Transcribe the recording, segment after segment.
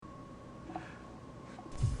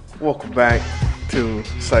Welcome back to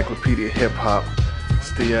Encyclopedia Hip Hop.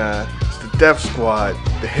 It's the Def Squad,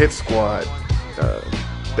 the Hit Squad,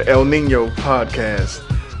 the El Nino podcast.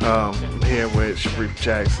 I'm here with Sharif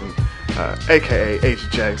Jackson, aka H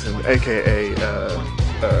Jackson, aka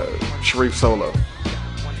Sharif Solo.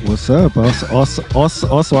 What's up?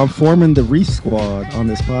 Also, I'm forming the Reef Squad on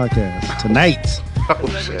this podcast tonight. Oh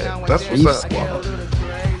shit, that's what's up.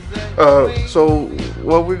 So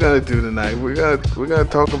what we're gonna do tonight? We're gonna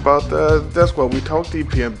talk about that's what we talked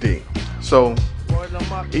EPMD. So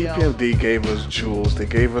EPMD gave us Jewels, they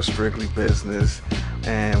gave us Strictly Business,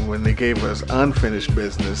 and when they gave us Unfinished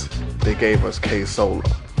Business, they gave us K Solo.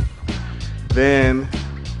 Then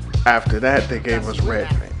after that, they gave us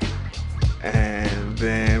Redman, and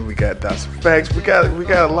then we got Das Effects. We got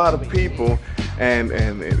a lot of people, and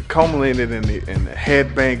it culminated in the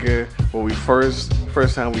Headbanger, where we first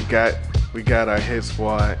time we got our hit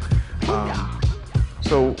squad.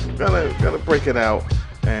 So we're gonna break it out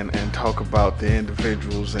and talk about the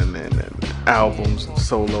individuals and albums and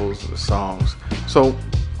solos and the songs. So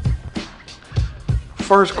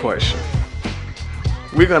first question,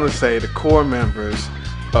 we're gonna say the core members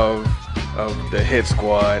of the hit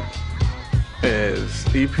squad is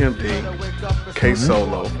EPMD, K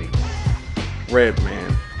Solo,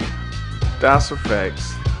 Redman, Das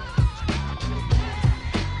Effects,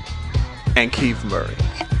 and Keith Murray.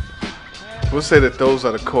 We'll say that those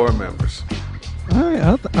are the core members. All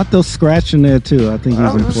right, I throw Scratch in there too. I think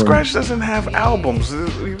he's important. Scratch doesn't have albums.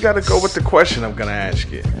 You got to go with the question I'm going to ask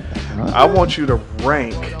you. I want you to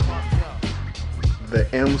rank the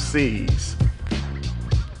MCs.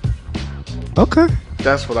 Okay.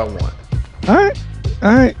 That's what I want. All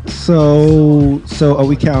right. So are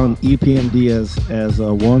we counting EPMD as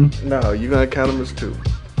one? No, you're going to count them as two.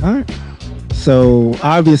 All right. So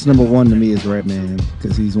obvious number one to me is Redman,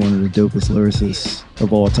 because he's one of the dopest lyricists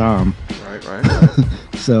of all time. Right.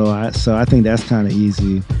 So I think that's kind of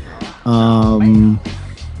easy.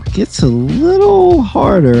 Gets a little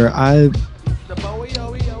harder. I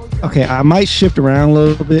might shift around a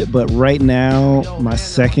little bit, but right now my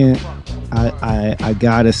second, I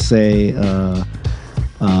gotta say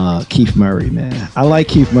Keith Murray, man. I like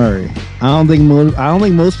Keith Murray. I don't think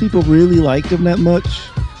most people really liked him that much.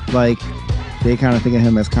 Like, they kind of think of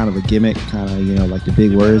him as kind of a gimmick, kind of, like the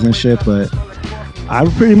big words and shit, but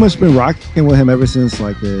I've pretty much been rocking with him ever since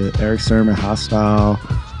like the Erick Sermon Hostile.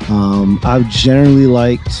 I've generally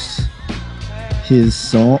liked his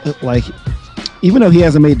song, like, even though he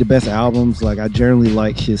hasn't made the best albums, like, I generally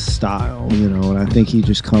like his style, and I think he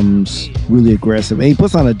just comes really aggressive. And he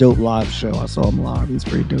puts on a dope live show. I saw him live. He's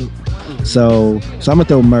pretty dope. So I'm gonna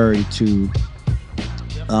throw Murray too.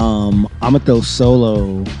 I'm gonna throw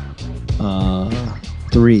Solo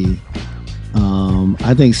 3.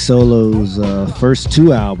 I think Solo's first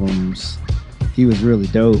two albums, he was really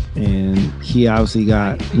dope, and he obviously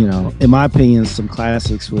got, in my opinion, some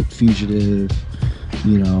classics with Fugitive,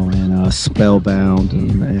 and Spellbound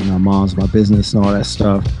and Mom's My Business and all that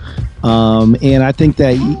stuff. And I think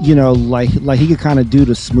that, like he could kind of do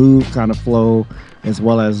the smooth kind of flow as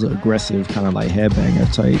well as aggressive kind of like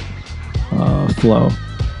headbanger type flow.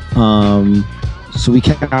 So we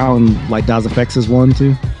count like Das Effects as one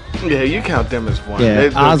too. Yeah, you count them as one. Yeah,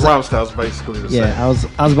 the rhyme style's basically the same. Yeah, I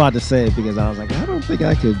was about to say it because I was like, I don't think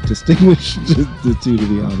I could distinguish the two, to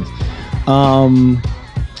be honest.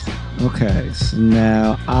 Okay, so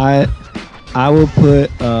now I will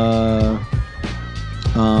put I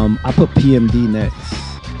put PMD next.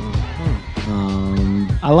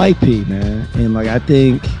 I like P, man, and like I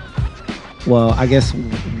think, well, I guess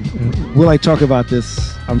we'll like talk about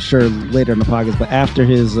this, I'm sure, later in the podcast, but after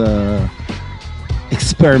his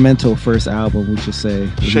experimental first album, we should say,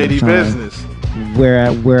 Shady Business,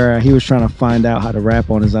 where he was trying to find out how to rap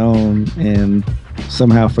on his own and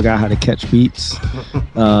somehow forgot how to catch beats.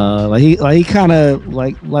 He kind of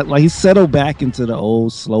like he settled back into the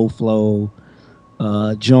old slow flow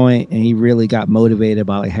joint, and he really got motivated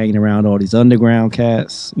by like hanging around all these underground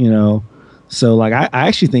cats, So like I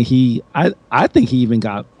actually think I think he even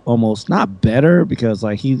got almost not better, because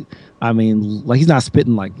like he's not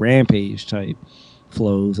spitting like Rampage type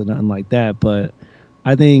flows and nothing like that, but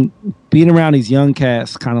I think being around these young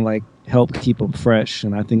cats kind of like helped keep him fresh.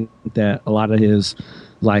 And I think that a lot of his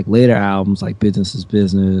like later albums, like Business is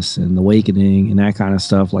Business and Awakening and that kind of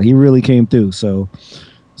stuff, like he really came through. So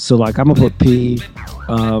like I'm gonna put P.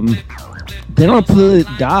 Then I'll put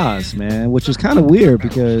Das, man, which is kind of weird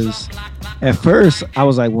because at first I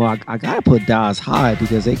was like, well, I gotta put Das high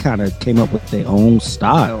because they kind of came up with their own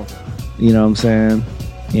style. You know what I'm saying?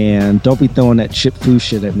 And don't be throwing that chip foo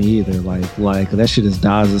shit at me either. Like that shit is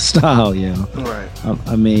Daz's style, you know. Right.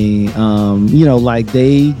 I mean, you know, like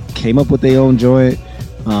they came up with their own joint.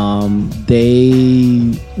 They,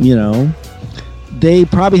 you know, they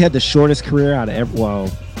probably had the shortest career out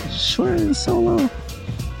of shorter than Solo.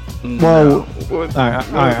 Well, all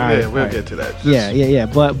right, we'll get to that. Yeah.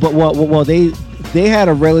 But they had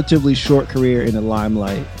a relatively short career in the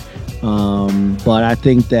limelight. But I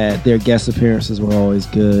think that their guest appearances were always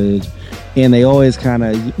good, and they always kind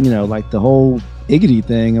of, you know, like the whole Iggy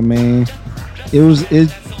thing. I mean,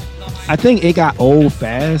 I think it got old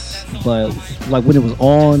fast, but like when it was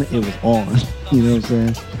on, it was on. You know what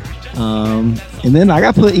I'm saying? And then I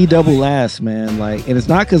got to put E Double last, man. Like, and it's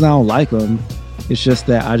not because I don't like him. It's just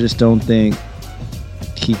that I just don't think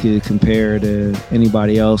he could compare to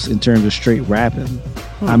anybody else in terms of straight rapping.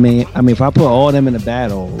 I mean, if I put all of them in a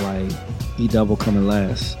battle, like E Double coming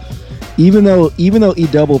last. Even though E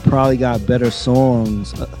Double probably got better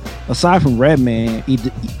songs, aside from Redman,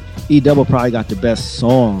 E Double probably got the best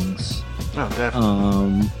songs. Oh,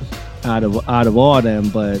 definitely. Out of all of them,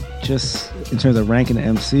 but just in terms of ranking the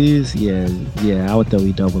MCs, yeah, I would throw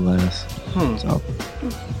E Double last. So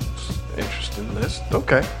interesting list.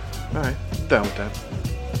 Okay, all right, down with that.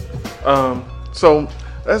 So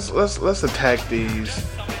let's attack these.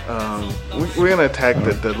 We're gonna attack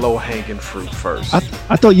the low hanging fruit first.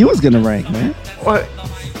 I thought you was gonna rank, man. What?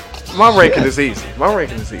 My ranking is easy.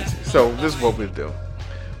 So this is what we'll do.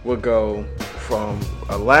 We'll go from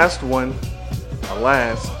a last.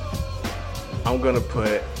 I'm gonna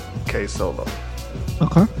put K Solo.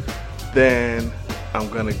 Okay. Then I'm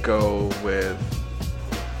gonna go with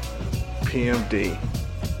PMD.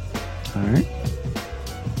 All right.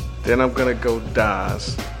 Then I'm gonna go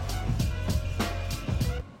Daz.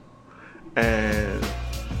 And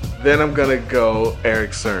then I'm gonna go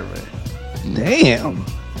Erick Sermon. Damn.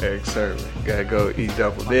 Erick Sermon. Gotta go E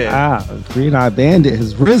Double then. Green Eye Bandit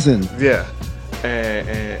has risen. Yeah.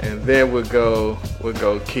 And then we'll go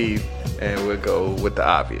Keith, and we'll go with the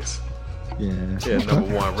obvious. Yeah. Yeah, okay.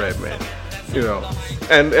 Number one, Redman. You know,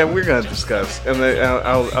 and we're gonna discuss, and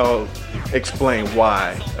I'll explain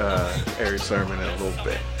why Erick Sermon in a little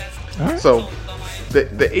bit. All right. So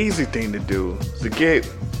the easy thing to do is to get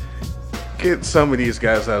some of these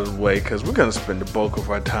guys out of the way, because we're gonna spend the bulk of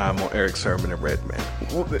our time on Erick Sermon and Redman.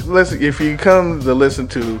 Listen, if you come to listen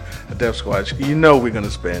to a Def Squad, you know we're gonna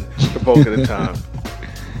spend the bulk of the time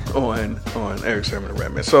on Erick Sermon and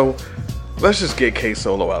Redman. So let's just get K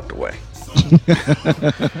Solo out the way.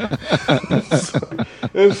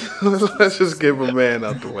 Let's just get my man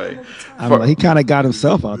out the way. He kind of got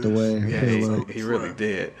himself out the way. Yeah, he really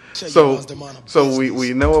did. So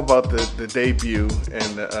we know about the debut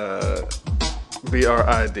and the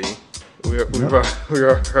BRID. We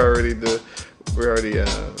already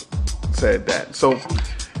said that. So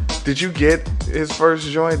did you get his first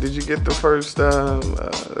joint? Did you get the first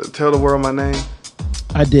Tell the World My Name?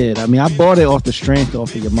 I did. I mean, I bought it off the strength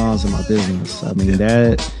off of Your Mom's in My Business. I mean,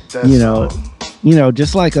 that's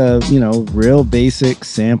just like a, real basic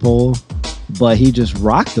sample, but he just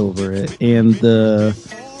rocked over it. And the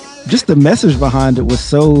message behind it was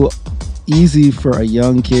so easy for a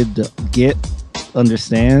young kid to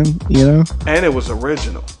understand, And it was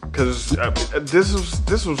original, because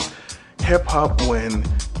this was hip hop when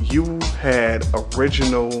you had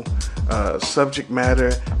original subject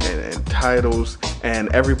matter and titles,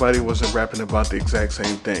 and everybody wasn't rapping about the exact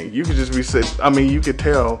same thing. You could just be you could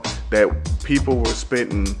tell that people were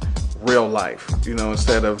spitting real life,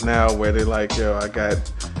 instead of now where they're like, yo, I got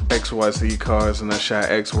XYZ cars and I shot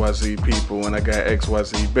XYZ people and I got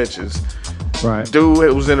XYZ bitches. Right.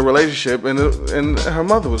 Dude was in a relationship and her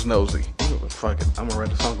mother was nosy. Fuck it, I'm gonna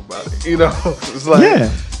write a song about it. It's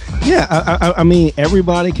like, yeah. I mean,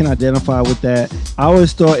 everybody can identify with that. I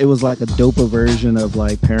always thought it was like a doper version of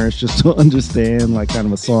like Parents Just Don't Understand, like kind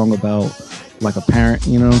of a song about like a parent.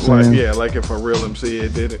 You know what I'm saying? Yeah, like if a real MC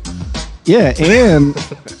did it. Yeah, and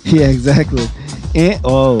yeah, exactly. And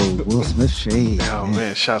Will Smith shade. Oh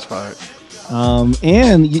man, shots fired.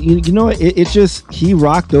 And you know, it just, he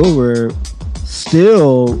rocked over.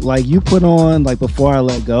 Still, like, you put on like Before I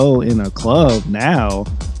Let Go in a club now,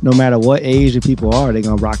 no matter what age the people are, they're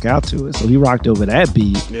gonna rock out to it. So he rocked over that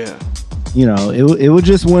beat. Yeah. It was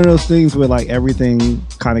just one of those things where like everything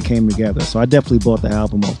kind of came together. So I definitely bought the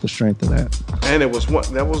album off the strength of that. And that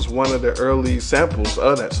was one of the early samples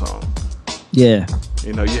of that song. Yeah.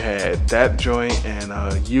 You had that joint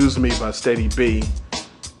and Use Me by Steady B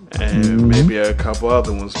and maybe a couple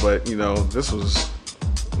other ones, but this was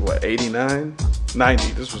what, 89?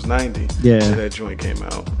 90. This was 90. Yeah. That joint came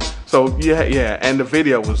out. So yeah, and the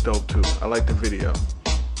video was dope too. I like the video.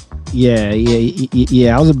 Yeah.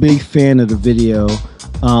 I was a big fan of the video.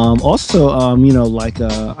 Also,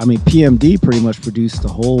 PMD pretty much produced the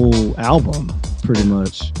whole album, pretty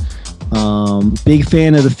much. Big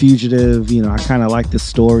fan of The Fugitive. I kind of like the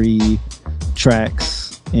story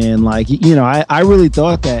tracks, and I really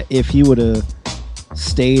thought that if he would have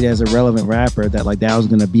stayed as a relevant rapper, that that was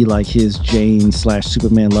gonna be like his Jane /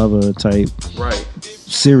 Superman lover type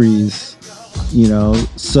series.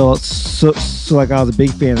 So I was a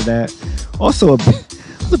big fan of that. Also, I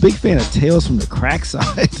was a big fan of Tales from the Crack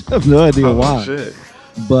Side. I have no idea why. Shit.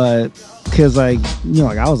 But because I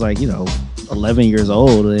was 11 years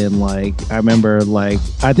old, and I remember I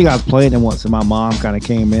think I was playing it once, and my mom kind of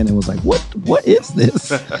came in and was like, what is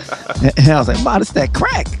this? And I was like, Mom, it's that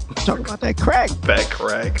crack. Talking about that crack. That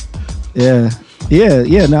crack. Yeah. No,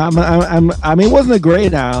 it wasn't a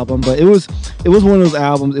great album, but it was one of those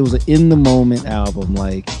albums. It was an in the moment album.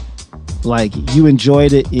 Like you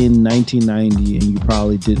enjoyed it in 1990, and you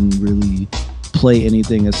probably didn't really play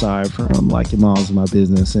anything aside from Your Mom's My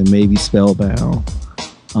Business and maybe Spellbound.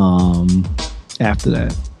 After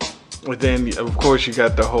that, but then of course you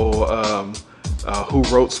got the whole who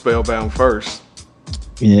wrote Spellbound first?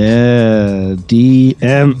 Yeah,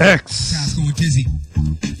 DMX. Going dizzy.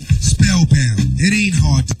 Spellbound, it ain't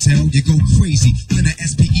hard to tell. You go crazy when a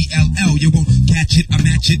SPELL. You won't catch it, I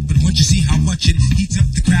match it, but once you see how much it heats up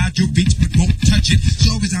the crowd, you'll reach but won't touch it.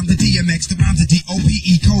 Sure as I'm the DMX, the rhymes are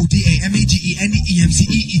DOPE, code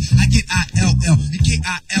DAMAGENEMCEE. I get ILL and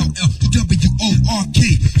KILL to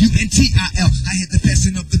WORKUNTIL. I hit the best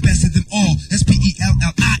of them all. SPELLING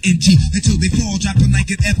until they fall, dropping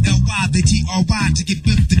like an FLY. They TRY to get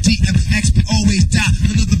with the DMX, but always die.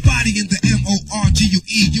 Another body in the MORGUE.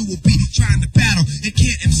 You will be trying to battle and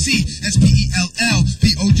can't MC. SPELLBOUND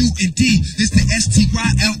is the STYLE.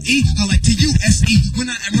 I like to USE when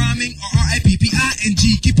I am rhyming. RIPPING,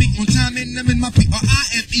 keeping on time, and I'm in my PRIME.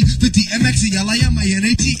 The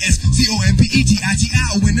DMXELIMINATS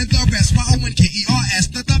COMPETITIO and the rest.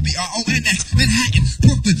 YONKERS, the BRONX, Manhattan,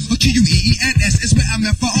 Brooklyn, or QUEENS is where I'm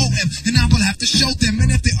FOM, and I will have to show them.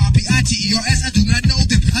 And if they are PITERS, I do not know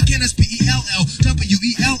them. I can SPELL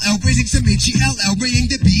WELL, raising some HELL, ringing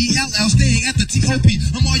the BELL, staying at the TOP.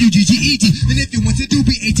 I'm RUGGED, and if you want to do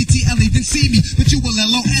BATTL, then see me, but you will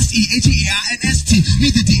LOSEHEINST.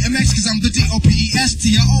 Need the DMX, cause I'm the DOPEST.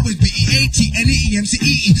 I always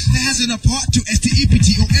BEATNEEMCEE. That has enough heart to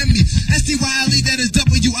STEPTOME. STYLE, that is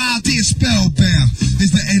WILD, is Spellbound.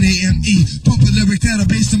 Is the NAME. Pump the lyrics that are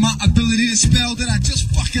based on my ability to spell, that I just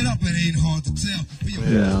fuck it up. It ain't hard to tell.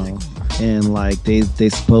 Yeah. And they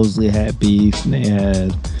supposedly had beef, and they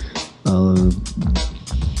had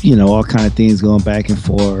all kind of things going back and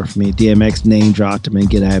forth. I mean, DMX name dropped him and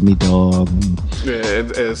Get At Me Dog.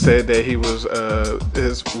 And said that he was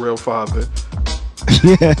his real father.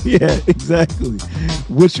 yeah, exactly.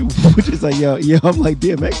 Which is like, yo, I'm like,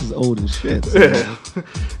 DMX is old as shit. So, yeah.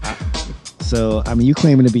 So I mean, you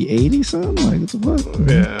claiming to be 80 something? Like, what the fuck?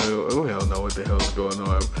 Yeah, we don't know what the hell's going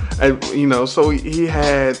on. And so he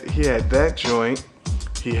had that joint.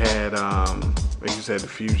 He had like you said, The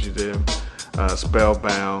Fugitive,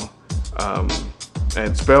 Spellbound,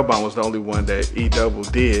 and Spellbound was the only one that E-Double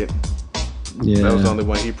did. Yeah, that was the only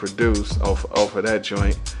one he produced off of that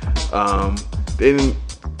joint. Then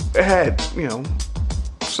it had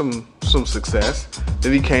some success.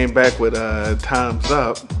 Then he came back with Time's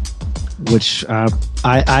Up, which I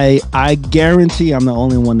guarantee I'm the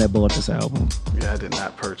only one that bought this album. Yeah, I did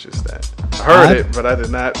not purchase that. I heard it, but I did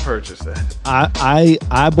not purchase that.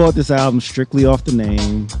 I bought this album strictly off the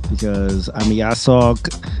name because I saw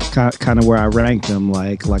kind of where I ranked them.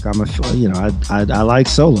 Like I'm I like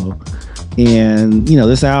Solo, and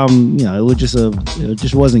this album it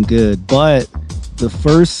just wasn't good. But the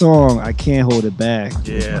first song, I Can't Hold It Back, was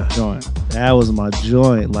my joint. That was my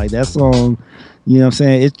joint. Like that song. You know what I'm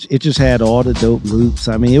saying? It just had all the dope loops.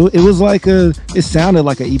 I mean, it was like it sounded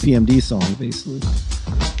like an EPMD song, basically.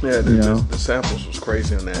 Yeah, the samples was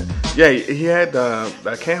crazy on that. Yeah, he had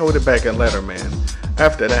I Can't Hold It Back and Letterman.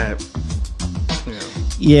 After that,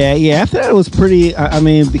 Yeah, after that it was pretty, I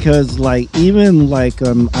mean, because even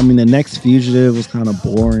the next Fugitive was kind of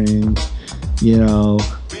boring,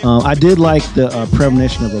 I did like the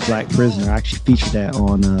Premonition of a Black Prisoner. I actually featured that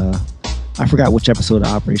on I forgot which episode of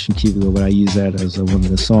Operation Cubicle, but I used that as one of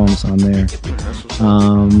the songs on there.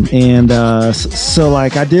 So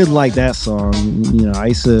I did like that song. I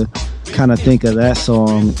used to kind of think of that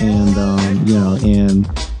song and the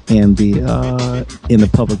in the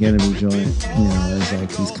Public Enemy joint, as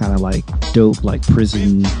these kind of dope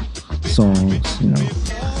prison songs,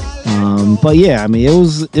 But yeah, I mean,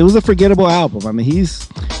 it was a forgettable album. I mean,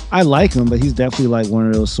 I like him, but he's definitely like one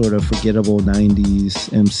of those sort of forgettable '90s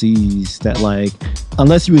MCs that, like,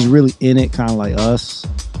 unless he was really in it, kind of like us,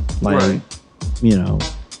 like, Right. you know,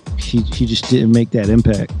 he just didn't make that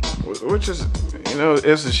impact. Which is, you know,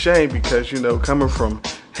 it's a shame because, you know, coming from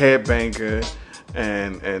Headbanger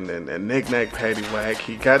and Knick Knack Paddywhack,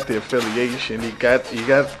 he got the affiliation, he got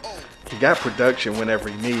production whenever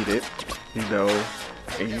he needed, you know,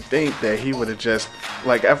 and you think that he would have just,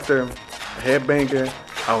 like, after Headbanger,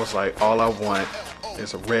 I was like, all I want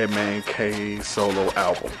is a Redman K solo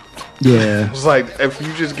album. Yeah. It's like, if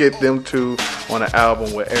you just get them two on an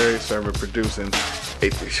album with Erick Sermon producing,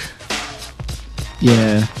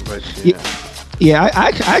 Yeah. But yeah.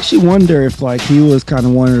 I actually wonder if, like, he was kind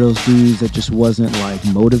of one of those dudes that just wasn't, like,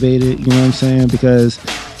 motivated, you know what I'm saying? Because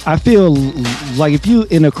I feel like if you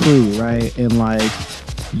in a crew, right, and, like,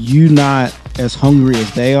 you not as hungry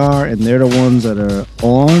as they are, and they're the ones that are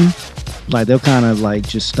on, like, they'll kind of, like,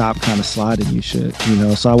 just stop kind of sliding you shit, you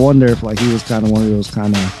know? So I wonder if, like, he was kind of one of those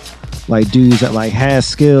kind of, like, dudes that, like, has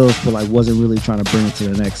skills, but, like, wasn't really trying to bring it to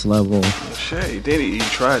the next level. Shit, then he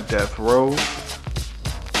tried Death Row.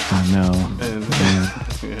 I know. And,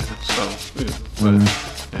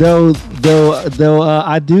 Though,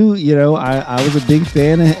 I do, you know, I was a big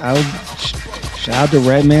fan of, shout out to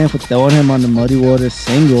Redman for throwing him on the Muddy Waters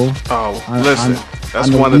single. Oh, listen, that's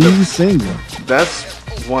on one of the single. That's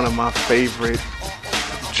one of my favorite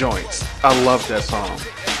joints. I love that song.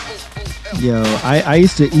 Yo, I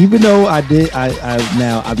used to, even though I've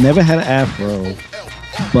never had an afro,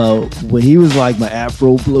 but when he was like, my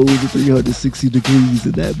afro blows at 360 degrees,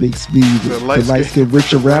 and that makes me the light skin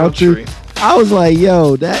Richard Roundtree, I was like,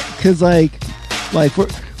 yo, that, cause like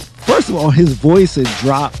first of all, his voice had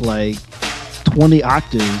dropped like 20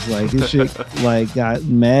 octaves, like his shit like got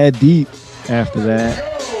mad deep after that.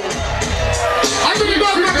 I think you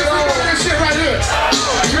guys got this shit right here.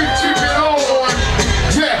 Keep it on.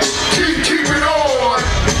 Yeah, keep it on.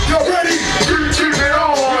 You ready? Keep it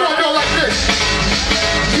on. You gonna go like this.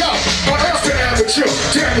 Yo, that's the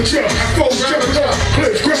amateur. Folks jumping up,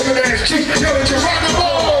 clips grabbing ass cheeks, yelling to rock the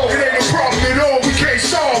ball. It ain't a problem at all. We can't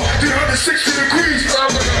solve 360 degrees.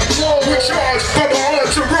 We charge from our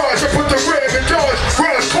entourage. I put the red in Dodge.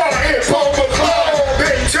 Rush, car, and bomb a claw.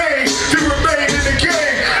 Maintain to remain in the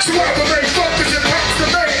game. So I remain focused and pops the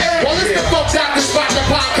main aim. Well, it's the fuck out the spot, the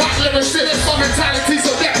pop, living shit. It's some mentality,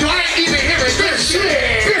 so that I ain't even hearing this shit.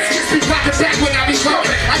 This gets me popping back when I be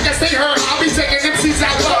coming. I guess they heard I'll be taking MCs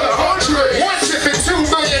out low. 1 shipping 2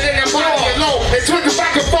 million in their body alone. And twinkle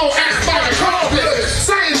back and forth, ask by the accomplice.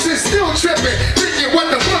 Scientists still tripping, thinking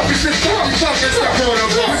what the fuck is this fucking stuff on the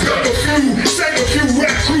block. Sang a few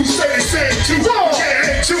rap crews, say they sang too. Can't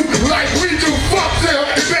hate too, like we do. Fuck them,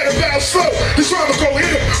 they better bounce slow. The drama go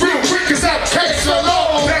hit them real quick, cause I'm case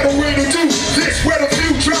alone. That'll win to do this, where the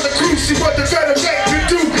few trying to cruise. See what the better make to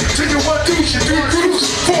do. Till you want to, you do cruise.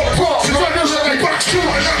 4 parts, and run over like box 2.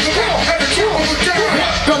 And knock them out, and the trouble with down.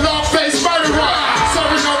 The long face murderer.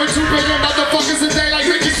 Serving over 2 billion motherfuckers a day like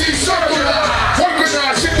Ricky C. Circular.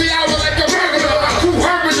 Organized, shit the hour like a burglar. Who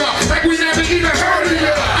heard up, like we never even heard of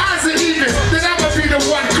ya. Eyes are even, then I'ma be the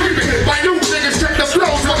one creeping. My new niggas check the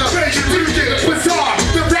flows on the page of music. Bizarre,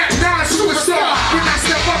 the rap non-suicide. When I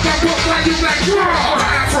step up, I walk like you like raw.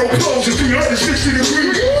 My afro blows at 360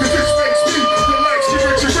 degrees. Cause this makes me the lights get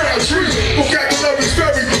rich around trees. Vocabulary's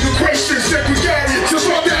very, the questions that we got it. So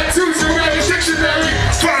fuck that Tuesday, write a dictionary.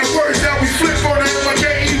 5 words that we flip on it like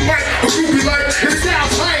ain't Mike. A groupie like, it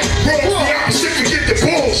sounds like. Roll the opposite to get the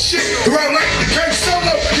bullshit. Around like the case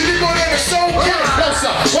solo, you need more than a soul. Get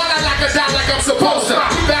closer, while I knock it down like I'm supposed to.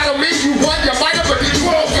 Battle me, you won, you might have, but then you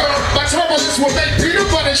over. My turbulence will make peanut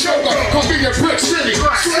butter sugar. Call me a brick city,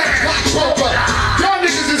 slap like broker. Y'all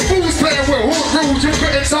niggas is fools playing with hood rules. You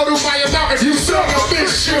couldn't total my amount if you suck a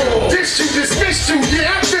bitch you. This you, dismissed you,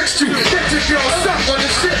 yeah I fixed you. Get your girl suck on the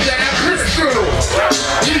shit that I pissed through.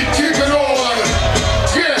 Keep it on,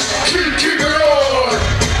 yeah, keep it on.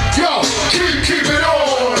 Yo, keep it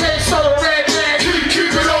on. Can't solo red man,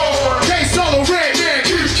 keep it on. Can't solo red man,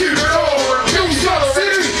 keep it on. New York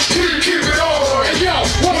City, keep it on. And yo,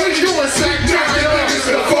 what we doing, say, knock it up, it's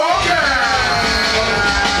the fuck out.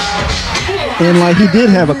 And like he did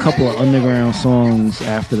have a couple of underground songs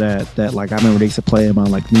after that like I remember they used to play him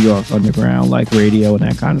on like New York Underground like radio and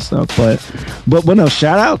that kind of stuff. But no,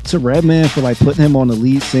 shout out to Redman for like putting him on the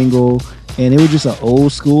lead single, and it was just an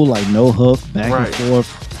old school like no hook back and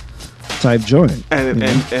forth type joint. And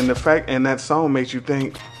the fact, and that song makes you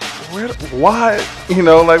think, why, you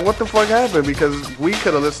know, like what the fuck happened? Because we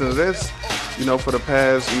could have listened to this, you know, for the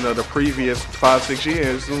past, you know, the previous 5-6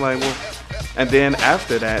 years, and like, well, And then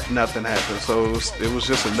after that, nothing happened. So it was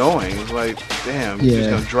just annoying. It was like, damn, you're just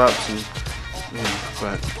gonna drop some.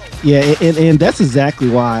 But yeah, and that's exactly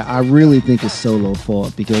why I really think it's Solo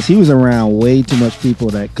fault, because he was around way too much people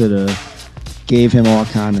that could have gave him all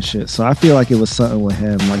kind of shit. So I feel like it was something with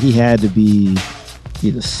him. Like he had to be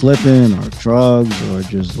either slipping or drugs or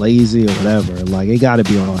just lazy or whatever. Like it got to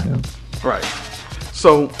be on him. Right.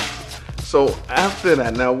 So after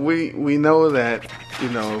that, now we know that, you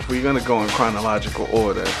know, if we're gonna go in chronological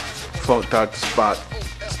order, Funk Dr.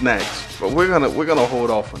 Spock's next, but we're gonna hold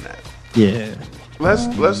off on that. Yeah. Let's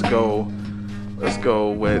go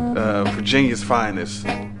with Virginia's finest.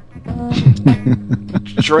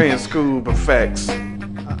 Dre and Scoob Effects.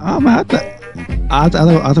 I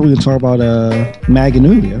thought we would talk about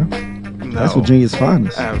Magnolia. No, that's Virginia's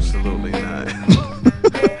finest. Absolutely not.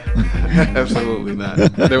 Absolutely not.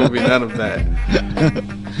 There will be none of that.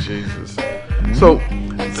 Jesus. So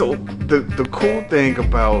the cool thing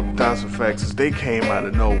about DOS Effects is they came out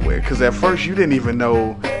of nowhere. Because at first you didn't even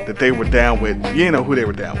know that they were down with. You didn't know who they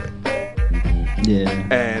were down with. Yeah.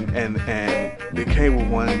 And they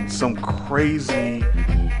came with some crazy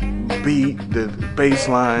beat, the bass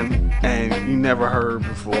line, and you never heard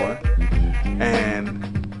before. And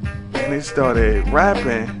they started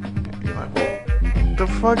rapping. And you're like, well, what the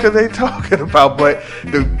fuck are they talking about? But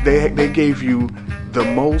they gave you the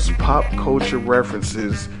most pop culture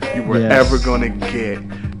references you were ever gonna get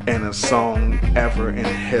in a song ever in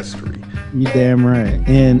history. You damn right.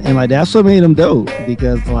 And like that's what made them dope,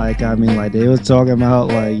 because like I mean like they was talking about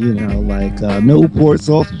like, you know, like no pork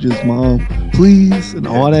sausages, mom, please, and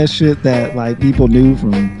all that shit that like people knew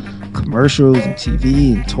from commercials and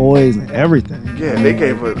TV and toys and everything. Yeah, they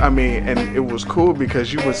gave it. I mean, and it was cool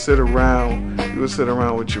because you would sit around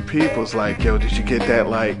with your peoples like, yo, did you get that?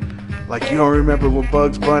 Like you don't remember when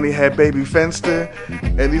Bugs Bunny had Baby Finster,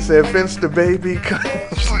 and he said Finster baby,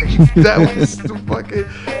 that was the fucking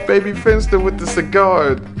Baby Finster with the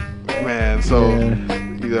cigar, man. So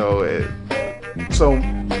you know, so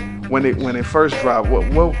when it first dropped,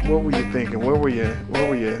 what were you thinking? Where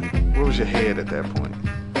was your head at that point?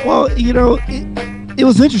 Well, you know, it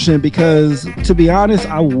was interesting because, to be honest,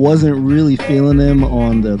 I wasn't really feeling them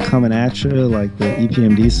on the Coming At You, like the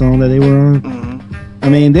EPMD song that they were on. Mm-hmm. I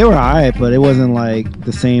mean, they were alright, but it wasn't like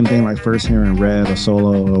the same thing like first hearing Red or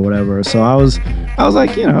Solo or whatever. So I was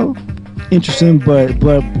like, you know, interesting, but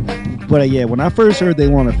yeah, when I first heard They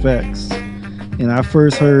Want Effects, and I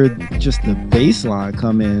first heard just the bass line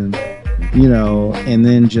come in, you know, and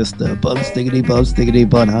then just the bub stickity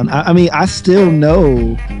bun. I mean, I still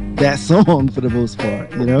know that song for the most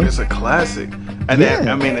part, you know. It's a classic, and then,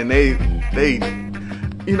 I mean, and they,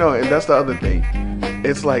 you know, and that's the other thing.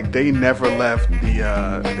 It's like they never left the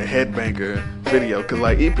Headbanger video, because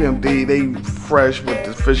like EPMD, they fresh with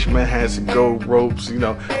the fisherman hats and gold ropes, you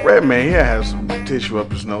know. Redman, he has some tissue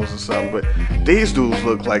up his nose or something, but these dudes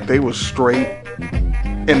look like they was straight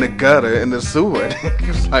in the gutter, in the sewer. He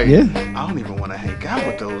was like, I don't even want to hang out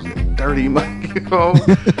with those dirty, you know.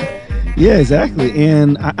 Yeah, exactly.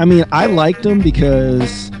 And I mean, I liked them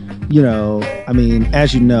because, you know, I mean,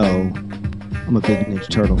 as you know, I'm a big Ninja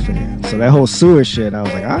Turtle fan. So that whole sewer shit, I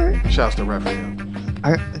was like, all right. Shouts to Raphael.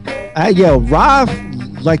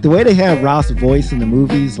 Raph, like the way they had Ralph's voice in the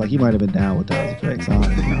movies, like he might have been down with those effects. I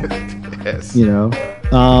don't even know. Yes. You know?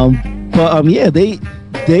 Yeah,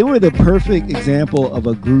 they were the perfect example of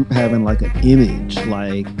a group having like an image.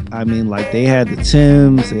 Like, I mean, like they had the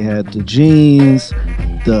Timbs, they had the jeans,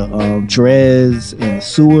 the dreads and the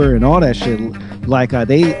sewer and all that shit. Like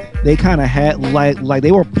they kind of had like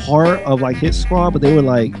they were part of like Hit Squad, but they were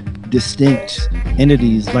like distinct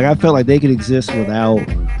entities. Like I felt like they could exist without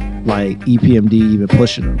like EPMD even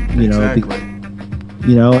pushing them, you know. Exactly.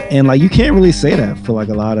 You know, and like you can't really say that for like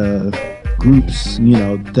a lot of groups, you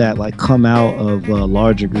know, that like come out of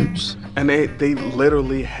larger groups. And they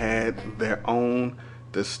literally had their own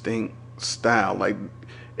distinct style. Like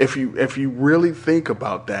if you really think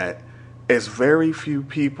about that, it's very few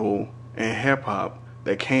people in hip hop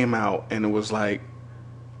that came out and it was like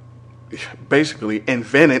basically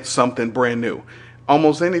invented something brand new.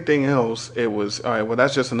 Almost anything else, it was, all right, well,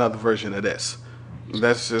 that's just another version of this.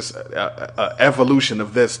 That's just a evolution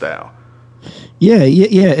of this style. Yeah.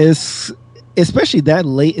 It's especially that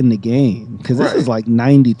late in the game, because this is like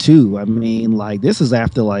 92. I mean, like this is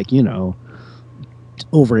after like, you know,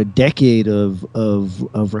 over a decade of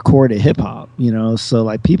recorded hip hop, you know. So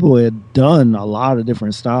like people had done a lot of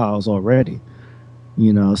different styles already,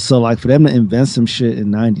 you know. So like for them to invent some shit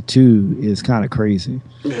in 92 is kind of crazy.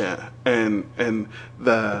 Yeah, and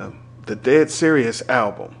the Dead Serious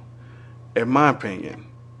album, in my opinion,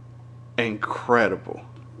 incredible.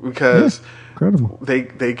 because incredible.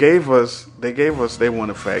 They gave us They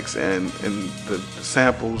Want Effects and the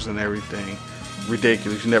samples and everything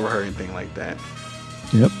ridiculous. You never heard anything like that.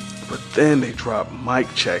 Yep. But then they dropped Mic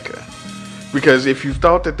Checker, because if you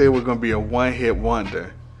thought that they were going to be a one-hit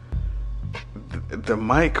wonder, the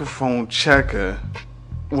microphone checker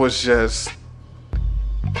was just,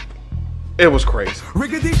 it was crazy.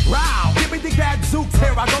 Riggedy row, give me the gadzooks,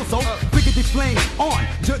 here I go, so riggedy flame on,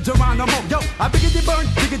 Geronimo, yo, I biggity burn,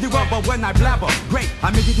 biggity rubber when I blabber, great,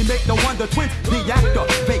 I biggity make the Wonder Twins, the actor,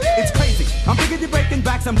 fake, it's crazy, I'm biggity breaking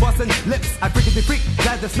backs and busting lips, I biggity freak,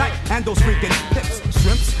 Gladys Knight, and those freaking hips,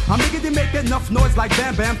 shrimps, I'm biggity make enough noise like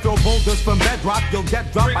Bam Bam, throw boulders from bedrock, you'll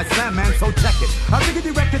get dropped by Slam Man, so check it, I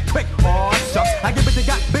biggity wreck it quick, oh shucks, I give it the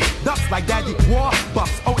got big ducks like Daddy War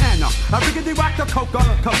Bucks, oh Anna, I biggity rock the Coca,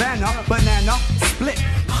 Cabana, banana, split,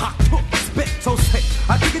 hot, spit, so sick.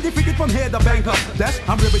 I think it freaking from here to Bangladesh.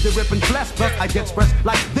 I'm ripping flesh, plus I get fresh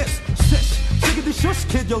like this. Shish, shiggity shush,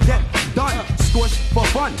 kid, you'll get done. Squish for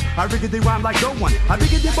fun. I riggedy rhyme like no one. I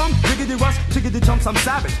riggedy bum, riggedy rush, chiggity chumps, I'm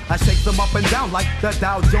savage. I shake them up and down like the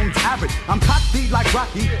Dow Jones average. I'm cocky like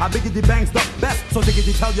Rocky. I biggity bangs the best. So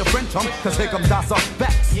diggity tell your friend chum, cause here comes Das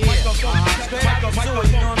Effects. Yeah, straight out the sewer,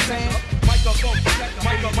 you know what I'm saying? Microphone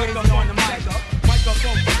on the mic.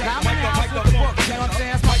 Now I'm in the house with the book, you know what I'm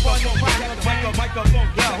saying? That's my fucking project, man.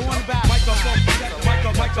 Yo, who in the back?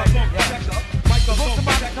 The book's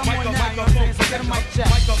about to come on now, you know what I'm saying? So get a mic check.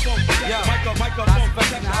 Yo, that's the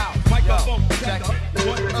best in the house. Yo, check it.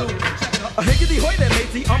 A higgity hoy there,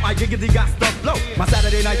 matey, I giggity got stuff flow. My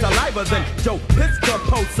Saturday nights are liver than Joe Pittsburgh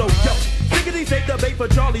post, so yo. Higgity take the bait for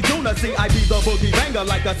Charlie Tuna. See, I be the boogie banger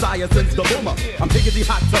like a sire since the boomer. I'm higgity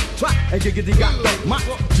hot to trot, and giggity got the mop.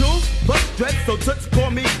 Jules, plus dread, so toots call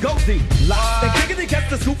me Goldie. And giggity catch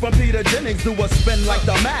the scoop from Peter Jennings. Do a spin like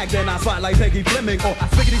the mag, then I slide like Peggy Fleming. Or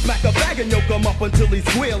spiggity smack a bag and yoke him up until he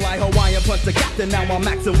squeal. Like Hawaiian punch the captain, now I'm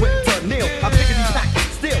maxing with to Neil. I'm higgity pack,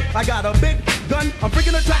 still, I got a big gun. I'm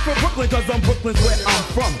freaking a track for Brooklyn, cause I'm Brooklyn's where I'm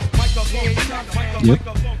from. Yep.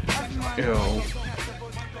 Yo.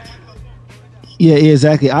 Yeah,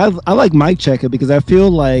 exactly. I like Mic Checker because I feel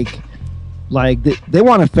like They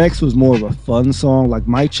Want Effects was more of a fun song. Like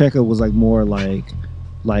Mic Checker was like more like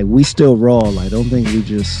we still raw. Like don't think we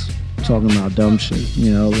just talking about dumb shit.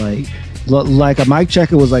 You know, like a Mic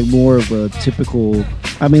Checker was like more of a typical.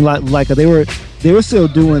 I mean, like they were still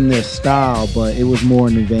doing their style, but it was more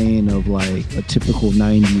in the vein of like a typical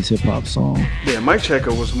 '90s hip hop song. Yeah, Mic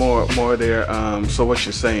Checker was more their. So what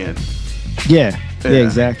you're saying? Yeah,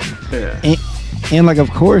 exactly. Yeah. And like, of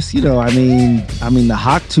course, you know, I mean, the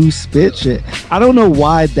Hawk 2 spit shit. I don't know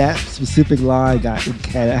why that specific line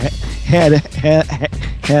had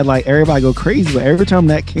like everybody go crazy, but every time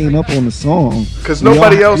that came up on the song, because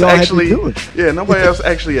nobody else actually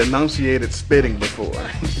enunciated spitting before.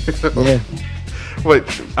 Yeah.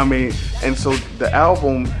 But I mean, and so the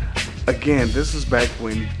album, again, this is back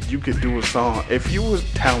when you could do a song if you was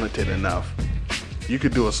talented enough, you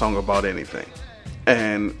could do a song about anything,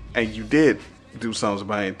 and you did do songs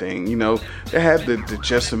about anything. You know, they had the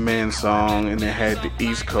Just a Man song, and they had the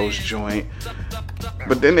East Coast joint,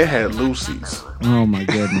 but then they had Lucy's. Oh my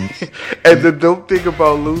goodness. And the dope thing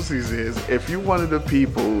about Lucy's is, if you one of the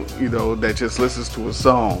people, you know, that just listens to a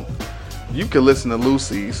song, you can listen to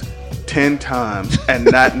Lucy's 10 times and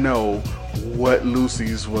not know what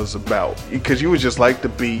Lucy's was about, because you would just like the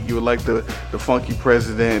beat, you would like the Funky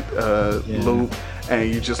President loop, and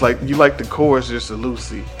you like the chorus just to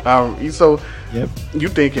Lucy. So yep. You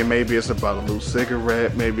thinking maybe it's about a loose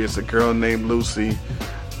cigarette, maybe it's a girl named Lucy.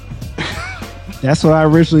 That's what I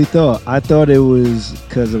originally thought. I thought it was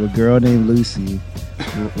because of a girl named Lucy.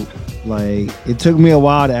 Like, it took me a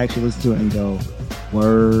while to actually listen to it and go,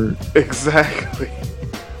 word. Exactly.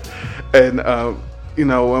 And you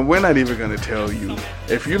know, and we're not even going to tell you.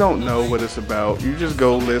 If you don't know what it's about, you just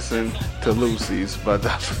go listen to Lucy's by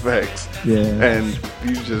Das Effects. Yeah. And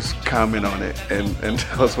you just comment on it and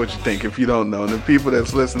tell us what you think if you don't know. And the people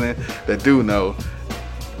that's listening that do know,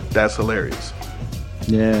 that's hilarious.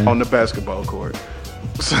 Yeah. On the basketball court.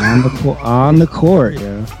 On the court,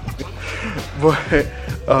 yeah. But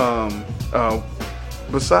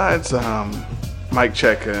besides Mic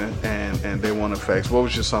Checker and They Want Effects, what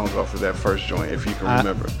was your song off of that first joint, if you can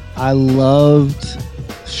remember? I loved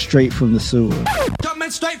Straight from the Sewer.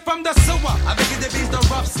 Coming straight from the sewer. I figured it beats the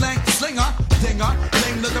rough slang slinger. Dinger,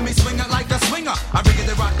 lame, look at me swinging like a swinger. I figured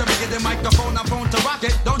it rock, I figured it microphone, I'm prone to rock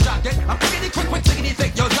it. Don't jock it. I'm figured it quick, tickety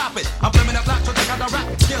thick, yo, drop it. I'm flipping the flash, so check out the rap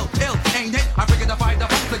skill, ill, ain't it? I figured to find the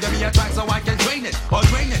funk to give me a track so I can drain it. Or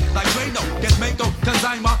drain it like Drano, get Mako, cause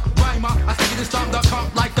I'm a rhymer. I figured it storm the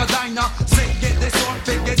comp like a diner. Sing it, this song,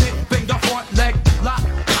 figured it, finger, four, leg, lock.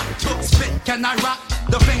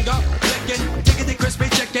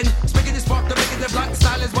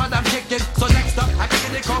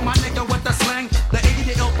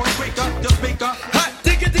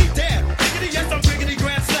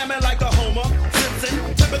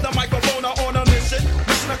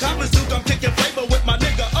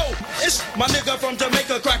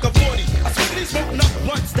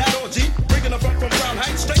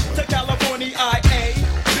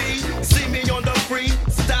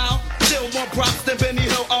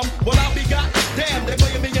 anyhow, well, I'll be got. Damn, they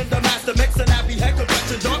playing me in the master mix, and I be heck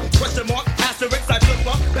question dog, question mark, asterisk, I flip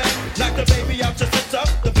up, bang, knock the baby out your sister.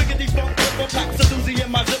 The biggity funk, flip up, packs a doozy in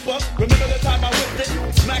my zipper. Remember the time I whipped it,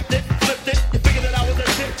 smacked it, flipped it. You figured that I was a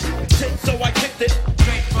shit, so I kicked it.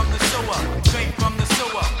 Straight from the sewer, straight from the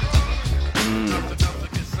sewer.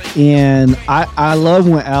 And I love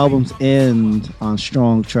when albums end on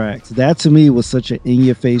strong tracks. That to me was such an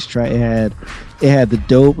in-your-face track. It had the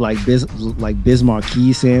dope like Biz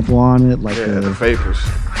Markie sample on it, like the Vapors.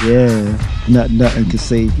 Yeah, nothing could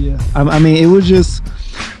save you. I mean, it was just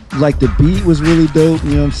like the beat was really dope.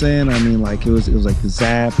 You know what I'm saying? I mean, like it was like the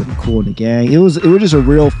Zap and the Cool and the Gang. It was just a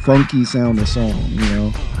real funky sounding song, you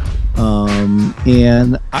know.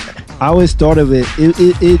 And I always thought of it.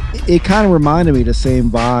 It kind of reminded me the same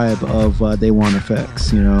vibe of They Want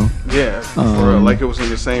Effects, you know. Yeah, like it was in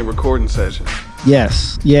the same recording session.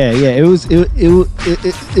 Yes, yeah. It was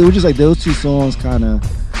just like those two songs kind of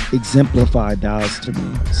exemplified Dallas to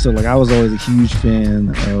me. So like I was always a huge fan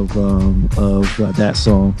of that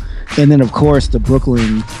song, and then of course the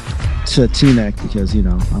Brooklyn to T-Neck, because you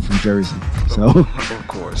know I'm from Jersey, so of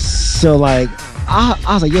course. So like I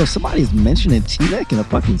was like, yo, somebody's mentioning T-Neck in a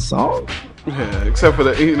fucking song. Yeah, except for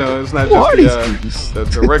the, you know, it's not just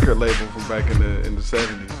the record label from back in the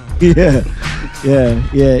 70s.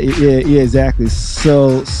 Yeah, exactly.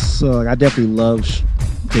 So like, I definitely love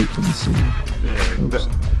Date from the City. Yeah,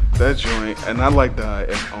 that joint, and I like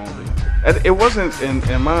the If Only. And it wasn't,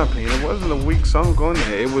 in my opinion, it wasn't a weak song going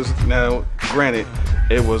there. It was, now, granted,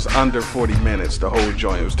 it was under 40 minutes, the whole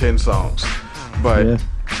joint. It was 10 songs. But, yeah.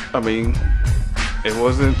 I mean, it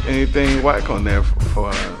wasn't anything whack on there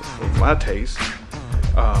for my taste.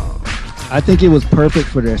 I think it was perfect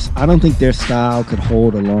for this. I don't think their style could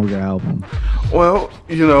hold a longer album. Well,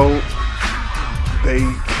 you know, they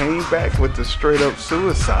came back with the Straight Up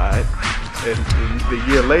Suicide and the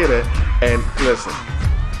year later, and listen,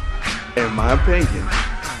 in my opinion,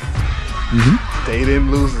 they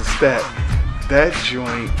didn't lose a step. That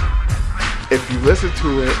joint, if you listen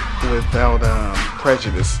to it without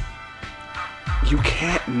prejudice, you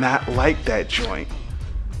can't not like that joint.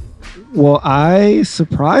 Well,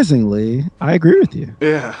 surprisingly, I agree with you.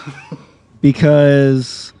 Yeah.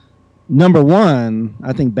 Because number one,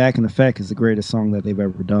 I think Back in Effect is the greatest song that they've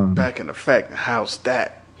ever done. Back in Effect, how's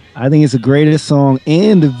that? I think it's the greatest song,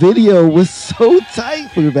 and the video was so tight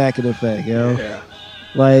for Back in Effect, yo. Yeah.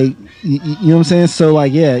 Like, you know what I'm saying? So,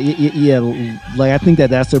 like, yeah. Like, I think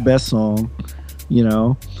that's their best song, you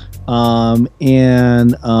know.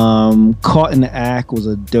 And Caught in the Act was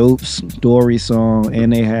a dope story song,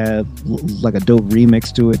 and they had like a dope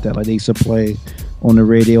remix to it that like they used to play on the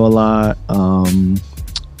radio a lot.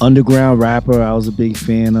 Underground Rapper, I was a big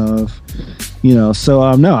fan of, you know.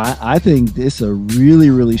 So no, I think it's a really,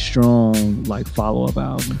 really strong like follow-up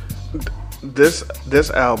album. This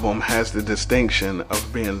album has the distinction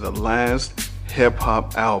of being the last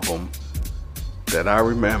hip-hop album that I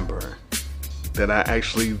remember that I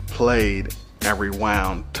actually played and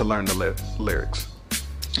rewound to learn the lyrics.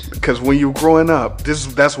 Because when you were growing up,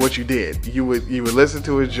 that's what you did. You would listen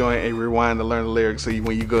to a joint and rewind to learn the lyrics, so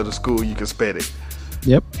when you go to school you can spit it.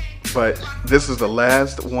 Yep. But this is the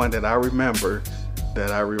last one that I remember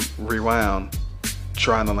that I rewound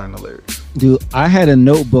trying to learn the lyrics. Dude, I had a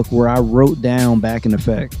notebook where I wrote down Back in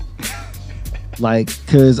Effect. Like,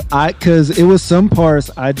 cause it was some parts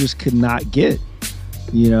I just could not get.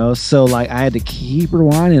 You know, so like I had to keep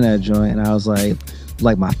rewinding that joint, and I was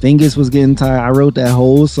like my fingers was getting tired. I wrote that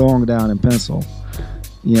whole song down in pencil.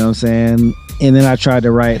 You know what I'm saying? And then I tried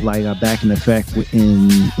to write like a Back in Effect in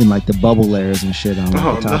like the bubble letters and shit on the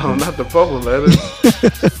top. No, not the bubble letters.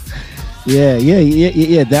 Yeah.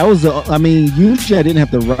 That was I mean, usually I didn't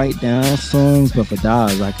have to write down songs, but for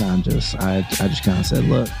Daz, I just kind of said,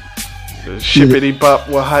 look. Shippity bop,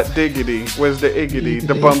 well, hot diggity. Where's the iggity?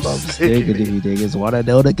 The bumps diggity. Diggers. What I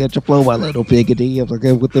know to get your flow, my little piggity. I'm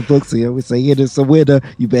looking with the books here. We say it is a winner.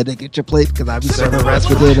 You better get your plate, because I be serving rats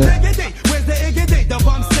for dinner. Where's the iggity? The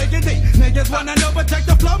bumps diggity. Niggas wanna know, but check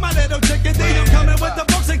the flow, my little chickadee. I'm coming with the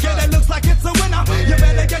books and kid, it looks like it's a winner. You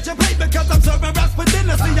better get your plate, because I'm serving rats for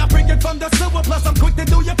dinner. See, I bring it from the sewer, plus I'm quick to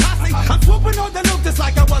do your posse. I'm swooping on the loop just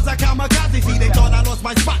like I was a kamikaze. See, they thought I lost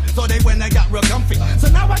my spot, so they went and got real comfy.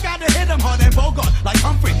 So now I gotta hit them hard and Bogart like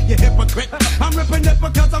Humphrey, you hypocrite. I'm ripping it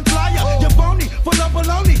because I'm flyer. You're phony, full of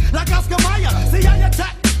baloney, like Oscar Mayer. See, I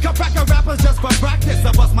attack, cracker rappers just for practice.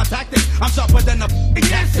 I bust my tactics, I'm sharper than a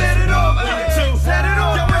yeah, set it off, set it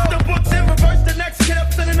off. Yo, it's the books in reverse, the next kid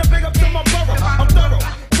up, sending a big up to my borough. I'm thorough,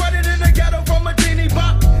 running in the ghetto from a teeny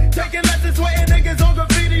bop. Taking lessons, sweating niggas on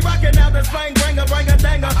graffiti, rocking out the slang, bring a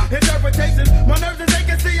danger. Interpretations, my nerves is they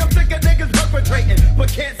can see I'm sick of niggas perpetrating.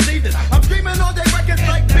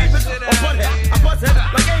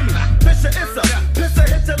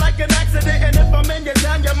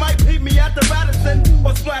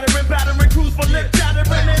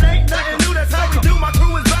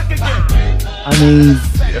 mean,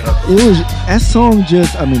 it was that song.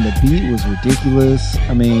 Just, I mean, the beat was ridiculous.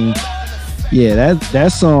 I mean, yeah,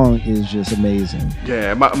 that song is just amazing.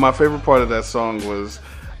 Yeah, my favorite part of that song was,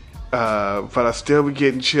 but I still be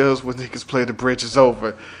getting chills when niggas play The Bridge Is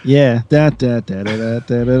Over. Yeah, da da da da da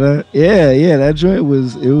da da. Yeah, that joint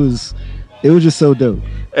was just so dope.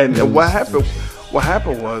 And what happened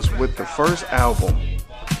was with the first album,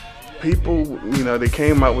 people, they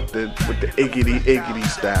came out with the iggity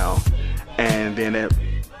style, and then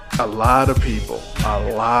a lot of people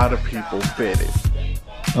bit it.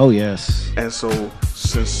 Oh yes. And so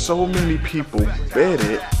since so many people bit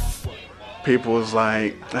it, people was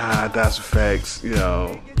like, that's effects,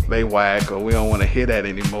 they whack, or we don't want to hear that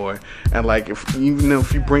anymore. And like, even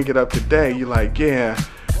if you bring it up today, you're like, yeah,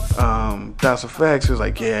 that's effects. It was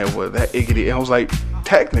like, yeah, well, that iggity. And I was like,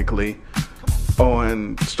 technically,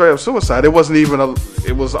 on Straight Up Suicide, it wasn't even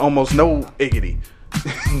it was almost no iggity.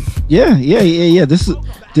 Yeah.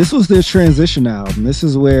 This was their transition album. This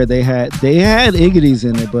is where they had iggities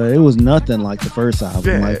in it, but it was nothing like the first album.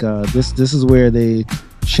 Yeah. Like this is where they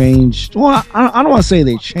changed. Well, I don't want to say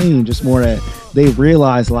they changed. It's more that they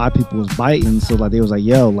realized a lot of people was biting, so like they was like,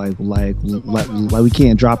 yo, like we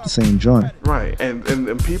can't drop the same joint. Right,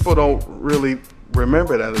 and people don't really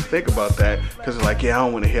remember that or think about that, because they're like, yeah, I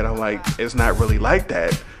don't want to hit. I'm like, it's not really like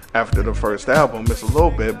that after the first album. It's a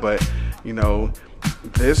little bit, but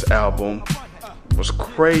this album was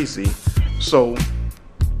crazy. So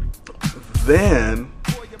then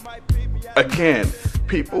again,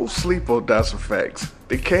 people sleep on Das Effects.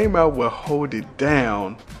 They came out with Hold It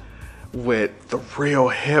Down with the real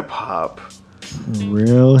hip hop.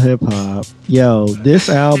 Real hip hop. Yo, this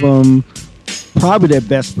album probably their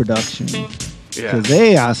best production. Yeah. Because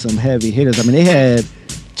they are some heavy hitters. I mean, they had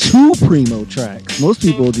 2 Primo tracks. Most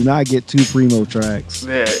people do not get 2 Primo tracks.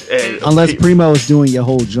 Yeah, unless Primo is doing your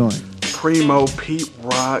whole joint. Primo, Pete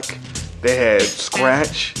Rock, they had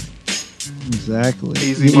Scratch. Exactly.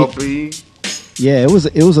 Easy Mo B. Yeah, it was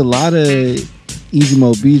a lot of Easy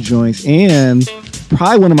Mo B joints, and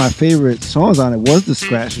probably one of my favorite songs on it was the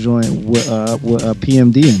Scratch joint with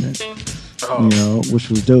PMD in it. Oh. Which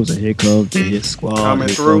was dope. So here comes the hit squad. Coming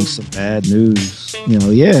here through. comes some bad news.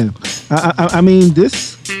 Yeah. I mean,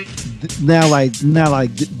 this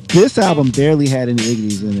album barely had any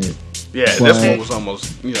iggities in it. Yeah, this one was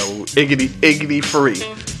almost iggity free.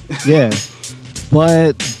 Yeah,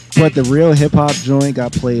 but the real hip hop joint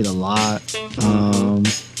got played a lot.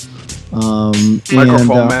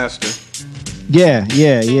 Microphone Master. Yeah,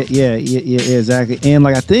 exactly. And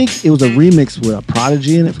like I think it was a remix with a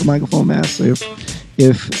Prodigy in it for Microphone Master,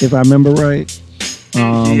 if I remember right.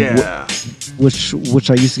 Yeah. Which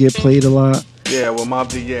I used to get played a lot. Yeah, well, Mob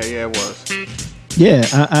D, yeah, it was. Yeah,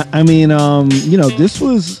 I mean, this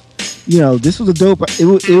was a dope. It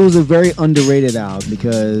was a very underrated album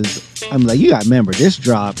because I'm like, you got to remember, this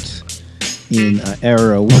dropped in an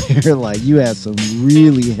era where like you had some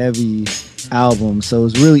really heavy albums, so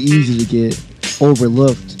it's really easy to get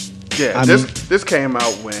overlooked. Yeah, this came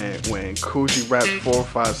out when Coogee Rap's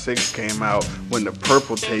 456 came out, when the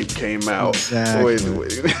Purple Tape came out. Exactly.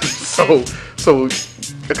 So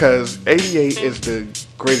because 88 is the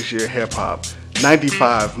greatest year of hip hop,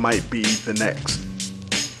 95 might be the next.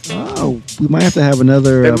 Oh, we might have to have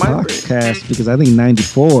another podcast because I think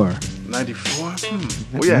 94. 94?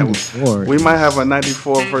 Well, yeah, 94. We might have a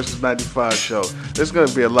 94 versus 95 show. There's going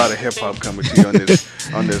to be a lot of hip hop coming to you on this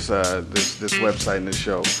this website and this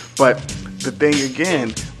show. But the thing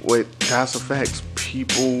again with Das Effects,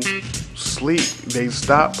 people sleep. They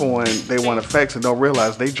stop on they want effects and don't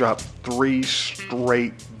realize they dropped 3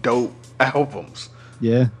 straight dope albums.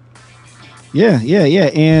 Yeah.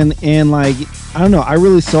 And like, I don't know, I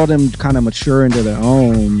really saw them kind of mature into their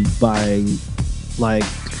own by like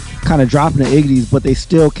kind of dropping the iggities, but they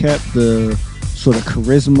still kept the sort of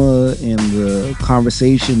charisma and the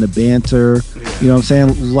conversation, the banter. You know what I'm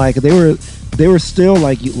saying? Like they were still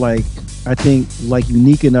like I think like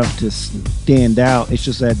unique enough to stand out. It's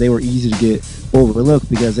just that they were easy to get overlooked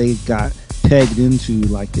because they got pegged into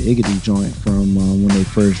like the iggity joint from when they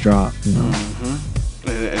first dropped. You know? Mm-hmm.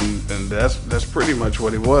 And that's pretty much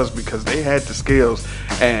what it was, because they had the skills.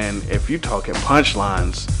 And if you talking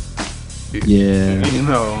punchlines,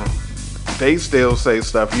 they still say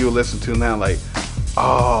stuff you listen to now like,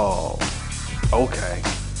 oh, okay.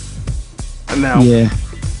 And now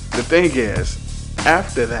the thing is,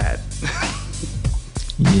 after that,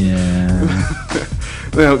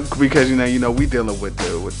 because we dealing with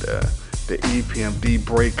the EPMD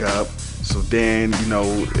breakup. So then,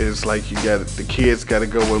 it's like the kids got to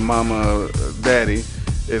go with mama, daddy.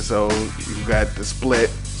 And so you got the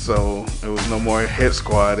split. So it was no more Hit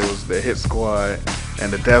Squad. It was the Hit Squad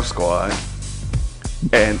and the Def Squad.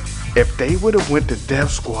 And if they would have went the Def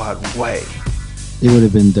Squad way, it would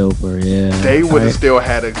have been doper. Yeah, they would have still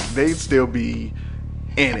had a. They'd still be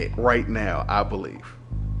in it right now, I believe.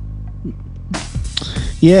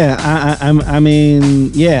 Yeah, I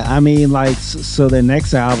mean, like, so their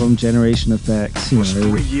next album, Generation Effects, was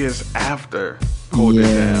 3 years after Hold It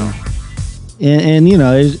Down. And you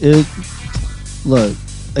know, it look,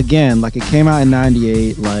 again, like, it came out in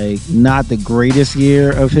 '98, like, not the greatest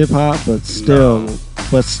year of hip hop, but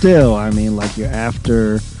still, I mean, like, you're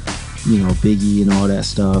after, you know, Biggie and all that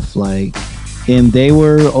stuff, like, and they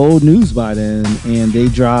were old news by then, and they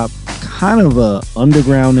dropped kind of a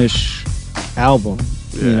undergroundish album,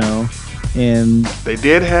 you know, and they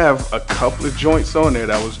did have a couple of joints on there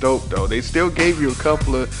that was dope though. They still gave you a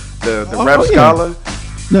couple of the Rap Scholar.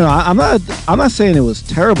 No, I'm not saying it was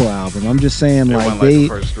a terrible album. I'm just saying like the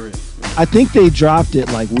first three. I think they dropped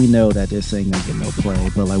it like we know that this ain't gonna get no play,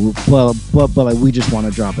 but like we just want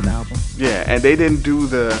to drop an album. Yeah, and they didn't do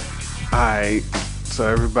the alright, so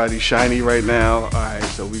everybody's shiny right now. Alright,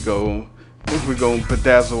 so we gonna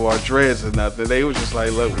bedazzle our dreads or nothing. They was just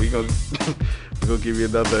like, look, we gonna give you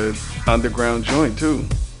another underground joint too.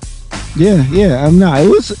 Yeah. It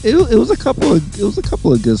was a couple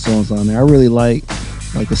of good songs on there. I really like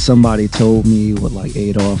the Somebody Told Me with like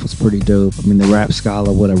Adolf was pretty dope. I mean, the Rap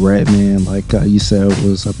Scholar with a Redman, like you said,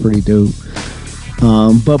 was pretty dope.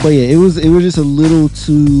 But yeah, it was just a little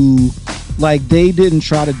too, like, they didn't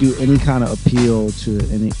try to do any kind of appeal to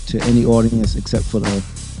any audience except for the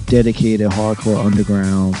dedicated hardcore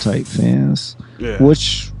underground type fans. Yeah.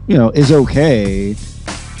 Which, you know, is okay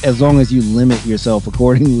as long as you limit yourself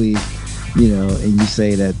accordingly, you know, and you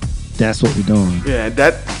say that that's what we're doing. Yeah,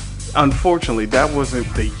 that unfortunately that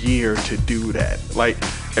wasn't the year to do that. Like,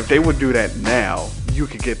 if they would do that now, you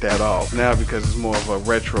could get that off now because it's more of a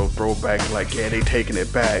retro throwback. Like, yeah, they taking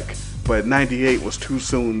it back, but '98 was too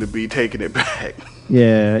soon to be taking it back.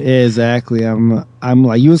 Yeah, exactly. I'm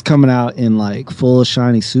like, you was coming out in like full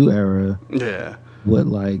shiny suit era. Yeah. With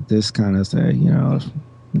like this kind of thing, you know,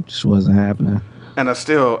 it just wasn't happening. And I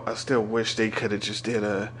still wish they could have just did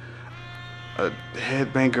a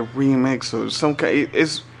Headbanger remix or some kind.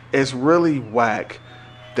 It's really whack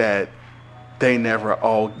that they never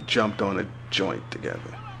all jumped on a joint together.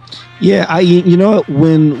 Yeah, you know,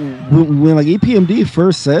 when like EPMD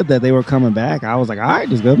first said that they were coming back, I was like, all right,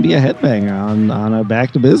 there's gonna be a Headbanger on a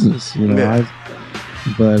Back to Business, you know. Yeah.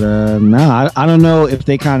 I don't know if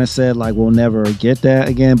they kind of said like we'll never get that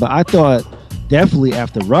again. But I thought definitely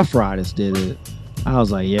after Rough Riders did it, I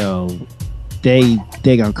was like, yo, they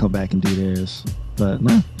gonna come back and do theirs. But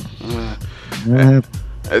no.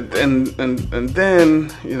 And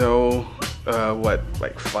then, you know,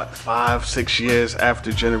 like 5-6 years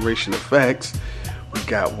after Generation Effects, we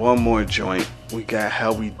got one more joint. We got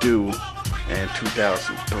How We Do in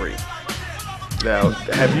 2003. Now,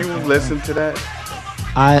 have you listened to that?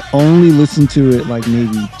 I only listened to it like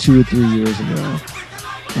maybe 2 or 3 years ago.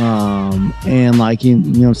 And like, you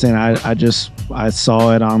know what I'm saying? I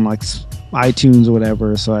saw it on like iTunes or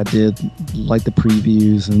whatever. So I did like the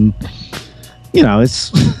previews, and you know,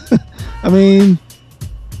 it's, I mean,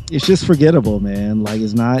 it's just forgettable, man. Like,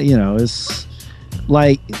 it's not, you know, it's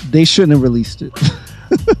like they shouldn't have released it.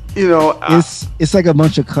 You know, it's like a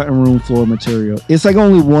bunch of cutting room floor material. It's like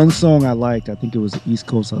only one song I liked. I think it was the East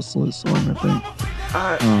Coast Hustlers song, I think.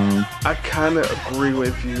 I kind of agree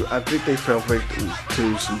with you. I think they fell victim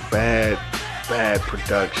to some bad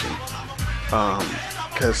production.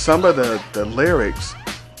 Because some of the lyrics,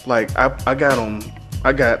 like I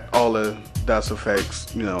got all of Das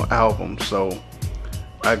Effects, you know, albums. So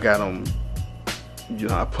I got them, you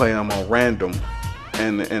know, I play them on random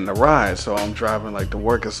in the ride. So I'm driving like to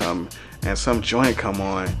work or something, and some joint come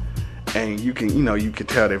on, and you can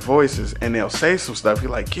tell their voices, and they'll say some stuff. You're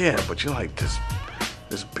like, yeah, but you're like, this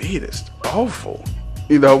beat is awful,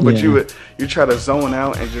 you know. But you try to zone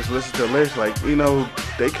out and just listen to the lyrics. Like, you know,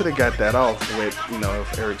 they could have got that off with, you know,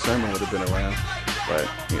 if Erick Sermon would have been around. But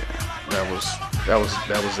yeah, that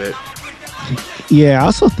was it. Yeah, I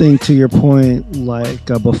also think, to your point, like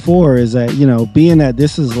before, is that, you know, being that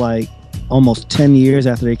this is like almost 10 years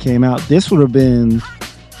after they came out, this would have been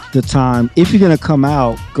the time, if you're gonna come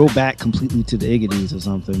out, go back completely to the Iggities or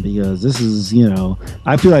something, because this is, you know,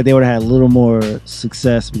 I feel like they would have had a little more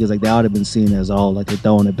success, because like they would have been seen as all like they're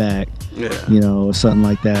throwing it back, you know, or something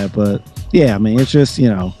like that. But yeah, I mean, it's just, you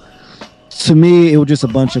know, to me, it was just a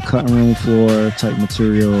bunch of cutting room floor type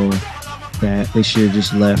material that they should have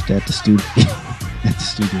just left at the studio.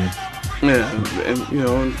 Yeah, and you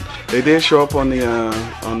know, They did show up on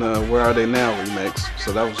the Where Are They Now remix,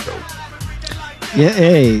 so that was dope. Yeah,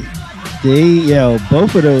 hey,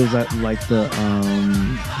 both of those like the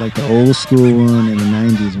old school one and the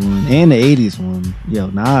 '90s one and the '80s one. Yo,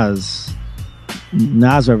 Nas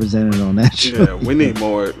represented on that show. Yeah, we need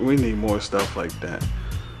more stuff like that.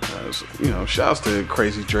 Shouts to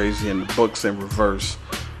Crazy Drazy and the Books in Reverse.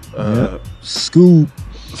 Scoob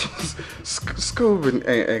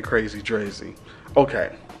and Crazy Drazy.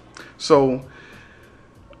 Okay, so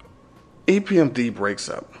EPMD breaks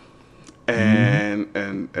up, and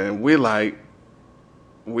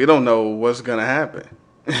we don't know what's gonna happen.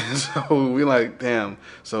 So we like, damn.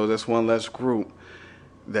 So that's one less group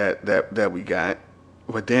that we got.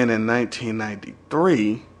 But then in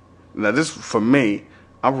 1993, now this for me,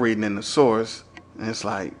 I'm reading in the source, and it's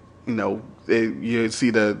like, you see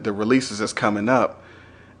the releases that's coming up,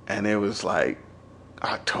 and it was like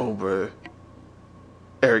October,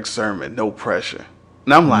 Erick Sermon, No Pressure.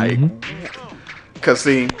 And I'm like, because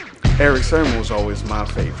see, Erick Sermon was always my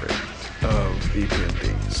favorite of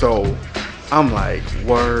EPMD. So I'm like,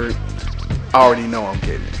 word, I already know I'm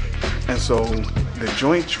getting it. And so the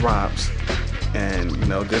joint drops, and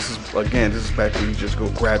this is back when you just go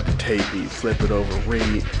grab the tape, you flip it over,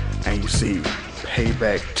 read, and you see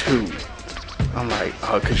Payback 2. I'm like,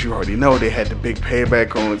 because you already know they had the big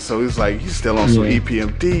Payback on it, so it's like he's still on some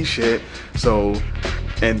EPMD shit. So,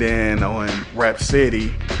 and then on Rap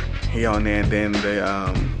City, he on there, and then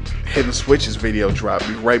the Hidden Switches video dropped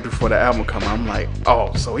right before the album come out. I'm like,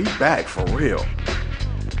 oh, so he back for real.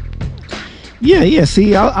 Yeah.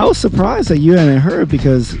 See, I was surprised that you hadn't heard,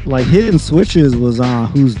 because like Hidden Switches was on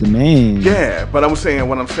Who's the Man. Yeah, but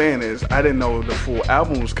what I'm saying is I didn't know the full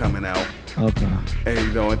album was coming out. Okay.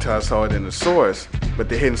 And until I saw it in the source. But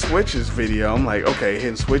the Hidden Switches video, I'm like, okay,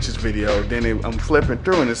 Hidden Switches video. Then I'm flipping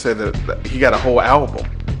through, and it said that he got a whole album.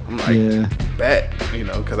 I'm like, bet,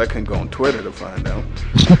 because I couldn't go on Twitter to find out.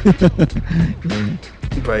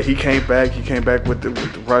 But he came back with the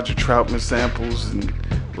Roger Troutman samples, and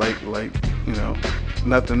like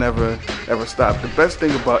nothing ever stopped. The best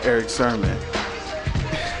thing about Erick Sermon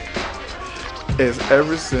is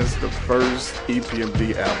ever since the first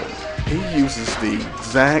EPMD album, he uses the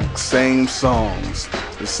exact same songs,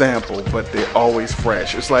 the sample, but they're always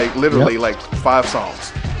fresh. It's like literally like 5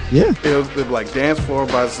 songs. Yeah. It was like Dance Floor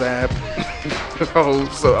by Zap,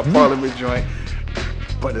 so a Parliament joint,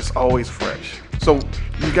 but it's always fresh. So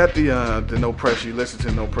you got the No Pressure. You listen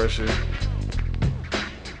to No Pressure.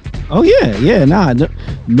 Oh yeah,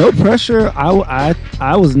 no Pressure.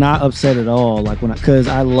 I was not upset at all. Like because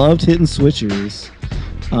I loved Hidden Switches.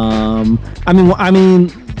 I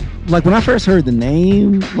mean, like when I first heard the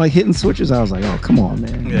name, like Hidden Switches, I was like, oh come on,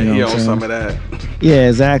 man. Yeah, he owns some of that. Yeah,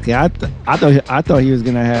 exactly. I thought he was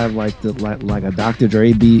gonna have like a Dr.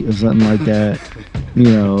 Dre beat or something like that,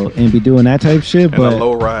 and be doing that type of shit. And a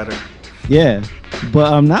lowrider. Yeah,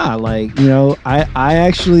 but I'm not like I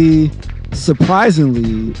actually,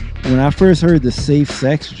 surprisingly, when I first heard the Safe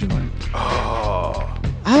Sex joint,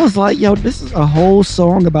 I was like, yo, this is a whole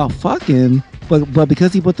song about fucking, but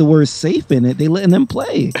because he put the word safe in it, they letting them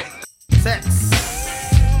play. Sex.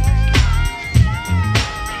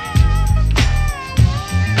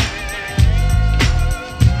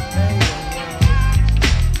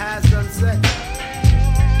 Has done sex.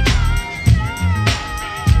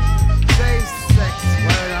 Safe sex.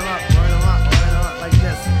 Word them up like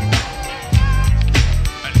this.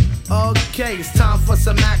 Okay, it's time for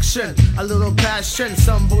some action, a little passion,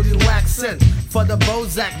 some booty waxing. For the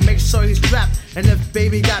Bozak, make sure he's strapped. And if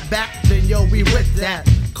baby got back, then yo, we with that.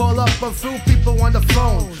 Call up a few people on the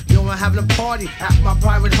phone. You know I'm having a party at my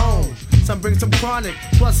private home. Some bring some chronic,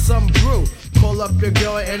 plus some brew. Call up your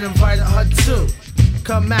girl and invite her too.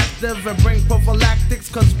 Come active and bring prophylactics,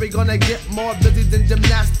 cause we gonna get more busy than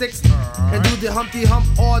gymnastics. And do the Humpty Hump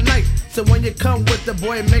all night. So when you come with the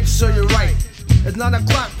boy, make sure you're right. It's 9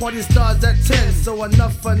 o'clock, party starts at 10. So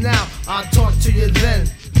enough for now, I'll talk to you then.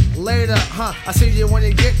 Later, I see you when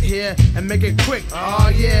you get here, and make it quick. Oh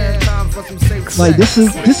yeah, time for some safe sex. Like this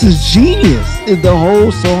is genius. The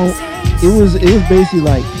whole song, it was basically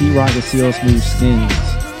like Pete Rock and CL Smooth Skins.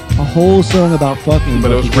 A whole song about fucking.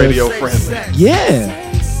 But it was radio friendly. Yeah.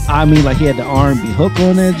 I mean, like he had the R&B hook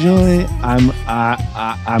on that joint.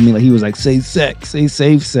 I mean, like he was like, say sex, say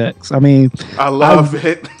safe sex. I mean, I love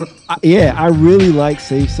it. I really like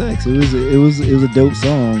Safe Sex. It was a dope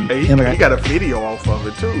song. Hey, he got a video off of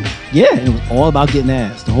it too. Yeah, it was all about getting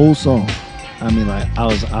ass. The whole song. I mean, like I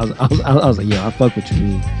was like, yo, I fuck with you,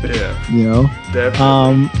 man. Yeah.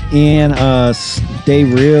 Definitely. And Stay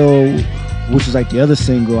Real, which was like the other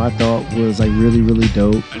single, I thought was like really, really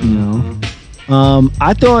dope.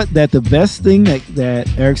 I thought that the best thing that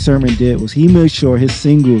Erick Sermon did was he made sure his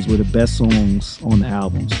singles were the best songs on the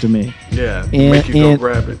albums to me. Yeah, make you go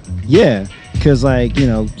grab it. Yeah, because like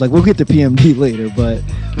we'll get to PMD later, but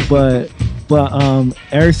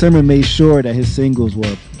Erick Sermon made sure that his singles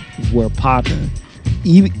were popping,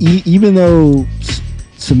 even though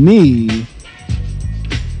to me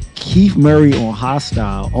Keith Murray on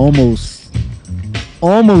Hostile almost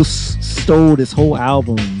stole this whole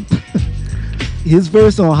album. His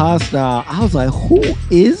verse on Hostile, I was like, who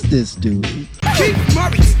is this dude? Keith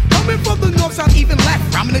Murray, coming from the north, south, even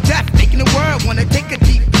left. Rhyming to death, making the world wanna take a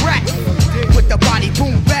deep breath. With the body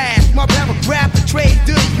boom fast, my paragraph betrayed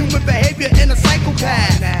the human behavior in a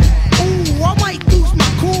psychopath. Ooh, I might lose my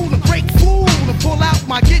cool and break fool and pull out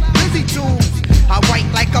my get busy tools. I write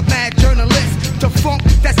like a mad journalist to funk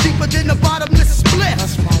that's deeper than the bottomless split.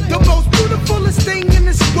 The most beautifulest thing in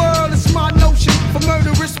this world is my notion for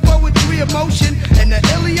murderous poetry, emotion, and the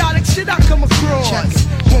idiotic shit I come across.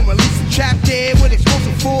 Won't release a trap dead with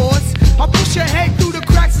explosive force. I push your head through the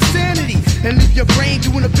cracks of sanity and leave your brain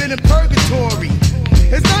doing a bit in purgatory.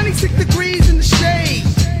 It's 96 degrees in the shade.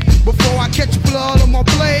 Before I catch blood on my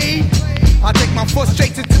blade, I take my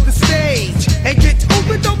frustrations to the stage and get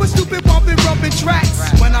opened over stupid bumping, rubbing tracks.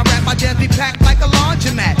 When I rap, my jams be packed like a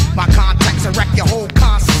laundromat. My contacts will wreck your whole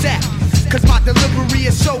concept, cause my delivery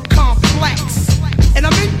is so complex. And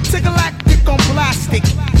I'm intergalactic on plastic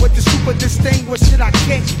with the super distinguished shit I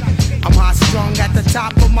kick. I'm high strung at the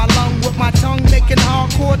top of my lung with my tongue making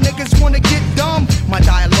hardcore niggas wanna get dumb. My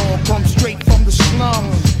dialogue comes straight from the slum.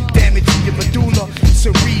 Damaging your medulla,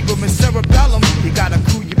 cerebrum and cerebellum. You got a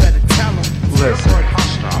crew, you better tell them. Listen,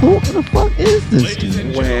 Who the fuck is this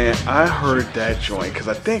dude? when I heard that joint, because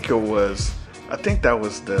I think that was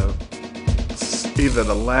either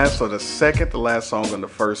the last or the second to last song on the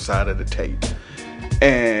first side of the tape.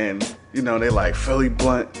 And, they like Philly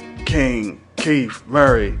Blunt, King, Keith,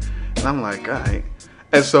 Murray. And I'm like, all right.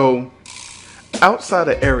 And so, outside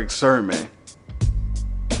of Erick Sermon,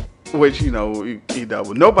 which, he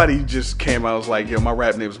doubled, nobody just came out and was like, yo, my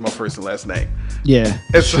rap name is my first and last name. Yeah.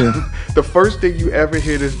 And so, the first thing you ever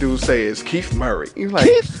hear this dude say is Keith Murray. You're like,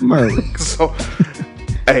 Keith Murray. So,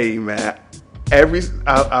 hey, man,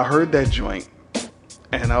 I heard that joint.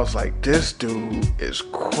 And I was like, this dude is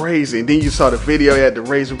crazy. And then you saw the video, he had the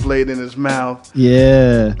razor blade in his mouth.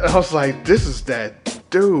 Yeah. I was like, this is that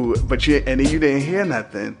dude. And then you didn't hear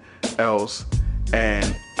nothing else.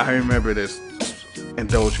 And I remember this,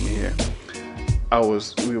 indulge me here.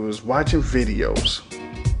 We was watching videos.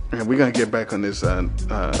 And we're going to get back on this,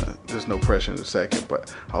 there's no pressure in a second.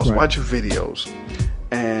 But I was watching videos.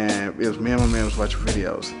 And it was me and my man was watching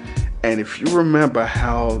videos. And if you remember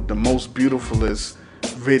how the Most Beautifulest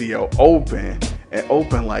video open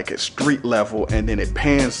like at street level, and then it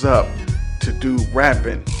pans up to do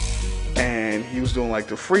rapping, and he was doing like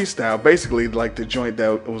the freestyle, basically like the joint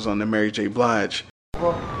that was on the Mary J. Blige.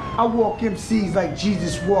 I walk MCs like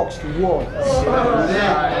Jesus walks the water.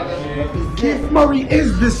 Keith Murray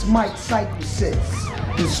is this Mike Cycle 6,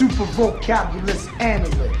 the super vocabulous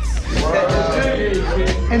analyst.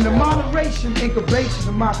 And the moderation, incubation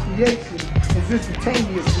of my creation is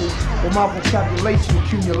instantaneously with my vocabulation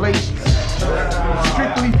accumulation.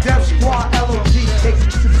 Strictly Death Squad, L.O.D takes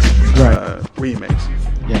it to the remix.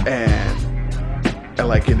 Yeah. And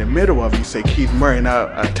like in the middle of it, you say Keith Murray, and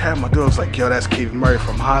I tapped my dude, I was like, yo, that's Keith Murray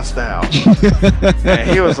from Hostile. And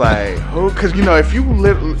he was like, who? Because if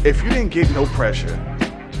you didn't get No Pressure,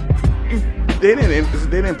 they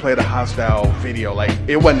didn't play the Hostile video, like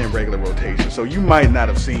it wasn't in regular rotation, so you might not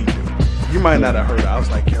have seen it. You might not have heard it. I was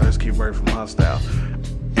like, yo, that's Keith Murray from Hostile.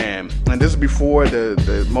 And this is before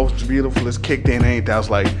the Most Beautifulest kicked in, ain't that? I was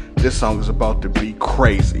like, this song is about to be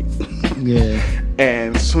crazy. Yeah.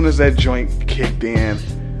 And as soon as that joint kicked in,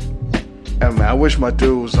 I wish my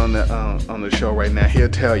dude was on the show right now. He'll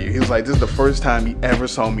tell you. He was like, this is the first time he ever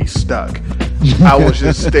saw me stuck. I was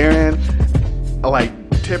just staring, like,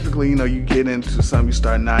 typically, you get into something, you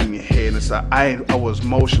start nodding your head, and so I was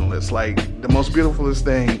motionless. Like, the Most Beautifulest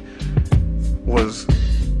thing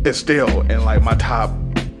it's still in like my top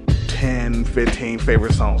 10, 15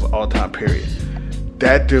 favorite songs of all time, period.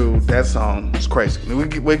 That song is crazy.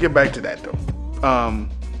 We'll get back to that though.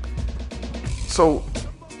 So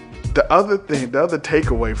the other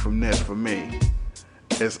takeaway from this for me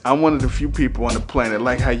is I'm one of the few people on the planet,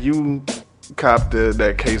 like how you copped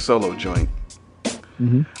that K Solo joint.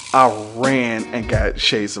 Mm-hmm. I ran and got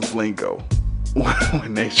Shadz of Lino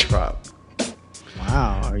when they dropped.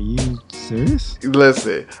 Wow, are you serious?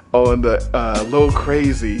 Listen, on the Little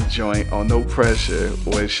Crazy joint on No Pressure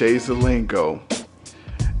with Shadz of Lino,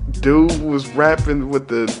 dude was rapping with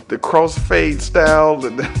the crossfade style.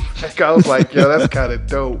 And I was like, yo, that's kind of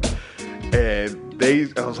dope. And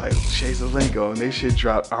I was like, Shadz of Lino, and they shit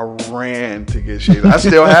dropped. I ran to get Shadz. I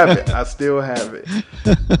still have it.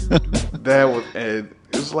 That was, and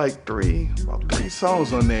it was like about three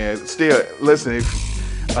songs on there. Still, listen,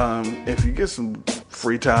 if you get some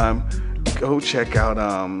free time, go check out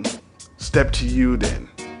Step to You Then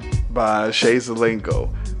by Shadz of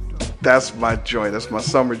Lino. That's my joint. That's my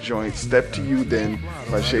summer joint. Step to You Then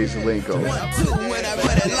by Shadz of Lino.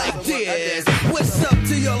 What's up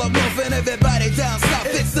to y'all? I'm moving everybody down south.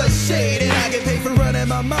 It's a shade and I get paid for running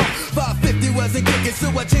my mouth. 550 wasn't kicking, so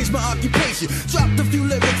I changed my occupation. Dropped a few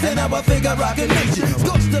lyrics and now I think I rock a nation.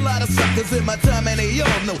 Scorched a lot of suckers in my time and they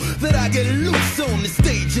all know that I get loose on the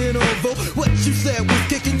stage. And although what you said was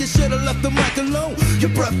kicking, you should have left the mic alone.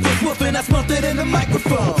 Your breath was whooping, I smelt it in the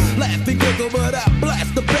microphone. Laughing giggle, but I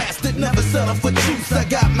blast the bastard. Never settle for juice, I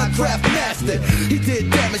got my craft mastered. He did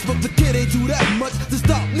damage, but the kid ain't do that much to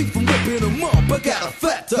stop me from ripping him up. I got a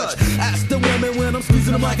fat touch. Ask the women when I'm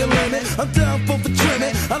squeezing them like a lemon. I'm down for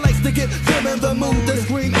trimming. I like to get them in the mood to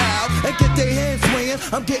scream out and get their hands swinging.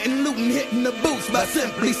 I'm getting loot and hitting the boots by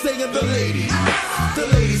simply saying the ladies. The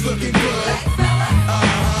ladies looking good.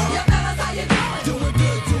 Doing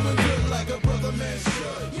good like a brother man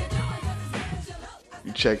should.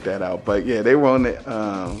 You check that out. But yeah, they were on it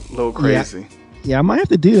a little crazy. Yeah, I might have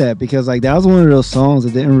to do that because like that was one of those songs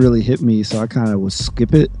that didn't really hit me, so I kind of would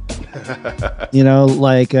skip it.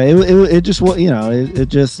 Like it just what it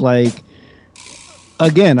just like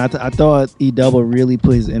again. I thought E Double really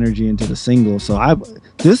put his energy into the single, so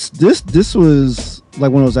this was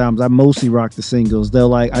like one of those albums I mostly rocked the singles. Though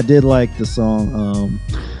like I did like the song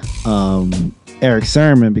Erick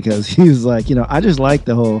Sermon because he was like I just like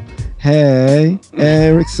the whole hey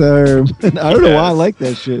Erick Sermon. I don't know why I like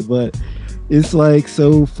that shit, but it's like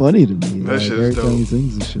so funny to me. That like, shit every is dope. time he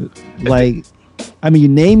sings and shit. Like, I mean, you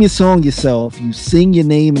name your song yourself, you sing your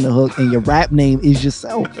name in the hook, and your rap name is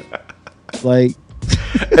yourself. Like,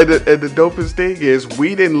 and the dopest thing is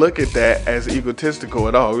we didn't look at that as egotistical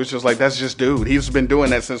at all. It was just like that's just dude. He's been doing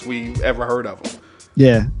that since we ever heard of him.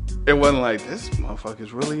 Yeah. It wasn't like this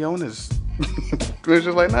motherfucker's really on his. It was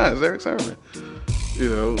just like it's Erick Sermon.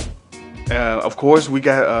 Of course, we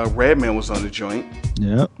got Redman was on the joint.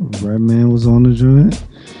 Yep, Redman was on the joint.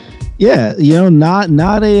 Yeah, not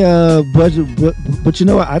a budget, but you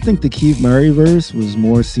know what? I think the Keith Murray verse was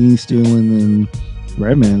more scene stealing than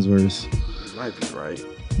Redman's verse. You might be right.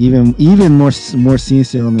 Even more scene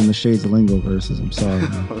stealing than the Shadz of Lino verses. I'm sorry.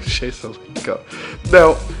 Shadz of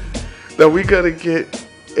Lino. Now we gotta get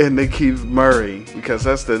into Keith Murray because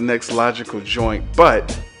that's the next logical joint,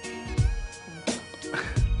 but.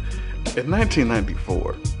 In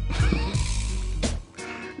 1994,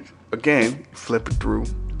 again, flip it through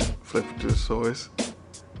the source.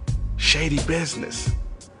 Shady Business.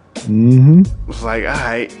 Mm-hmm. It was like, all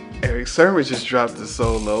right, Erick Sermon just dropped the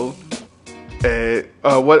solo. And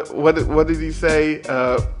what did he say?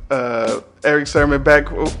 Erick Sermon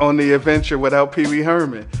back on the adventure without Pee Wee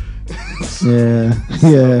Herman.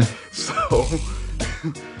 Yeah.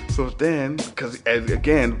 So then, because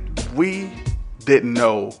again, we didn't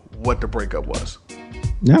know what the breakup was.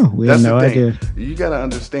 No, we had no idea. You gotta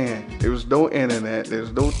understand, there was no internet,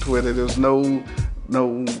 there's no Twitter, there's no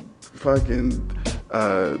fucking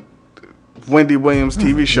Wendy Williams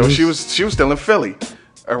TV show. She was still in Philly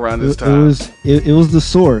around this time. It was the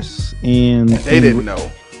source, and they didn't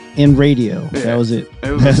know. In radio, yeah. That was it.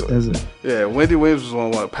 That's it. Yeah, Wendy Williams was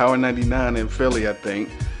on Power 99 in Philly, I think,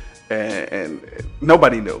 and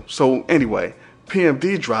nobody knew. So anyway,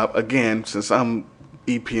 PMD drop again. Since I'm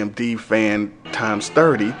EPMD fan times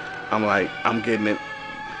 30, I'm like, I'm getting it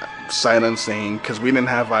sight unseen because we didn't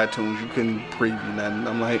have iTunes. You couldn't preview nothing.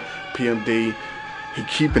 I'm like, PMD, he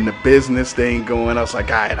keeping the business thing going. I was like,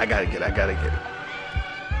 all right, I gotta get it.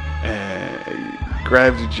 And he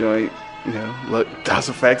grabbed the joint. Look, House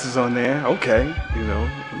of Facts is on there. Okay,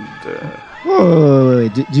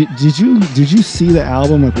 wait. Did you see the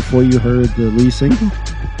album like before you heard the lead single?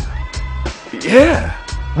 Yeah.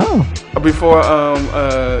 Oh. Before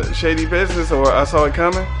Shady Business, or I Saw It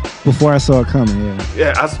Coming. Before I Saw It Coming, yeah.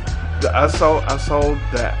 Yeah, I saw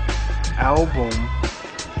the album,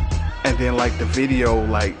 and then like the video,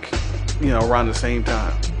 like around the same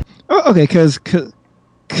time. Oh, okay, because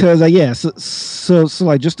yeah, so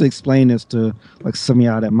like just to explain this to like some of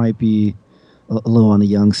y'all that might be a little on the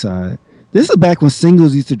young side. This is back when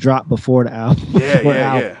singles used to drop before the album.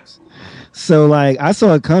 Yeah. So like I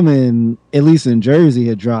Saw It Coming, at least in Jersey,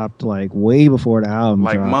 had dropped like way before the album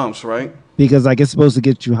like dropped. months, right? Because like it's supposed to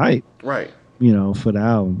get you hyped. Right. for the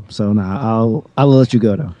album. So I'll let you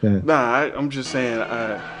go though. Go ahead. I'm just saying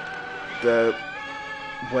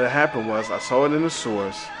what happened was I saw it in the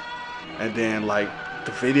source, and then like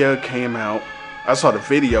the video came out. I saw the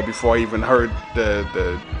video before I even heard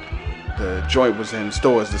the joint was in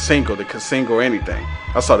stores, the single, the single, anything.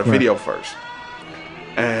 I saw the video first,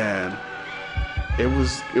 and it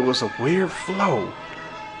was a weird flow.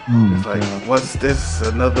 It's like, what's this?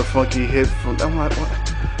 Another funky hit from? I'm like, what?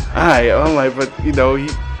 Alright, I'm like, but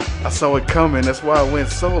I saw it coming. That's why I went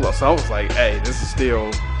solo. So I was like, hey, this is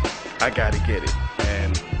still, I gotta get it.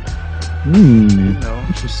 And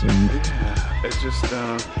interesting. Yeah, it's just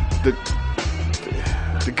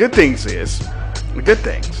the good things is we had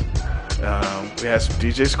some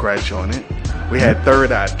DJ Scratch on it. We had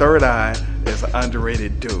Third Eye. Third Eye is an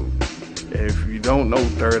underrated dude. If you don't know who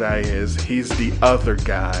Third Eye is, he's the other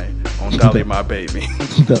guy on Dolly My Baby.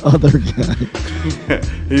 The other guy.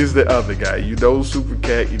 He's the other guy. You know Super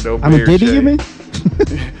Cat, you know I'm Bear a Diddy, Shay. you mean?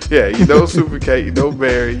 Yeah, you know Super Cat, you know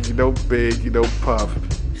Barry, you know Big, you know Puff.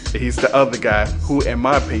 He's the other guy who, in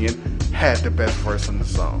my opinion, had the best verse in the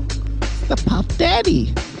song. The Puff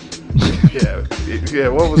Daddy. Yeah.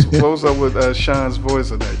 What was up with Sean's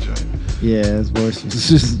voice on that joint? Yeah, his voice was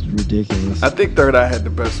just ridiculous. I think Third Eye had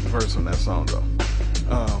the best verse on that song though.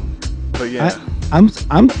 But yeah, I'm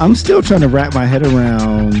still trying to wrap my head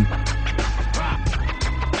around.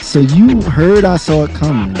 So you heard I Saw It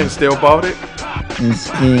Coming and still bought it,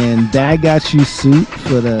 and that got you suit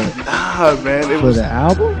for the the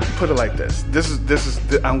album. Put it like this. This is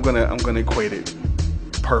I'm gonna equate it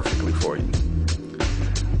perfectly for you.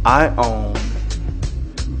 I own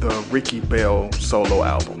the Ricky Bell solo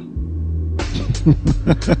album.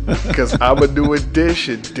 Because I'm a new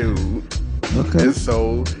edition dude. Okay. And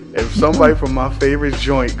so if somebody from my favorite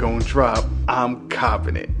joint gonna drop, I'm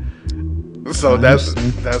copping it. So that's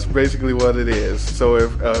basically what it is. So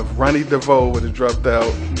if Ronnie DeVoe would have dropped the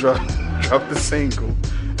single,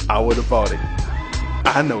 I would have bought it.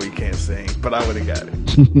 I know he can't sing, but I would have got it.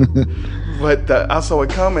 But I Saw It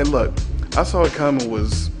Coming. Look, I Saw It Coming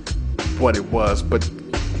was what it was, but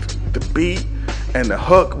the beat and the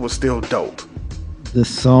hook was still dope. The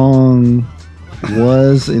song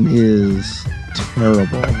was and is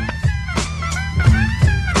terrible.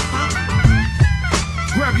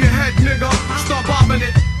 Grab your head, nigga, start bobbing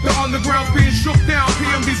it. The underground's being shook down,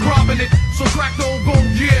 PMD's robbing it. So crack the old gold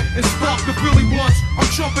gear and spark the Philly blunts. I'm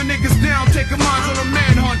chopping niggas down, taking minds on a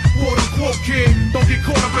manhunt. Quote unquote, kid, don't get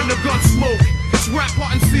caught up in the gun smoke. It's rap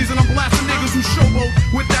hunting season, I'm blasting niggas who showboat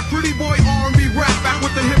with that pretty boy R&B rap back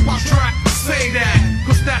with the hip hop track. Say that,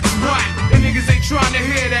 cause that's right, and niggas ain't trying to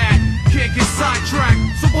hear that. Can't get sidetracked,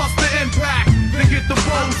 so bust the impact, then get the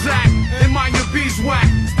Bozak, and mind your beeswax.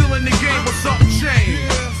 Still in the game, but something changed.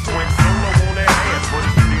 Went solo on that ass, but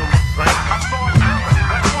it's still the same. I saw it coming,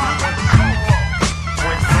 that's why I went solo.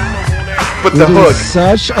 Went solo on that ass. But the hook,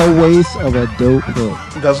 such a waste of a dope hook.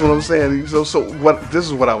 That's what I'm saying. So what? This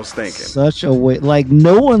is what I was thinking. Such a waste. Like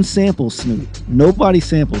no one samples Snoop. Nobody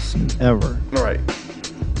samples Snoop ever. Right.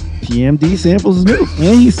 PMD samples Snoop,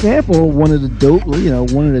 and he sampled one of the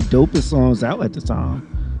dopest songs out at the time.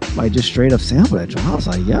 Like just straight up sample that joint. I was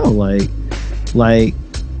like, yo, like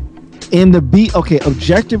in the beat. Okay,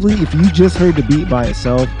 objectively, if you just heard the beat by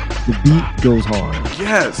itself, the beat goes hard.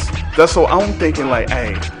 Yes, that's so I'm thinking like,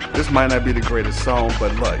 hey, this might not be the greatest song,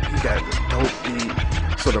 but look, you got the dope beat.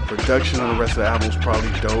 So the production on the rest of the album is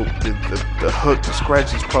probably dope. The hook, the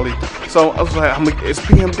scratch is probably. So I was like, it's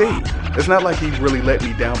PMD. It's not like he really let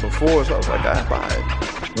me down before. So I was like, I buy it.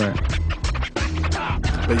 Right.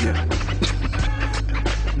 But yeah.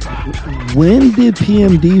 When did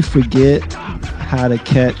PMD forget how to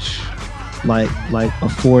catch like a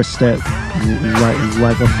 4-step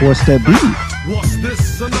like a 4-step beat? What's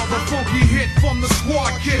this? Another funky hit from the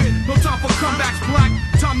squad kid. No time for comebacks, black.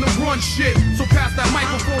 Time to run shit. So pass that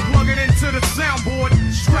microphone, plug it into the soundboard.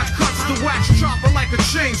 Scratch cuts the wax chopper like a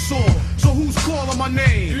chainsaw. So who's calling my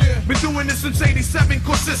name? Been doing this since 87,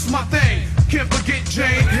 cause it's my thing. Can't forget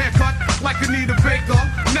Jane, haircut like Anita Baker.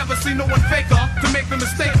 Never seen no one faker to make the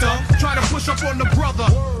mistake to try to push up on the brother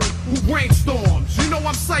who brainstorms. You know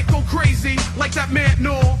I'm psycho crazy, like that man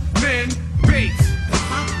Norman Bates.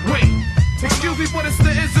 Wait. Excuse me, but it's the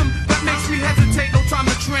ism that makes me hesitate. No time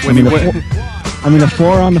to train. A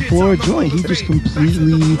 4 on the floor joint. He just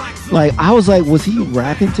completely like. I was like, was he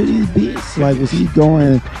rapping to these beats? Like, was he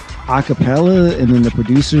going a cappella and then the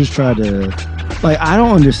producers tried to? Like, I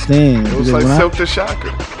don't understand. It was like Silk the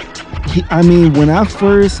Shocker. I remember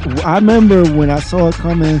when I Saw It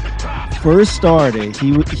Coming first started.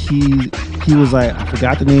 He was like, I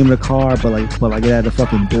forgot the name of the car, but like it had the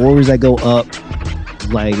fucking doors that go up.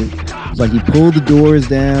 Like Like he pulled the doors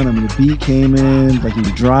down. I mean, the beat came in. Like he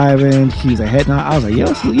was driving. He was a head nod. I was like,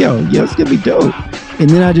 it's gonna be dope. And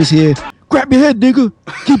then I just hear, grab your head, nigga.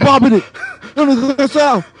 Keep bobbing it. No, that's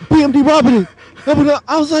out. PMD bobbing it.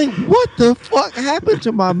 I was like, what the fuck happened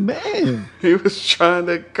to my man? He was trying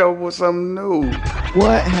to come with something new.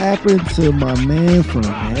 What happened to my man from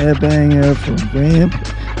Headbanger, from Ramp?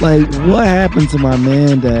 Like, what happened to my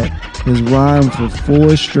man that has rhymed for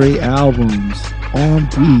 4 straight albums on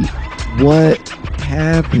beat? What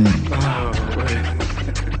happened?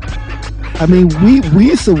 I mean, we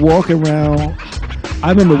used to walk around. I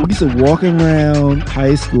remember we used to walk around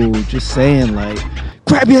high school just saying, like,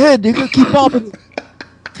 grab your head, nigga, keep bobbing it.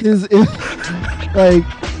 Cause oh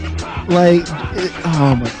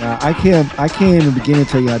my god, I can't even begin to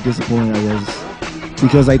tell you how disappointed I was,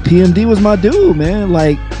 because like PMD was my dude, man.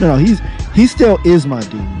 Like, no, he still is my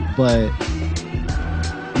dude, but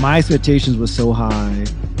my expectations were so high,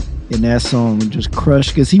 and that song just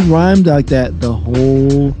crushed, because he rhymed like that the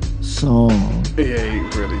whole song. Yeah, he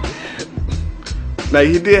really did. Now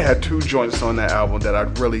he did have 2 joints on that album that I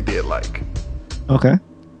really did like. Okay.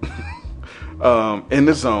 In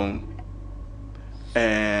the Zone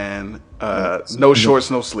and No Shorts,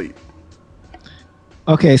 No Sleep.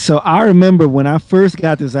 Okay, so I remember when I first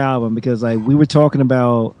got this album, because like we were talking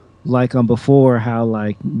about like before how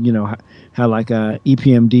like, you know, how like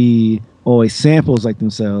EPMD always samples like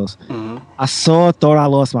themselves. Mm-hmm. I Thought I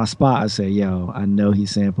Lost My Spot. I said, yo, I know he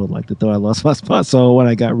sampled like the Thought I Lost My Spot. So when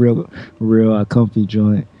I got real comfy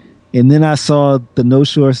joint. And then I saw the No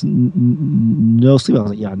Shorts, No Sleep. I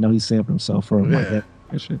was like, yeah, I know he sampled himself from like that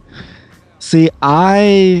shit. See,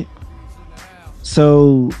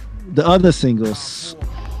 so the other single,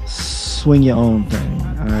 Swing Your Own Thing,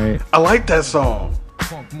 all right? I like that song.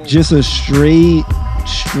 Just a straight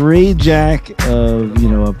jack of, you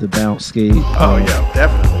know, of the bounce skate. Oh, yeah,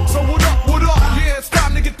 definitely. So what up? Yeah, it's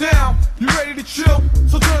time to get down. You ready to chill?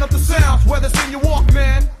 So turn up the sounds, whether it's in your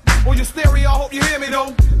Walkman or your stereo. I hope you hear me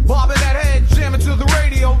though. Bobbing that head, jamming to the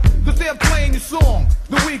radio, cause they're playing your song.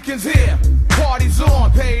 The weekend's here, party's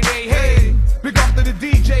on, payday, hey. Big up to the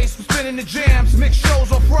DJs for spinning the jams, mix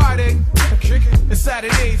shows on Friday and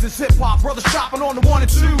Saturdays. It's hip hop, brothers chopping on the 1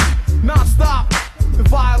 and 2, non-stop. The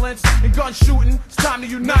violence and gun shooting, it's time to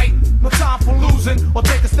unite. No time for losing or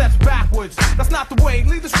taking steps backwards. That's not the way.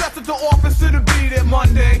 Leave the stress at the office, it'll be there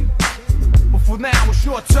Monday. But for now, it's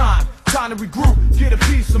your time to regroup, get a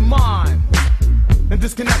peace of mind, and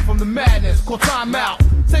disconnect from the madness. Call time out.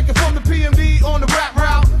 Take it from the PMD on the rap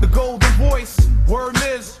route. The golden voice, word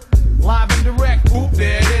is live and direct. Oop,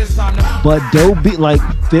 there it is. Time to. But dope beat like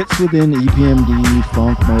fits within the EPMD,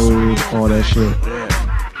 funk mode, all that shit.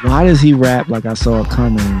 Why does he rap like I saw it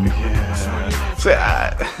coming?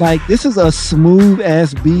 Yeah. Like, this is a smooth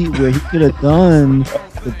ass beat where he could have done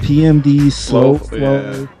the PMD slow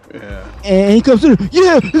flow. Yeah. And he comes through,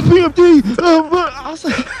 yeah, it's PMD. I was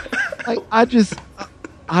like,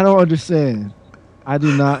 I don't understand. I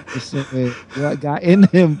do not understand what got in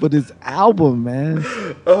him for this album, man.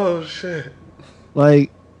 Oh shit!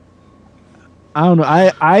 Like, I don't know.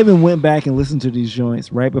 I even went back and listened to these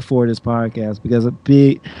joints right before this podcast because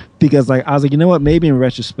like I was like, you know what? Maybe in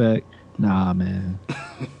retrospect, nah, man.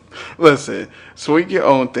 Listen, Swing Your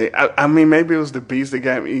Own Thing. I mean, maybe it was the beats that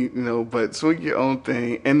got me, you know, but Swing Your Own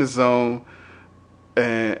Thing, In the Zone,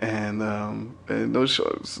 and No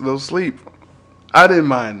Shorts, No Sleep. I didn't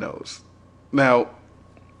mind those. Now,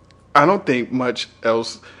 I don't think much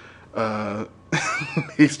else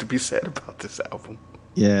needs to be said about this album.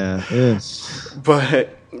 Yeah, yes.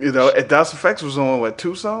 But, you know, Das Effects was on, what,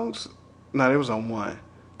 2 songs? No, it was on 1.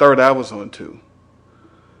 Third Eye was on 2.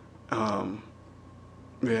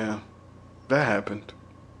 Yeah, that happened.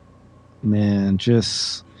 Man,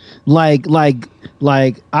 just like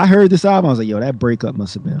I heard this album, I was like, yo, that breakup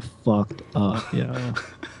must have been fucked up, yo.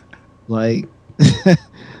 Like,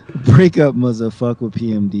 breakup must have fucked with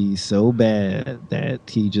PMD so bad that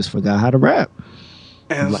he just forgot how to rap.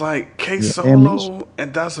 And it's like K Solo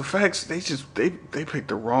and Das Effects, they picked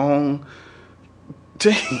the wrong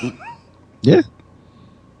team. Yeah,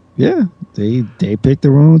 they picked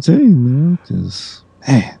the wrong team, man. Cause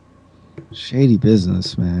man, shady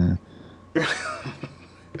business, man.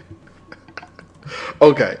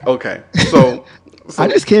 Okay. So I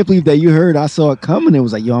just can't believe that you heard I Saw It Coming. It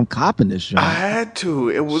was like, yo, I'm copping this shit. I had to.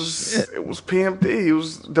 It was PMD. It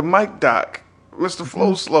was the Mike Doc, Mr.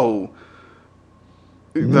 Flow Slow.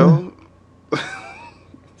 You know?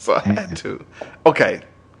 So I had to. Okay.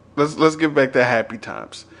 Let's get back to Happy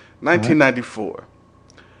Times. 1994.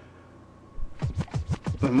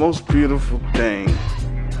 The Most Beautiful Thing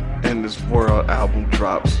in This World album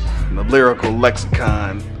drops. The lyrical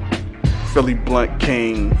lexicon Philly Blunt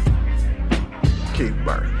King, Keith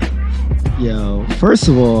Burton. Yo, first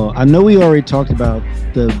of all, I know we already talked about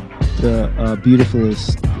the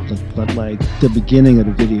beautifulest, but like the beginning of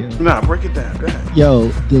the video. Nah, break it down. Go ahead. Yo,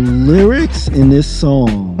 the lyrics in this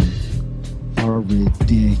song are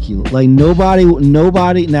ridiculous. Like nobody.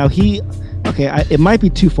 Now it might be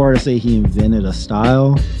too far to say he invented a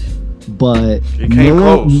style, but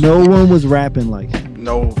no one was rapping like him.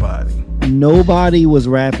 Nobody was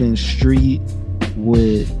rapping street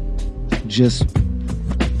with just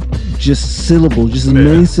syllables, just as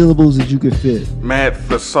many syllables as you could fit. Mad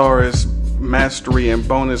thesaurus, mastery, and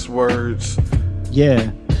bonus words.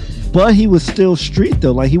 Yeah, but he was still street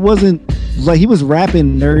though. Like he wasn't like he was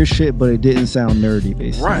rapping nerd shit, but it didn't sound nerdy,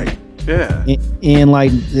 basically. Right. Yeah. And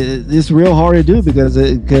like it's real hard to do because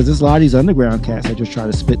there's a lot of these underground cats that just try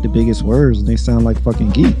to spit the biggest words and they sound like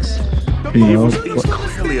fucking geeks. He's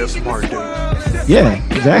clearly a smart dude. Yeah,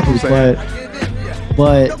 exactly.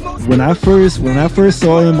 But when I first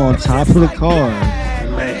saw him on top of the car,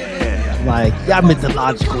 man, like y'all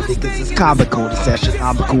mythological niggas is comical. This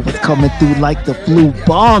astronomical was coming through like the flu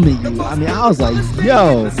bombing you. I mean, I was like,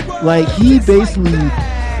 yo, like he basically,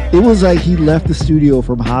 it was like he left the studio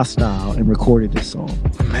from Hostile and recorded this song.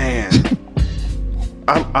 Man,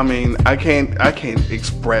 I mean, I can't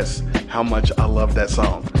express how much I love that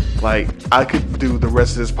song. Like I could do the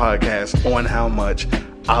rest of this podcast on how much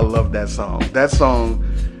I love that song. That song,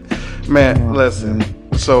 man. Listen.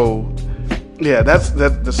 So, yeah, that's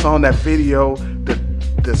the song. That video,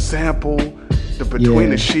 the sample, the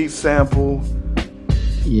Between the Sheets sample.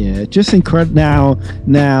 Yeah, just incredible.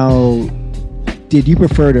 Now, did you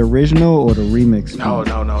prefer the original or the remix? No.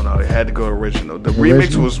 It had to go original. The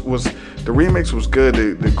remix was good.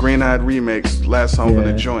 The Green Eyed remix, last song on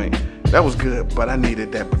the joint, that was good. But I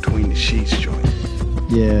needed that Between the Sheets joint.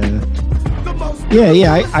 Yeah.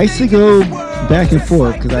 I used to go back and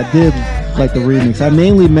forth because I did like the remix. I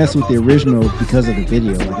mainly messed with the original because of the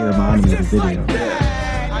video. Like it reminded me of the video.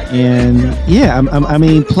 And yeah, I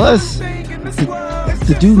mean, plus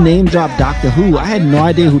the dude name dropped Doctor Who. I had no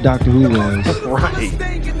idea who Doctor Who was. Right.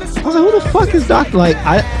 I was like, who the fuck is Doctor? Like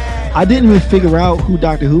I didn't even figure out who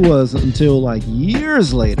Doctor Who was until like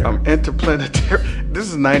years later. Interplanetary. This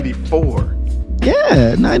is 94.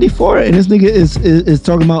 Yeah, 94, and this nigga is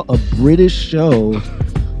talking about a British show.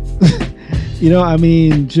 You know, I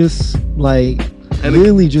mean, just like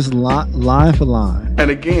really just line for line. And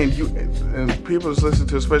again, and people listen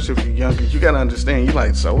to, especially if you're younger, you gotta understand. You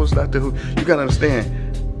like, so what's Doctor Who? You gotta understand.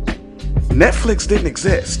 Netflix didn't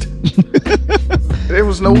exist. There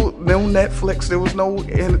was no Netflix. There was no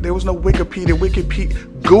Wikipedia.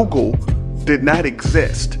 Google did not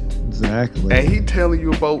exist. Exactly. And he telling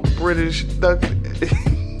you about British. I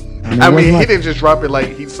mean, he didn't just drop it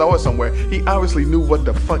like he saw it somewhere. He obviously knew what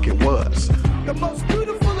the fuck it was. The most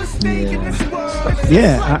beautiful thing in this world.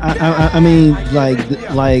 Yeah, I mean, like,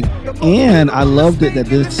 and I loved it that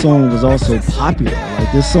this song was also popular.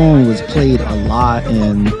 Like, this song was played a lot,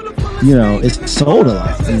 and you know, it sold a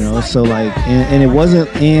lot. You know, so like, and it wasn't,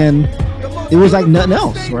 and it was like nothing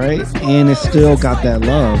else, right? And it still got that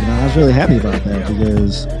love, and I was really happy about that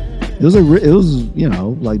because. It was you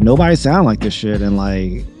know, like nobody sound like this shit, and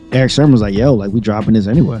like Erick Sermon was like, yo, like we dropping this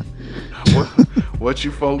anyway. What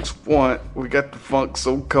you folks want? We got the funk,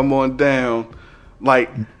 so come on down. Like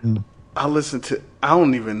I listened to, I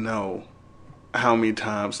don't even know how many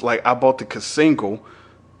times. Like I bought the single,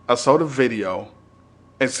 I saw the video,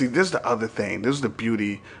 and see, this is the other thing. This is the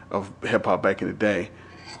beauty of hip hop back in the day.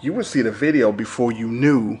 You would see the video before you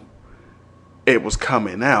knew it was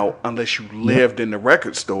coming out, unless you lived in the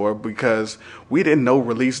record store, because we didn't know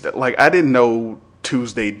release. Like I didn't know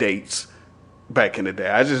Tuesday dates back in the day.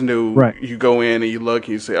 I just knew you go in and you look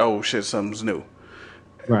and you say, oh shit, something's new.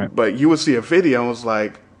 Right. But you would see a video and it was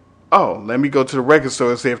like, oh, let me go to the record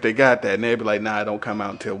store and see if they got that. And they'd be like, nah, it don't come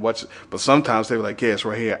out until what's. But sometimes they'd be like, yeah, it's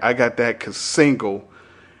right here. I got that single,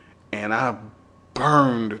 and I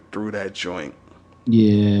burned through that joint.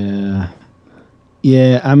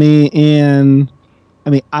 Yeah, I mean,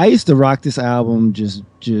 I used to rock this album just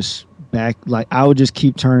back, like I would just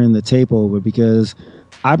keep turning the tape over because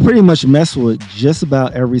I pretty much mess with just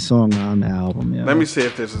about every song on the album. Yeah. Let me see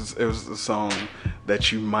if it was a song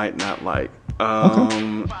that you might not like.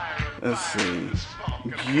 Okay. Let's see.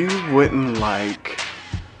 You wouldn't like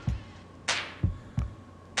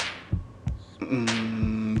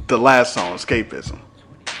the last song, Escapism.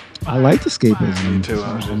 I liked Escapism. Me too.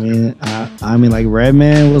 I mean, like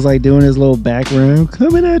Redman was like doing his little background,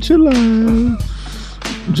 coming at your live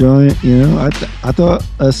joint. You know, I thought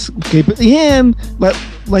Escapism, and like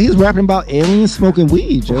like he's rapping about aliens smoking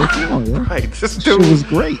weed, Joe. Come on, yo. Right, this Shit dude was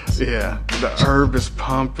great. Yeah, the herb is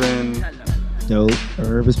pumping. Dope.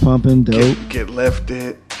 Herb is pumping. Dope. Get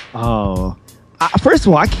lifted. Oh, first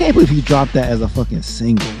of all, I can't believe he dropped that as a fucking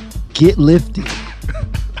single. Get lifted.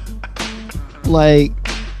 Like,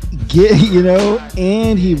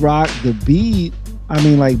 and he rocked the beat. I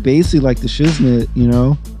mean, like, basically like the shiznit,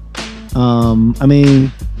 I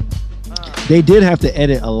mean, they did have to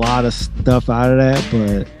edit a lot of stuff out of that,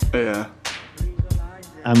 but yeah.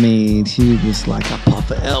 I mean, he was like a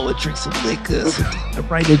puff of L would drink some liquors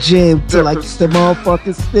right in the gym to like the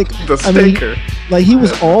motherfucking stick. The sticker. Like he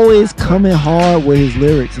was always coming hard with his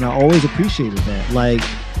lyrics, and I always appreciated that.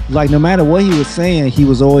 Like no matter what he was saying, he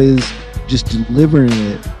was always just delivering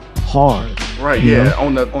it hard. Right, yeah,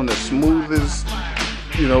 on the smoothest,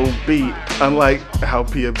 beat. Unlike how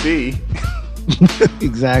PFD.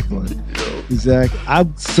 Exactly. Exactly.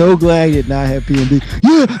 I'm so glad you did not have PMD.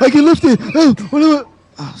 Yeah, I can lift it. Oh, whatever.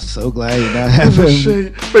 I'm so glad you did not have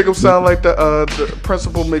him. Make him sound like the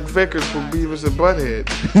Principal McVickers from Beavis and Butthead.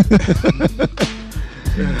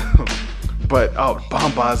 But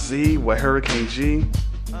Bomba Z with Hurricane G.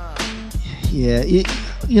 Yeah,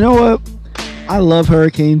 you know what? I love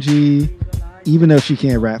Hurricane G, even though she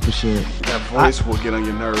can't rap for shit. That voice will get on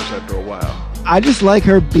your nerves after a while. I just like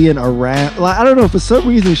her being around. Like, I don't know, for some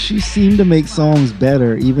reason she seemed to make songs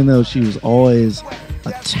better, even though she was always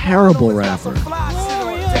a terrible rapper.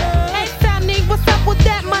 Hey Sonny, what's up with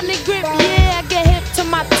that money grip? Yeah, I get hip to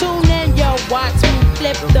my tune and yo, watch me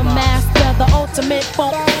flip the master, the ultimate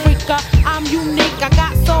funk freaker. I'm unique, I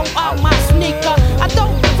got soul out my sneaker. I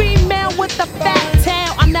don't female with the fat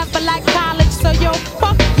tail. I never like college, so yo,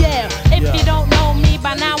 fuck yeah. If you don't know me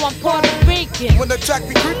by now, I'm Puerto Rican. When the track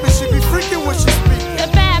be creeping, she be freaking when she speaking. The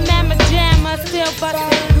bad mamma jammer, still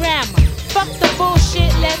bustin' grammar. Fuck the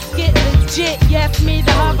bullshit, let's get legit. Yes, me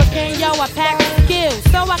the hurricane, yo, I pack skills.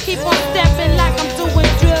 So I keep on stepping like I'm doing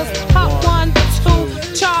drills. Hop 1,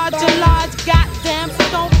 2, charge a large, goddamn. So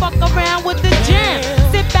don't fuck around with the jam.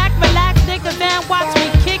 Sit back, relax, niggas, and watch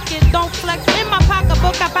me kick it. Don't flex in my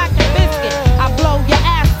pocketbook, I pack a biscuit. I blow your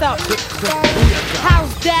ass up.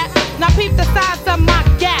 How's that? Now peep the size of my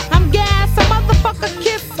gap. I'm gas, a motherfucker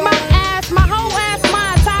kiss my ass. My whole ass,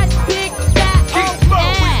 my tight, big, fat, ass.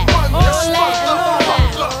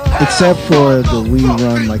 Except for the We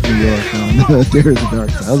Run Like New York on There's a Dark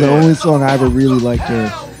Side. That was the only song I ever really liked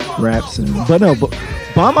her raps in. But no, but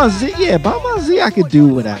Bomba Z, I could do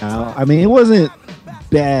without. I mean, it wasn't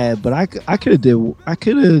bad, but I could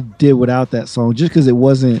have did without that song just because it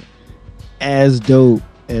wasn't as dope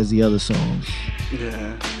as the other songs.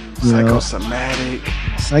 Yeah. Psychosomatic.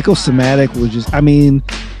 Psychosomatic was just, I mean,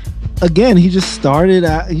 again, he just started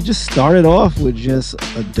off with just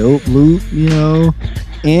a dope loop,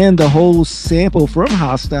 and the whole sample from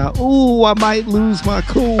Hostile. Ooh, I might lose my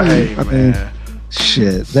cool. Hey, man.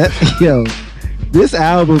 Shit. This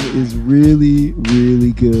album is really,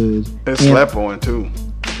 really good. It's slept on too.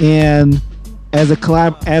 And as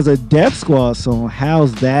a Def Squad song,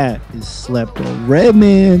 How's That is slept on.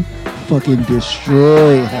 Redman fucking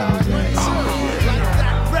destroyed How's That.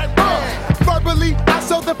 Verbally, I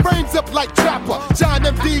sew the frames up like Trapper. John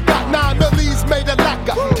MD got 9 millies made a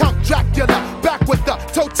lacquer. Count Dracula, back with the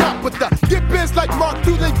toe top with the get biz like Mark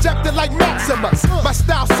through the injector like Maximus. My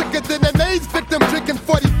style sicker than an AIDS victim drinking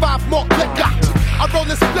 45 more liquor. I roll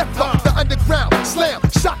a split up the underground, slam,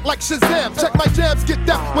 shot like Shazam. Check my jams, get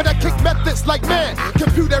down when I kick methods like man.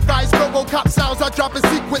 Computerized RoboCop sounds, I drop in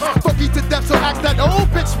sequence. Funky to death, so ask that old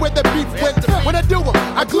bitch where the beef went. When I do them,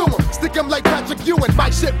 I glue them, stick them like Patrick Ewing.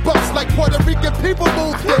 My shit bumps like Puerto Rican people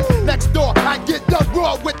moved in. Next door, I get the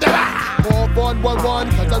raw with the More on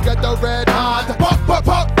 1-1, cause I got the red hot.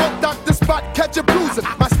 Pop, knock the spot, catch a bruising.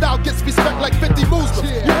 My style gets respect like 50 Muslims.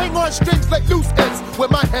 You hang on strings like loose ends,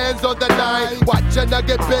 with my hands on the nine. Watch a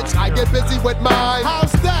nugget, bitch, I get busy with mine.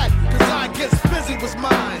 How's that? Cause I get busy with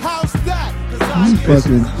mine. How's that? He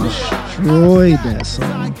fucking destroyed that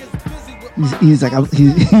song. He's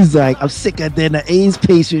like, I'm sicker than an AIDS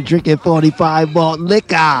patient drinking 45 malt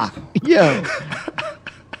liquor. Yo.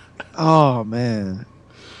 Oh man.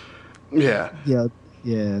 Yeah.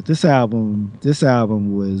 This album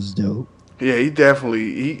was dope. Yeah, he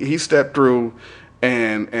definitely he stepped through,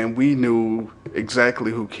 and we knew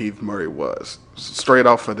exactly who Keith Murray was straight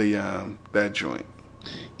off of the that joint.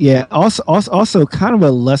 Yeah. Also, kind of a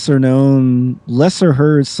lesser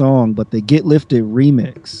heard song, but the Get Lifted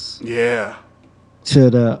remix. Yeah. To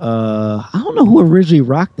the I don't know who originally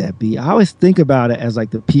rocked that beat. I always think about it as like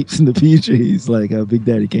the Peeps and the PJs, like Big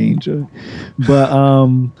Daddy Kane joint. But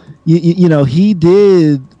he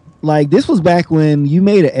did like this was back when you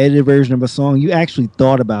made an edited version of a song. You actually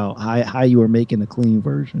thought about how you were making a clean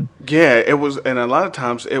version. Yeah, it was, and a lot of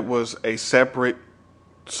times it was a separate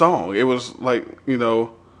song. It was like, you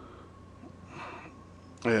know,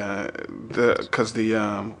 yeah, because the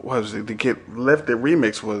what was it? The Get Lifted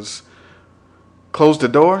remix was "Close the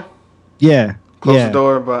Door." Yeah, Close the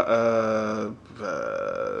Door by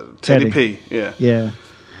Teddy P. Yeah.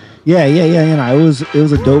 You know, it was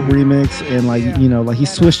a dope remix, and like, you know, like he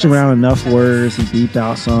switched around enough words, he beeped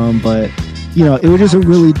out some, but you know, it was just a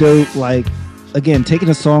really dope, like, again, taking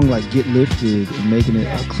a song like Get Lifted and making it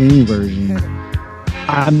a clean version.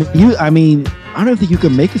 I mean, I don't think you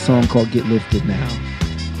could make a song called Get Lifted now.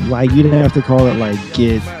 Like, you'd have to call it like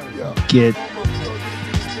Get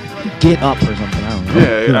Up or something. I don't know.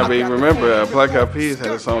 Yeah, I mean, remember, Black Eyed Peas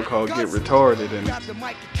had a song called Get Retarded, and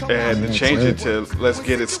they had to change it to Let's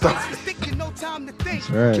Get It Started. That's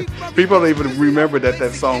right. People don't even remember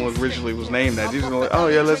that song originally was named that. These are like, oh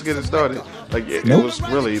yeah, Let's Get It Started. Like, it was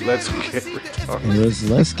really Let's Get Retarded. It was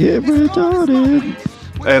Let's Get Retarded.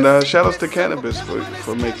 And shout outs to Cannabis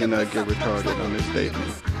for making Get Retarded on this debut.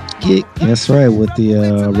 Yeah, that's right, with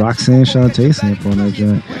the Roxanne Shante sample on that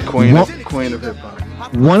joint. Queen of hip hop.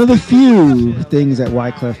 One of the few things that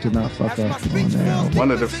Wyclef did not fuck up on that. One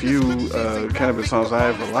of the few Cannabis songs I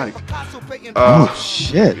ever liked. Oh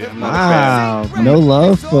shit! Yeah, wow, no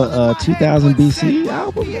love for 2000 BC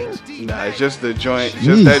album. Man. Nah, it's just the joint,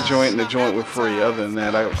 just that joint and the joint with Free. Other than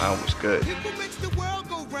that, I was good.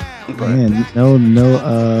 But, man, no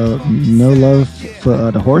love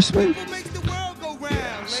for the Horseman.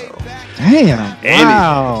 Yeah, so. Damn.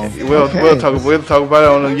 Wow. We'll talk about it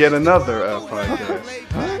on yet another podcast.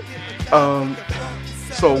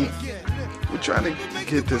 So we're trying to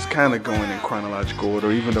get this kind of going in chronological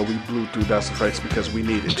order, even though we blew through Das Effects because we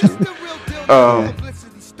needed to.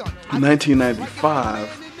 1995,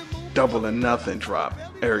 Double or Nothing dropped.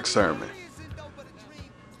 Erick Sermon.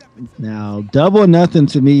 Now, Double or Nothing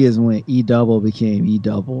to me is when E Double became E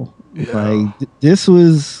Double. Yeah. Like this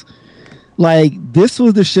was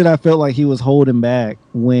the shit I felt like he was holding back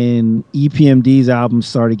when EPMD's album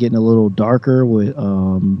started getting a little darker with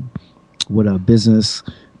a business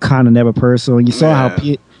kind of never personal. And you saw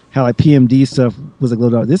how like PMD stuff was like a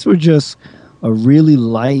little dark. This was just a really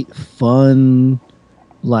light, fun,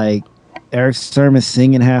 like Erick Sermon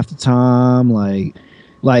singing half the time. Like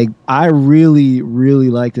I really, really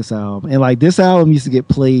like this album. And like this album used to get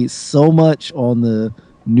played so much on the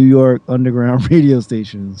New York underground radio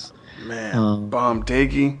stations. Man, Bomb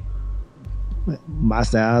Diggy. My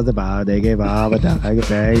style's the Bomb Diggy, Bomb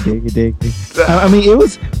Diggy. I mean, it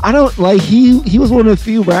was. I don't like. He was one of the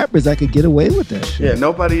few rappers that could get away with that shit. Yeah,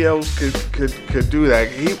 nobody else could do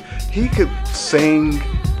that. He could sing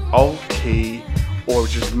off key or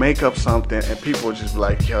just make up something, and people would just be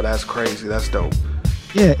like, "Yo, that's crazy. That's dope."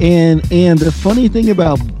 Yeah, and the funny thing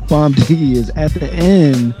about Bomb Diggy is at the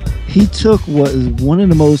end he took what is one of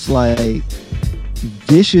the most like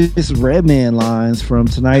vicious Redman lines from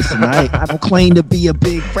Tonight's Tonight. I don't claim to be a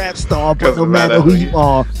big rap star, but no matter who you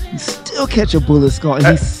are, you still catch a bullet scar. And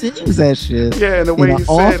he sings that shit. Yeah, and the way he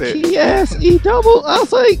said it. Yes, E Double. I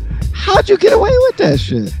was like, how'd you get away with that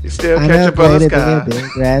shit? You still catch a bullet scar.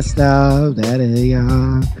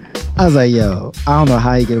 I was like, yo, I don't know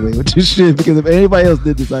how you get away with this shit, because if anybody else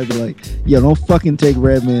did this, I'd be like, yo, don't fucking take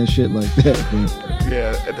Redman shit like that, man.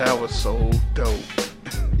 Yeah, that was so dope.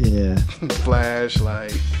 Yeah.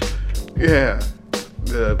 Flashlight. Yeah.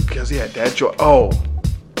 Because he had that joy. Oh.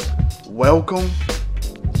 Welcome.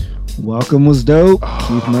 Welcome was dope.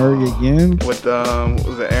 Keith Murray again. With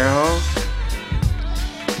was it Aaron Hall?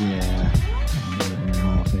 Yeah. I'm not an Aaron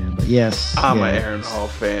Hall fan, but yes. I'm an Aaron Hall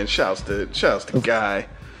fan. Shouts to Guy.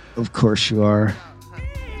 Of course you are.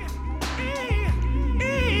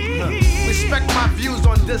 Respect my views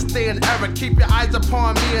on this day and era. Keep your eyes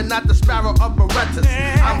upon me and not the sparrow of Berettas.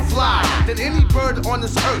 I'm fly than any bird on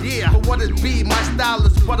this earth. Yeah, but what it be, my style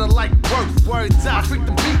is butter like worth. Words out. I freak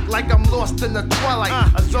the beat like I'm lost in the twilight.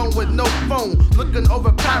 A zone with no phone, looking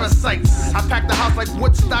over parasites. I pack the house like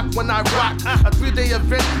Woodstock when I rock. A 3-day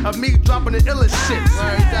event of me dropping the illest shit.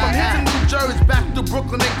 From here to New Jersey, back to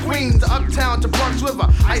Brooklyn and Queens, to Uptown to Bronx River,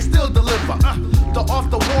 I still deliver. The off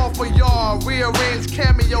the wall for y'all, rearrange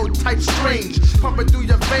cameo type strange. Pumping through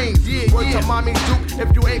your veins, yeah. Word to Mommy Duke,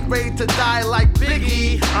 if you ain't ready to die like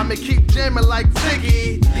Biggie, I'ma keep jamming like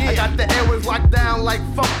Ziggy. I got the airwaves locked down like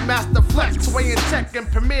Funk Master Flex, Sway and Tech and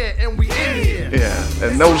Premiere, and we in here. Yeah,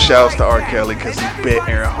 and no shouts to R. Kelly because he bit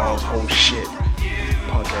Aaron Hall's whole shit.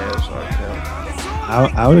 Punk ass R. Kelly.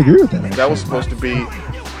 I would agree with that. That was supposed to be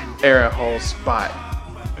Aaron Hall's spot.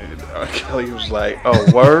 And R. Kelly was like, "Oh,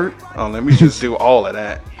 word? Oh, let me just do all of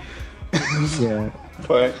that." Yeah.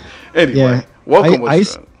 But anyway, Yeah. Welcome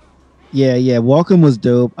was good. Yeah. Welcome was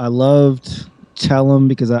dope. I loved Tell 'em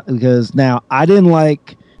because now I didn't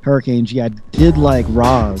like Hurricane G. I did like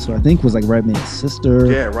Roz, who I think was like Redman's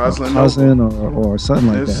sister. Yeah, Rosalind cousin or something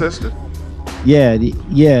like his that. sister. Yeah,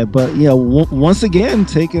 but once again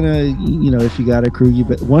taking if you got a crew,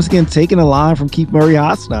 but once again taking a line from Keith Murray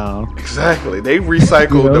Hostile. Exactly, they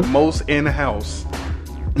recycled the most in house.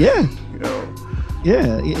 Yeah,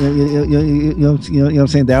 yeah, you know what I'm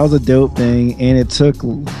saying. That was a dope thing, and it took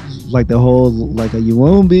like the whole like you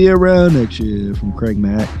won't be around next year from Craig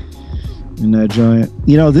Mack in that joint.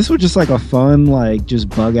 This was just like a fun like just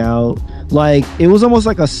bug out. Like it was almost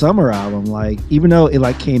like a summer album. Like even though it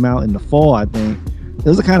like came out in the fall, I think it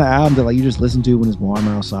was the kind of album that like you just listen to when it's warm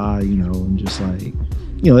outside, and just like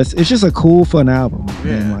it's just a cool fun album.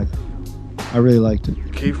 Yeah. And like I really liked it.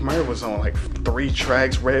 Keith Murray was on like 3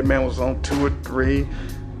 tracks. Redman was on 2 or 3,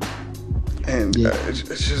 and it's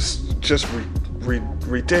just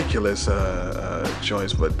ridiculous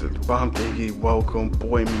joints. But the Bomb Diggy, Welcome,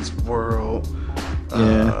 Boy Meets World,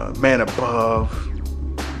 Man Above.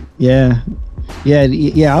 Yeah.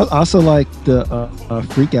 I also like the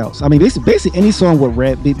Freakouts. I mean, basically any song with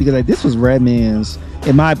Red, because like this was Redman's,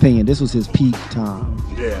 in my opinion, this was his peak time.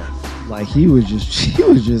 Yeah. Like he was just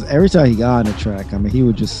every time he got on the track, I mean, he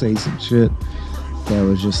would just say some shit that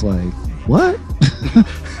was just like, what?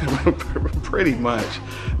 Pretty much.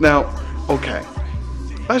 Now, okay,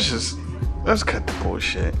 let's cut the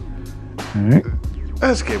bullshit. All right.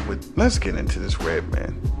 Let's get into this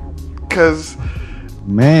Redman, because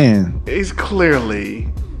man, he's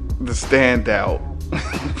clearly the standout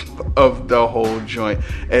of the whole joint.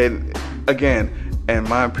 And again, in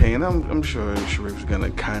my opinion, I'm sure Sharif's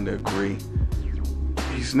gonna kind of agree.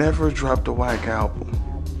 He's never dropped a whack album.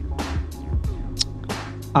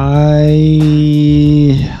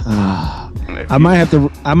 I might have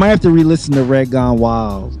to re-listen to Red Gone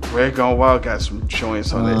Wild. Red Gone Wild got some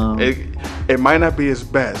joints on it. It might not be his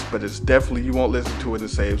best, but it's definitely, you won't listen to it and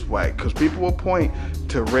say it's whack, because people will point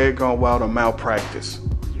to Red Gone Wild or Malpractice.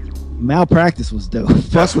 Malpractice was dope.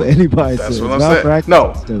 That's what anybody says. That's what I'm saying.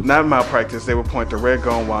 No, not Malpractice. They would point to Red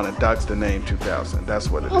Gone Wild and Docs the Name 2000. That's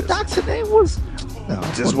what it is. Docs the Name was.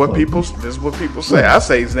 This is what people say. I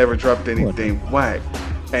say he's never dropped anything whack,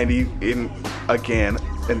 and again,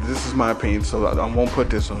 and this is my opinion, so I won't put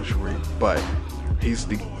this on Sharif, but he's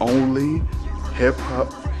the only hip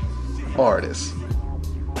hop artist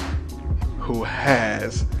who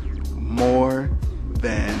has more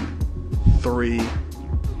than 3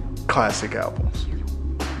 classic albums.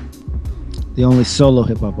 The only solo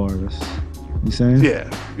hip hop artist. You saying? Yeah.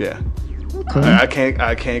 Okay.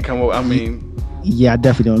 I can't come up. I mean. Yeah, I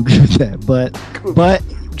definitely don't agree with that. But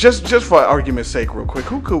just for argument's sake, real quick,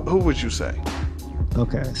 who would you say?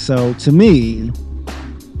 Okay, so to me,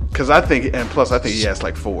 because I think, and plus I think he has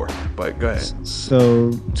like 4. But go ahead.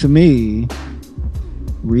 So to me,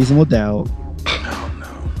 Reasonable Doubt, oh no,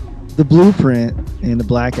 The Blueprint, and the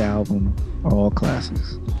Black Album are all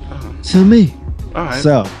classics. To me. All right.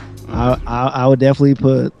 So I would definitely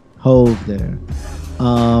put Hove there.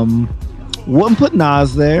 Wouldn't put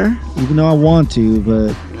Nas there, even though I want to,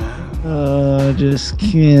 but just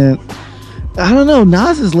can't. I don't know.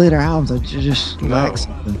 Nas's later albums, I just lack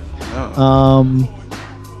something. No.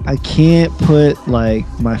 I can't put like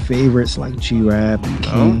my favorites like G-Rap and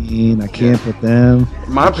Kane. I can't put them.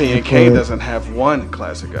 In my opinion, Kane doesn't have 1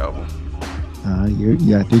 classic album. I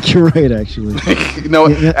think you're right, actually.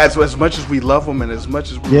 As much as we love him and as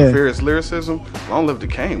much as we revere his lyricism, Long Live the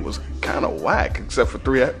Kane was kind of whack, except for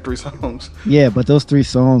 3 songs. Yeah, but those 3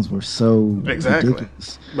 songs were so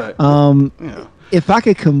ridiculous. But if I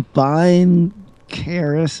could combine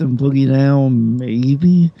Karis and Boogie Down,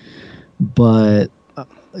 maybe. But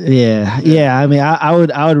yeah. I mean, I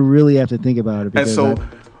would really have to think about it. And so,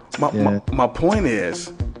 my point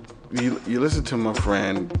is. You listen to my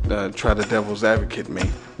friend try to devil's advocate me,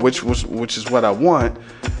 which is what I want.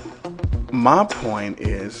 My point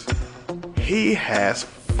is, he has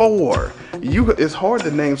 4. It's hard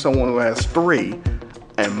to name someone who has 3.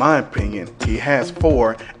 In my opinion, he has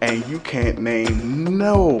 4, and you can't name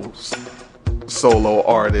no solo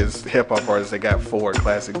artist, hip hop artist that got 4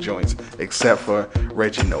 classic joints, except for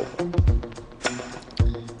Reggie Noble.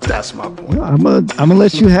 That's my point. Yeah, I'm gonna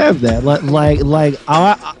let you have that. Like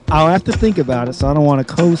I'll have to think about it, so I don't want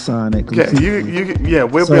to co-sign it. We'll be on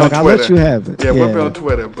Twitter. I'll let you have it. Yeah, we'll be on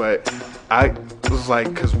Twitter. But I was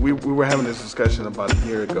like, because we were having this discussion about a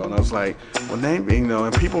year ago, and I was like, well,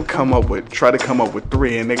 and people try to come up with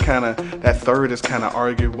 3, and they kind of, that 3rd is kind of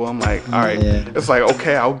arguable. I'm like, all right, it's like,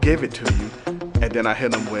 okay, I'll give it to you, and then I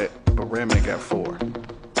hit them with, but Redman got 4.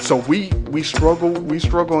 So we struggle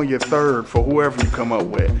on your third for whoever you come up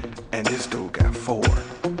with, and this dude got 4.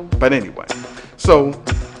 But anyway, so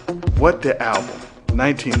what the album?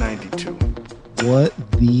 1992. What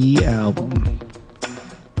the album?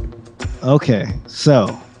 Okay,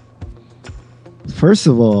 so first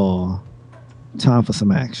of all, time for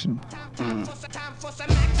some action.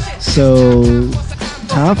 So,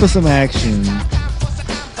 time for some action.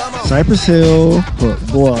 Cypress Hill,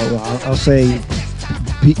 I'll say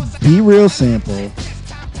be real sample,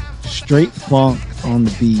 straight funk on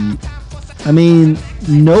the beat. I mean,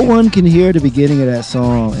 no one can hear the beginning of that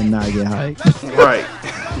song and not get hyped. Right.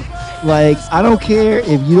 Like, I don't care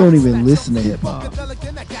if you don't even listen to hip hop.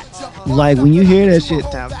 Like, when you hear that shit,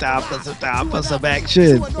 time for some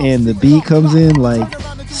action, and the beat comes in, like,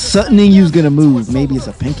 something in you's gonna move. Maybe it's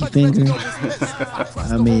a pinky finger.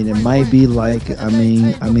 I mean, it might be like, I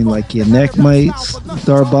mean, like your neck might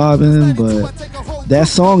start bobbing, but that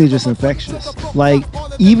song is just infectious. Like,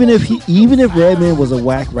 even if Redman was a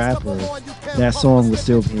whack rapper, that song would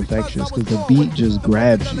still be infectious because the beat just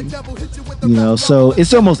grabs you. You know, so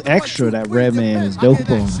it's almost extra that Redman is dope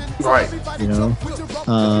on. Right. You know,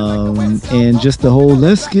 and just the whole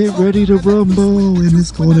 "let's get ready to rumble" in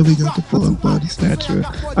this corner we got the funk body snatcher.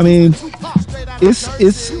 I mean, it's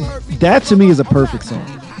that to me is a perfect song.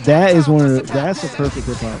 That is that's a perfect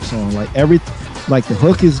hip hop song. Like the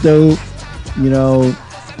hook is dope. You know,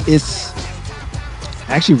 it's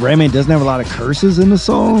actually Redman doesn't have a lot of curses in the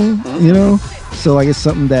song. You know, so like it's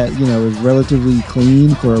something that, you know, is relatively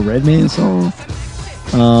clean for a Redman song.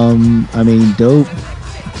 I mean, dope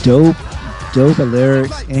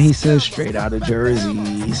lyrics, and he says straight out of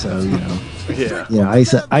Jersey, so, you know. Yeah,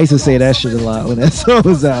 I used to say that shit a lot when that song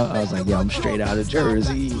was out. I was like, yeah, I'm straight out of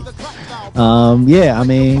Jersey. Yeah, I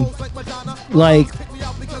mean, like,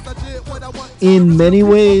 in many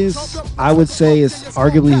ways, I would say it's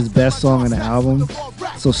arguably his best song on the album.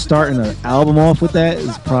 So starting an album off with that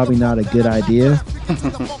is probably not a good idea.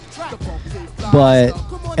 But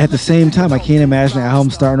at the same time, I can't imagine an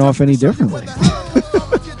album starting off any differently.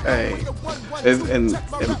 Hey, and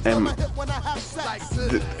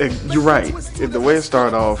you're right. The way it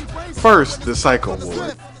started off, first the Psycho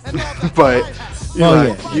Ward, but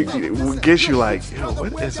it gets you like, yo,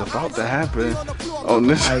 what is about to happen on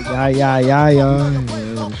this? And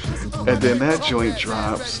then that joint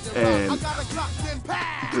drops, and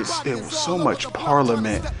it was so much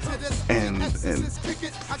Parliament and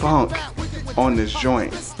funk on this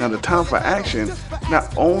joint. Now the Time for Action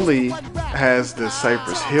not only has the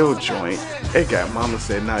Cypress Hill joint, it got Mama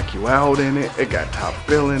Said Knock You Out in it, it got Top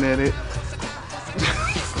Billin' in it.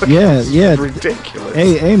 yeah, ridiculous.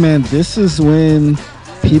 Hey man, this is when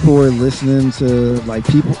people were listening to, like,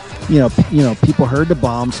 people, you know, people heard the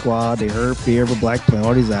Bomb Squad, they heard Fear of a Black Planet,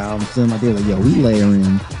 all these albums, and they were like, yo, we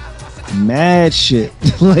layering mad shit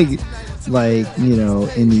like, you know,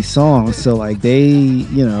 in these songs. So like, they,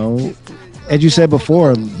 you know, as you said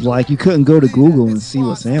before, like, you couldn't go to Google and see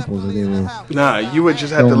what samples that they were. Nah, you would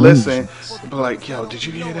just have to listen, be like, yo, did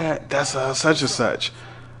you hear that? That's such and such.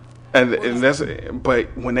 And that's,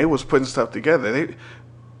 but when they was putting stuff together,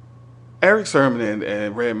 Erick Sermon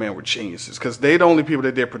and Redman were geniuses, because they the only people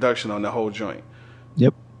that did production on the whole joint.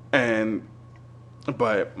 Yep.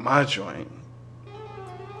 But my joint,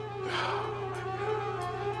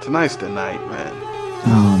 tonight's the night, man.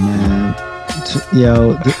 Oh man,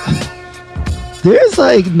 yo, there's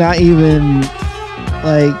like not even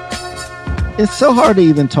like, it's so hard to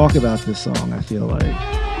even talk about this song, I feel like,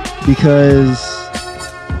 because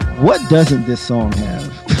what doesn't this song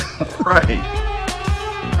have? Right.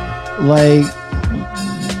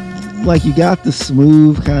 Like you got the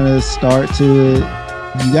smooth kind of start to it.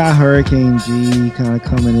 You got Hurricane G kind of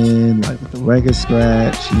coming in, like with the record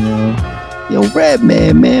scratch, you know. Yo,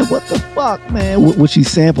 Redman, man, what the fuck, man? Which he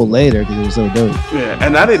sampled later because it was so dope. Yeah,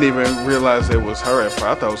 and I didn't even realize it was her at first.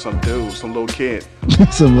 I thought it was some dude, some little kid.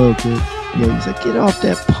 Some little kid. Yeah, he's like, get off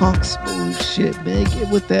that punk smooth shit, man. Get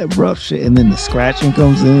with that rough shit. And then the scratching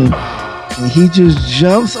comes in. And he just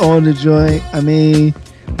jumps on the joint. I mean,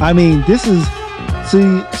 this is...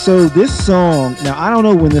 See, so this song... Now, I don't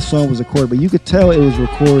know when this song was recorded, but you could tell it was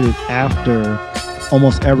recorded after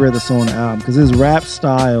almost every other song on the album, because his rap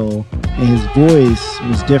style and his voice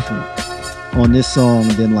was different on this song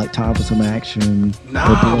than like Time for Some Action.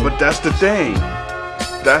 Nah, but that's the thing.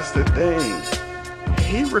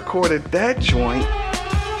 He recorded that joint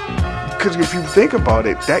because if you think about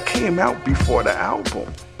it, that came out before the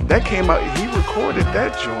album. That came out, he recorded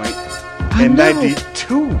that joint in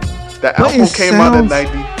 92. The album came out in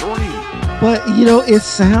 93. But, you know, it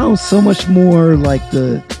sounds so much more like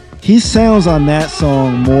he sounds on that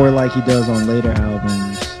song more like he does on later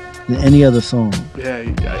albums than any other song. Yeah,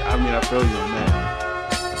 I mean, I feel you on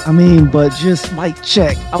that. I mean, but just mic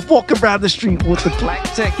check. I'm walking around the street with the black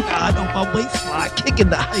tech on my waistline, kicking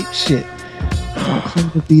the hype shit. I'm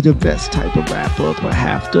going to be the best type of rapper, but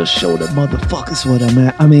have to show the motherfuckers what I'm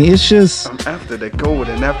at. I mean, it's just... I'm after the gold,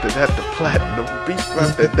 and after that, the platinum beat,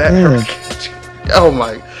 after that, hurricane. Oh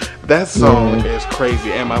my, that song is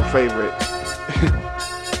crazy, and my favorite.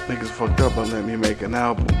 Niggas fucked up on letting me make an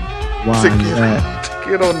album. Why to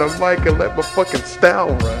get on the mic and let my fucking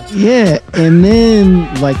style run. Yeah, and then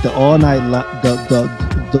like the all night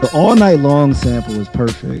long sample is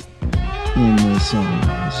perfect in this song.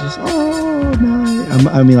 It's just all night.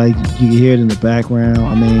 I mean, like you can hear it in the background.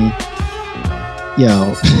 I mean,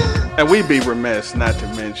 yo. And we'd be remiss not to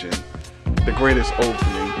mention the greatest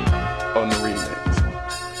opening on the remix.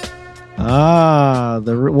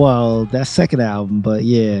 Well, that second album, but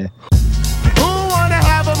yeah. Who wanna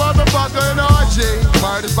have a motherfucking orgy?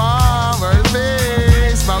 Word is bomb, word is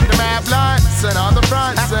me. Smoke the mad blunts and all the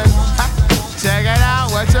fronts and check it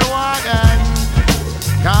out what you want and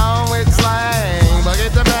come with slang, boogie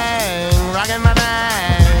to bang, rockin' my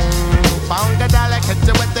bang. Funkadelic, hit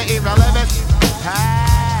you with the irrelevant.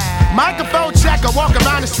 Microphone check, I walk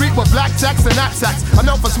around the street with black text and knapsacks. I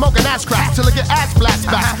know for smoking ass cracks till I get ass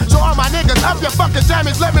flashbacks. So all my niggas up your fucking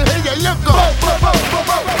damage, let me hear you look up.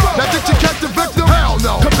 Now did you catch the victim? Hell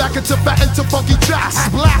no. Come back into fat into funky jazz.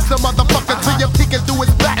 Blast the motherfucker till you're peeking through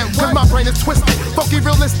his back. Cause my brain is twisted, funky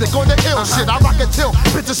realistic on the ill shit. I rock it till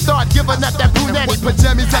bitches start giving up that brunetti.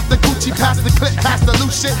 Pajamas at the Gucci, past the clip, past the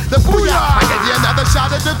loose shit. The booyah, I give you another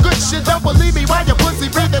shot of the good shit. Don't believe me while your pussy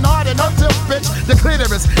breathing hard and until bitch. The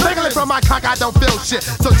clitoris, from my cock, I don't feel shit.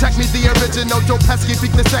 So check me, the original Joe Pesky,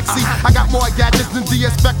 beat the sexy. I got more gadgets than the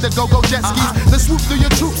inspector, go jet skis. The swoop through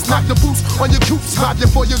your troops, knock the boots on your coops, rob you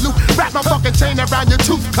for your loot. Wrap my fucking chain around your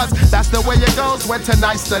tooth, cause that's the way it goes when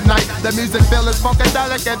tonight's the night. The music feel is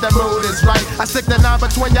funkadelic and the mood is right. I stick the knife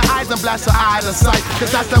between your eyes and blast your eye to sight.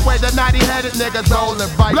 Cause that's the way the naughty-headed niggas roll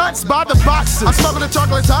and bite. Blunts by the boxes. I'm smoking the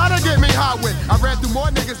chocolates hard to get me hot with. I ran through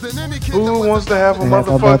more niggas than any kid. Who wants to have a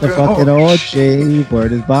motherfucking orgy?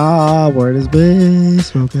 Word is bar, word is bliss.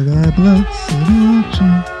 Smoking that blunt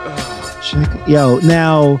seduction. Check it. Yo,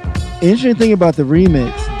 now, interesting thing about the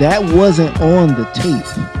remix, that wasn't on the tape.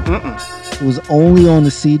 It was only on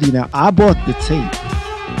the CD. Now, I bought the tape.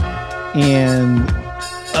 And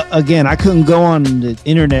again, I couldn't go on the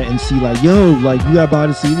internet and see like, yo, like you gotta buy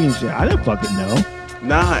the CD and shit. I didn't fucking know.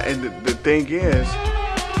 Nah, and the thing is,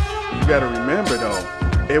 you gotta remember though,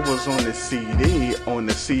 it was on the CD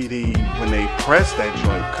when they pressed that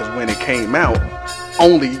joint, because when it came out,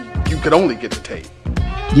 you could only get the tape.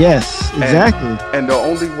 Yes, exactly. And the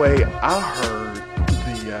only way I heard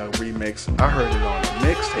the remix, I heard it on the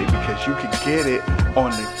mixtape, because you could get it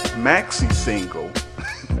on the maxi single.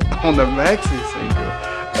 On the maxi single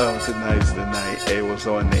of Tonight's the Night, it was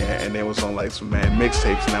on there, and it was on like some mad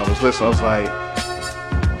mixtapes, and I was listening, I was like,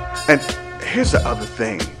 and here's the other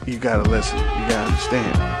thing, you gotta listen, you gotta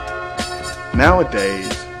understand.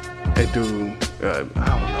 Nowadays, they do, I don't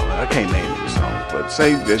know, I can't name these songs, but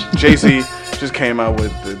say that Jay-Z just came out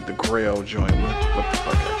with the Grail joint, what the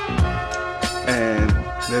fuck, and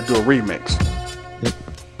they'll do a remix. Yep.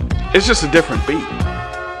 It's just a different beat.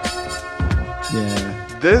 Yeah.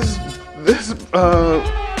 This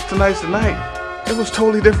Tonight's the Night, it was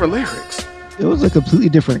totally different lyrics. It was a completely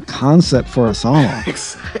different concept for a song.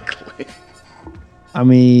 Exactly. I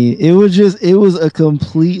mean, it was a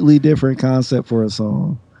completely different concept for a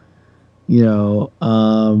song. You know,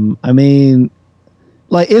 I mean,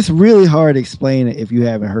 like, it's really hard to explain it if you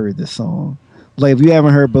haven't heard this song. Like, if you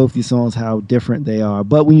haven't heard both these songs, how different they are.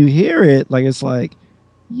 But when you hear it, like, it's like,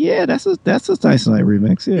 yeah, that's a Tonight's the Night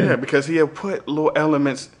remix. Yeah, because he had put little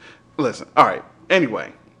elements. Listen, all right.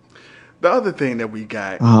 Anyway, the other thing that we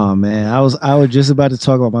got. Oh man, I was just about to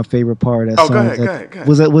talk about my favorite part of that song. Go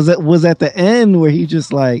ahead. Was at the end where he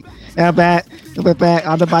just like, I'm back on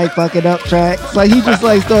the bike fucking up tracks. Like he just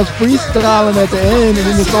like starts freestyling at the end, and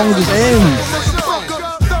then the song just ends.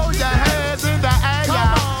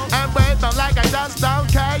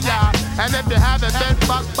 And if you haven't been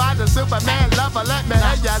fucked by the Superman lover, let me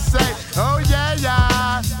hear ya say, oh yeah,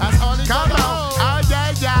 yeah. That's only come on, oh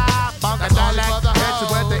yeah, yeah. Funkadelic, hit you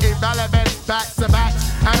with the irrelevant facts to backs.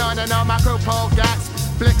 And on my crew pull gas,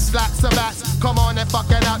 flick slaps of bats. Come on and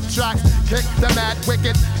fucking up tracks. Kick the mad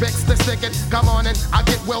wicked, fix the stick it. Come on and I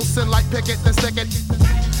get Wilson like Pickett the stick it.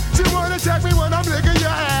 You wanna check me when I'm licking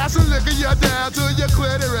your ass and licking you down to your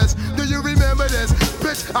clitoris. Do you remember this?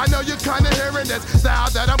 Bitch, I know you're kinda hearing this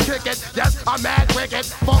style that I'm kicking. Yes, I'm mad wicked.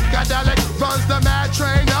 Funkadelic runs the mad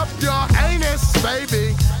train up your anus,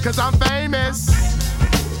 baby. Cause I'm famous.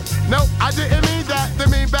 No, I didn't mean that. They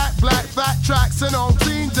mean back, black, fat tracks and on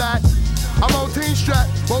teen that. I'm on teen strap,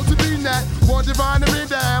 want to be that. Want to find me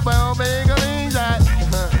that, but I'm mean that.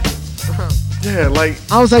 Yeah, like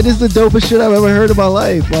I was like, this is the dopest shit I've ever heard in my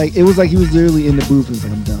life. Like it was like he was literally in the booth and was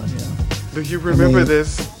like, I'm done, yo. Do you remember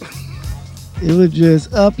this? It was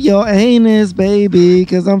just up your anus, baby,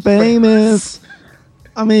 cause I'm famous.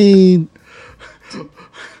 I mean,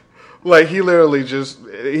 like he literally just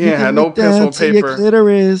he had no pencil paper. Your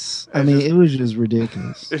clitoris. I mean, it was just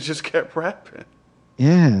ridiculous. It just kept rapping.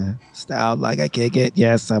 Yeah, style like I kick it.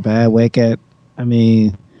 Yes, I'm bad wicked. I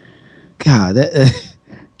mean, God, that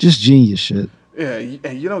just genius shit. Yeah,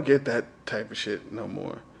 and you don't get that type of shit no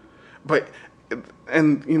more. But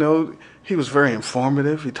and you know, he was very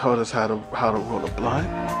informative. He taught us how to roll a blunt.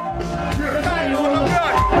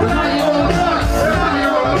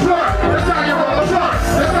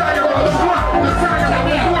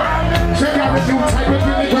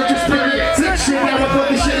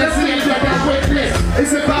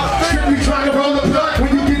 It's about strictly trying to roll a blunt. When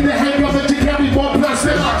you get the hang of it, you carry more blunts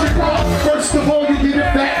than logic wrong. First of all, you get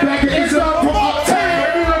it back, it's up from uptown.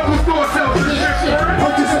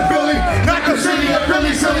 Purchase in Philly, not the city of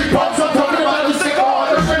Philly, silly pops. I'm talking about the sick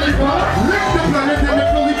on the Philly blunt. Lick the blunt and then the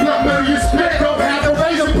Philly blunt, where you spit. Don't have a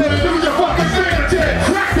razor, put it through your fucking fingertip.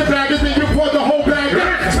 Crack the bag and then you pour the whole bag in.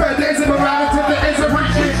 Spread the ends around until the ends are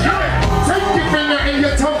reaching. Take your finger and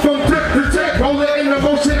your tongue from tip to tip. Roll it in the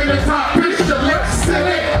motion in the top.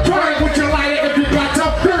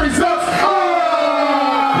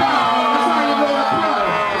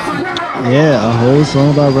 Yeah, a whole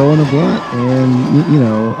song about rolling a blunt, and you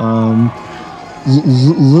know,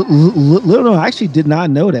 Little. I actually did not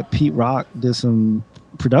know that Pete Rock did some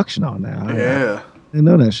production on that. Yeah, I didn't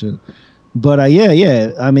know that shit. But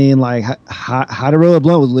yeah. I mean, like how to roll a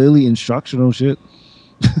blunt was literally instructional shit.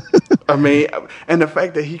 I mean, and the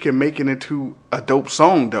fact that he can make it into a dope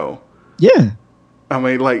song, though. Yeah. I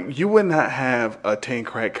mean, like you would not have a 10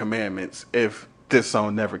 Crack Commandments if this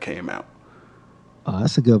song never came out. Oh,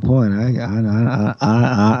 that's a good point. I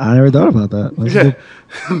never thought about that. Yeah,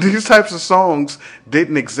 these types of songs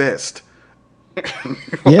didn't exist.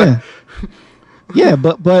 Yeah,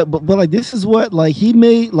 but like this is what like he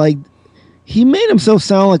made himself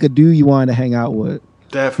sound like a dude you wanted to hang out with.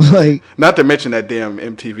 Definitely. Like, not to mention that damn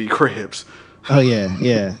MTV Cribs. Oh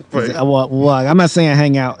yeah. Well, I'm not saying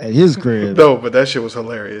hang out at his crib. No, but that shit was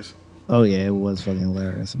hilarious. Oh yeah, it was fucking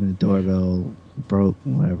hilarious. I mean, the doorbell broke,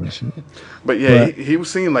 whatever shit. But yeah, he was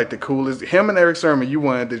seeing like the coolest. Him and Erick Sermon, you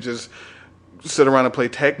wanted to just sit around and play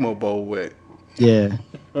Tecmo Bowl with. Yeah.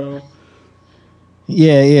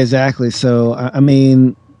 Yeah, exactly. So I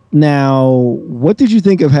mean, now what did you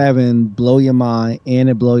think of having "Blow Your Mind" and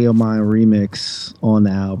a "Blow Your Mind" remix on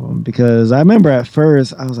the album? Because I remember at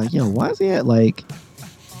first I was like, "Yo, why is he at like?"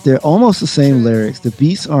 They're almost the same lyrics. The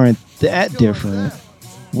beats aren't that different.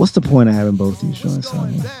 What's the point of having both these joints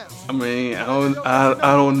on? I mean, I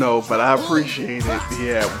don't know, but I appreciate it. He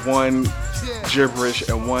had one gibberish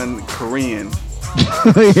and one Korean.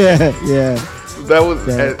 yeah.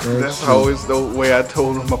 That's always the way I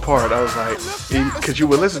told him apart. I was like, because you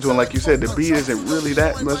would listen to him, like you said, the beat isn't really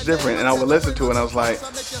that much different. And I would listen to it and I was like,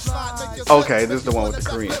 okay, this is the one with the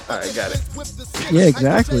Korean. All right, got it. Yeah,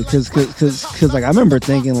 exactly. Because like I remember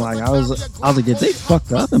thinking like I was like, did they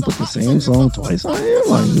fuck up and put the same song twice on here?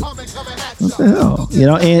 Like, what the hell? You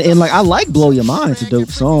know, and like I like "Blow Your Mind." It's a dope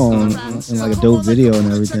song and like a dope video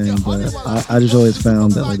and everything. But I just always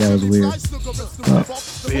found that like that was weird.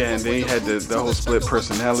 Yeah, and then he had the whole split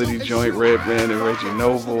personality joint, Redman and Reggie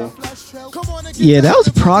Noble. Yeah, that was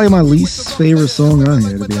probably my least favorite song on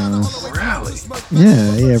here, to be honest. Really?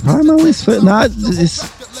 Yeah, probably my least favorite. Not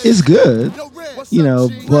it's good, you know,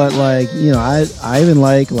 but like, you know, I even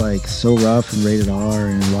like So Rough and Rated R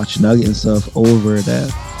and Watch Nugget and stuff over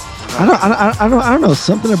that. I don't know,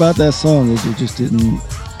 something about that song it just didn't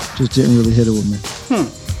really hit it with me.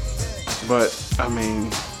 But I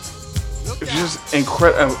mean, it's just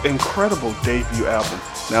incredible debut album.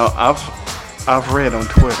 Now I've read on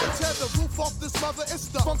Twitter,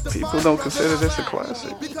 people don't consider this a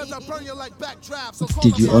classic.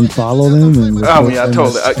 Did you unfollow them? I mean,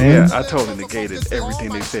 I totally negated everything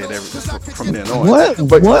they said from then on.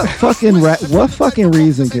 What fucking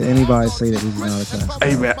reason could anybody say that he's not a classic?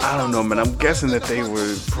 Hey man, I don't know, man. I'm guessing that they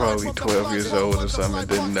were probably 12 years old or something and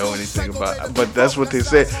didn't know anything about it. But that's what they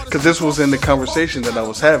said, because this was in the conversation that I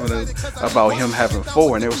was having about him having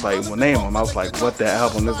 4, and it was like, well, name them. I was like, what, that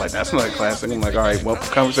album? It was like, that's not a classic. I'm like, all right, well,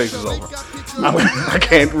 conversation's over. I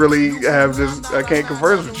can't really have this. I can't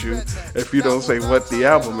converse with you if you don't say what the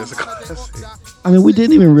album is a classic. I mean, we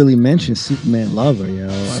didn't even really mention Superman Lover, yo.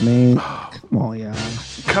 I mean, come on, y'all.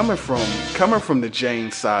 coming from the Jane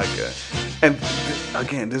saga, and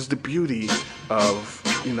again, this is the beauty of,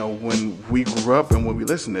 you know, when we grew up and when we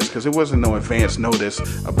listened to this, because it wasn't no advance notice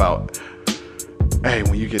about, hey,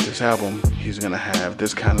 when you get this album, he's gonna have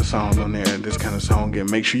this kind of song on there and this kind of song, and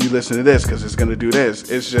make sure you listen to this because it's gonna do this.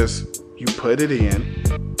 It's just, you put it in,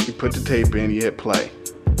 you put the tape in, you hit play,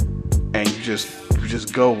 and you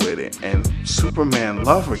just go with it. And Superman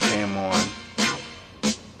Lover came on.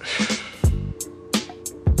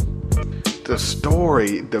 The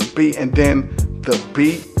story, the beat, and then the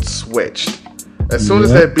beat switched. As soon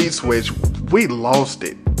as that beat switched, we lost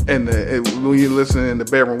it. And when you listen in the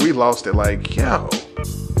bedroom, we lost it. Like, yo.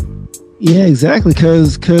 Yeah, exactly.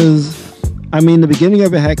 Cause I mean, the beginning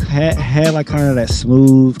of it had like kind of that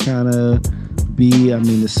smooth kind of beat. I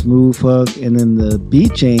mean, the smooth fuck, and then the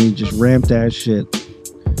beat change just ramped that shit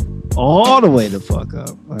all the way the fuck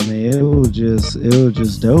up. I mean, it was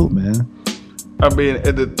just dope, man. I mean,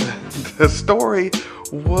 the story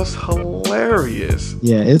was hilarious.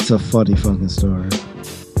 Yeah, it's a funny fucking story.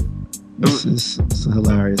 It's a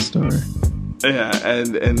hilarious story. Yeah,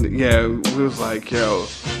 and yeah, we was like, yo,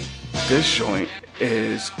 this joint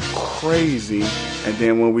is crazy. And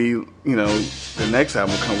then when we, you know, the next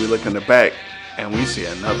album come, we look in the back and we see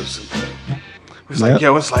another Superman. It's like,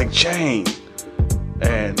 yo, it's like Jane.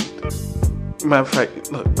 And matter of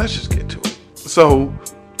fact, look, let's just get to it. So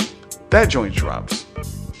that joint drops.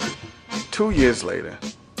 2 years later,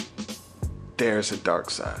 there's a dark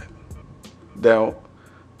side. Now,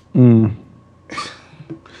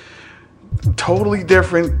 totally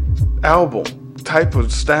different album. Type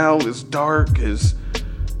of style is dark,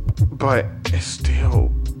 but it's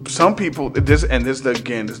still, some people, this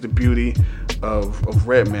again is the beauty of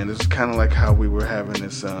Redman. This is kind of like how we were having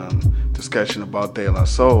this discussion about De La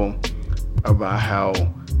Soul, about how,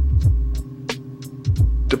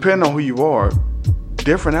 depending on who you are,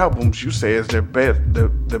 different albums you say is their best,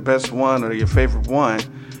 the best one or your favorite one,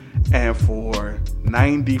 and for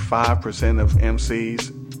 95% of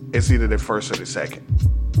MCs, it's either their first or their second.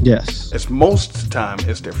 Yes. It's most of the time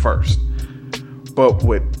it's their first. But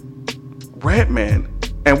with Redman,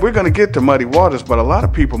 and we're gonna get to Muddy Waters, but a lot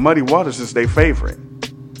of people, Muddy Waters is their favorite.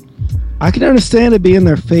 I can understand it being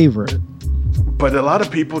their favorite. But a lot of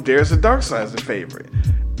people, there's a dark side as their favorite.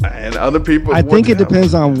 And other people, I think it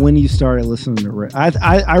depends on when you started listening to Red.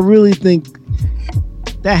 I really think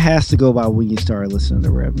that has to go by when you started listening to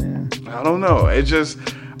Redman. I don't know. It just,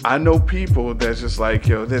 I know people that's just like,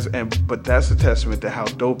 yo, but that's a testament to how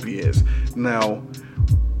dope he is. Now,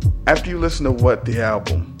 after you listen to the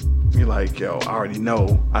album, you're like, yo, I already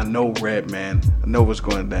know. I know Redman. I know what's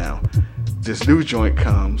going down. This new joint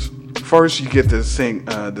comes. First, you get the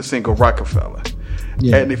single Rockefeller.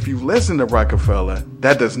 Yeah. And if you listen to Rockefeller,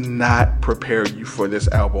 that does not prepare you for this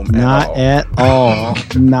album at all.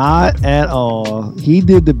 Not at all. He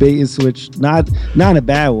did the bait and switch, not in a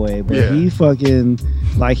bad way, but he fucking,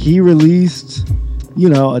 like, he released, you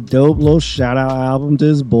know, a dope little shout out album to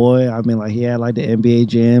his boy. I mean, like, he had like the NBA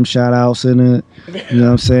Jam shout outs in it. You know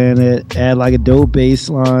what I'm saying? It had like a dope bass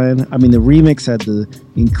line. I mean, the remix had the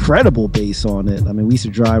incredible bass on it. I mean, we used to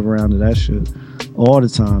drive around to that shit all the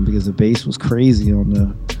time because the bass was crazy on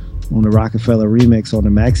the Rockefeller remix on the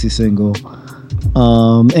maxi single.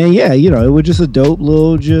 And yeah, you know, it was just a dope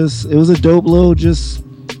little just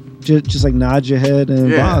like nod your head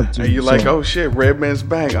and vibe to and you're like, oh shit, Redman's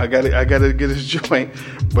back. I gotta get his joint.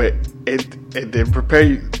 But it didn't prepare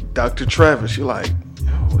you. Dr. Travis, you're like,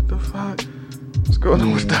 yo, what the fuck? What's going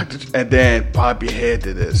on with Dr. And then pop your head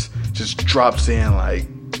to this. Just drops in, like,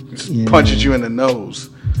 just punches you in the nose.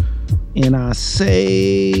 And I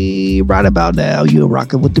say, right about now, you're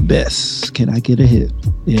rocking with the best. Can I get a hit?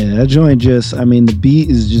 Yeah, that joint just, I mean, the beat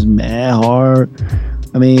is just mad hard.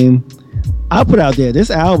 I mean, I put out there,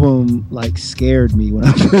 this album, like, scared me when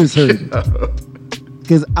I first heard it.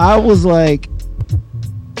 Because I was like,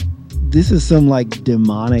 this is some, like,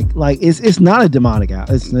 demonic, like, it's not a demonic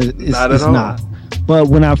album. It's not at all. Not. But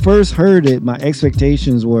when I first heard it, my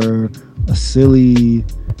expectations were a silly,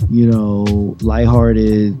 you know,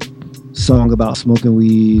 lighthearted song about smoking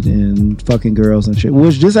weed and fucking girls and shit,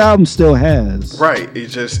 which this album still has. Right.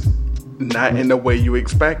 It's just not in the way you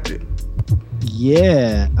expected.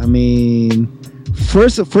 Yeah. I mean,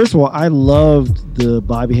 first of all, I loved the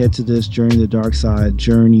Bobby Head to This Journey to the Dark Side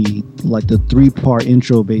journey, like the 3-part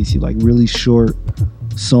intro, basically, like really short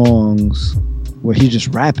songs where he's just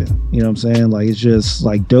rapping. You know what I'm saying? Like, it's just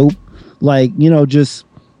like dope. Like, you know, just,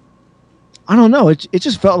 I don't know. It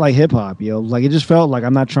just felt like hip hop, yo. Like, it just felt like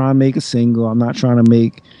I'm not trying to make a single. I'm not trying to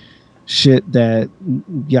make shit that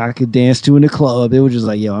I could dance to in the club. It was just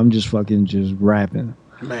like, yo, I'm just fucking just rapping.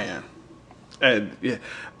 Man, And yeah,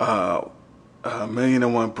 Million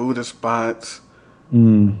and One Buddha Spots,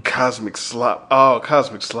 Cosmic Slop. Oh,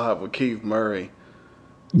 Cosmic Slop with Keith Murray.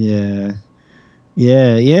 Yeah.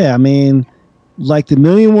 I mean, like the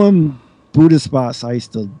Million and One Buddha Spots, I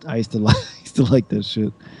used to like that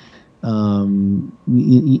shit. You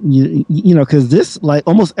know, because this, like,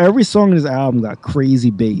 almost every song in this album got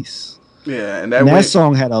crazy bass. Yeah, and that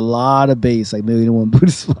song had a lot of bass, like Million and One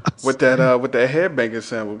Buddha Spots. With that headbanger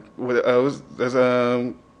sample.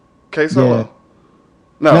 There's K-Solo. Yeah.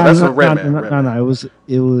 No, that's a Redman. No.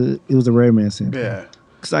 It was a Redman sample. Yeah.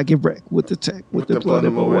 Cause I get wrecked with the tech, with the blood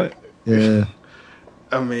in my way. Yeah.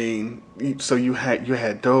 I mean, so you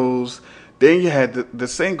had those. Then you had the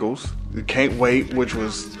singles. Can't Wait, which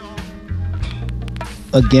was,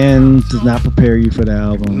 again, does not prepare you for the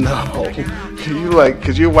album. No.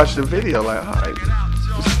 Cause you watch the video like, all right,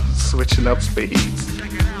 switching up speeds.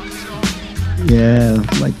 Yeah,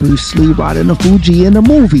 like Bruce Lee riding a Fuji in the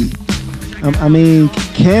movie. I mean,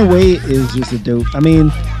 Can't Wait is just a dope. I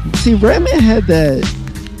mean, see, Redman had that,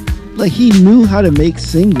 like, he knew how to make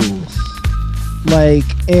singles. Like,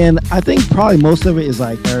 and I think probably most of it is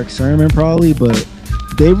like Erick Sermon probably, but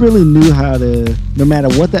they really knew how to, no matter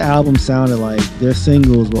what the album sounded like, their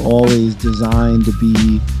singles were always designed to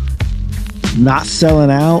be not selling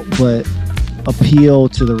out, but appeal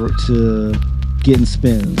to getting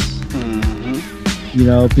spins. You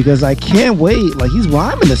know, because I Can't Wait, like, he's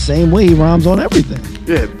rhyming the same way he rhymes on everything.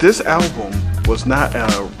 Yeah, this album was not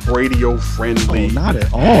a radio friendly, not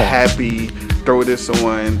at all, happy, throw this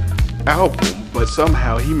on album, but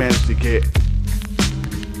somehow he managed to get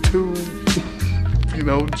 2,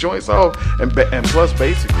 joints off, and plus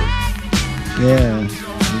basically. Yeah,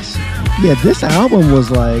 this album was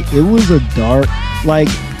like, it was a dark, like,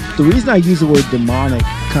 the reason I use the word demonic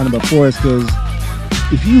kind of before is because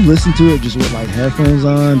if you listen to it just with like headphones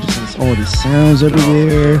on, just has all these sounds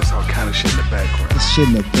everywhere. There's all kind of shit in the background. It's shit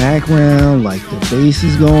in the background, like the bass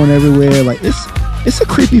is going everywhere. Like it's a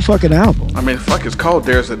creepy fucking album. I mean, fuck, it's called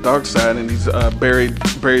There's a Dark Side, and he's buried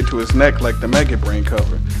to his neck like the Mega Brain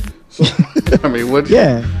cover. So, I mean, what?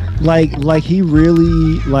 Yeah, like he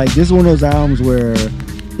really, like, this is one of those albums where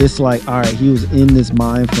it's like, all right, he was in this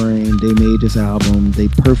mind frame. They made this album. They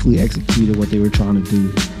perfectly executed what they were trying to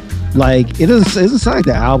do. Like, it doesn't sound like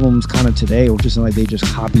the albums kind of today, or just like they just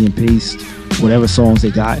copy and paste whatever songs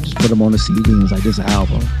they got, just put them on the CD, and it's like, this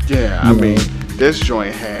album. Yeah, I mean, this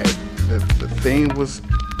joint had, the theme was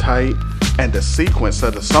tight, and the sequence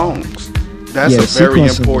of the songs. That's a very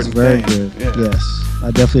important thing. Good. Yeah. Yes,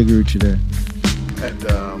 I definitely agree with you there.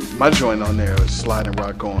 And my joint on there was Slide and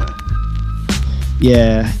Rock On.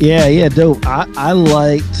 Yeah, dope. I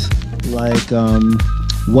liked, like,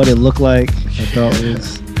 What It Looked Like. I thought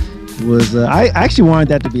was I actually wanted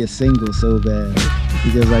that to be a single so bad,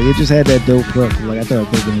 because like it just had that dope hook. Like, I thought it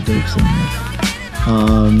would have been a dope single.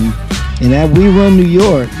 And that We Run New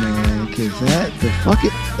York, man, because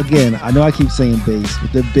again, I know I keep saying bass,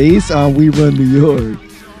 but the bass on We Run New York,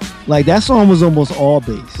 like, that song was almost all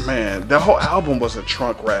bass. Man, the whole album was a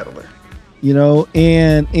trunk rattler. You know,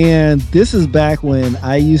 and this is back when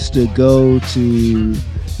I used to go to,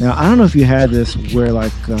 now I don't know if you had this where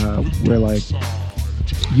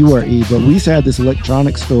URE, but we used to have this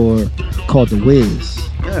electronic store called The Wiz.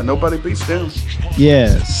 Yeah, nobody beats them.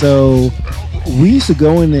 Yeah, so we used to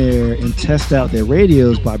go in there and test out their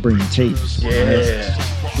radios by bringing tapes. Yeah.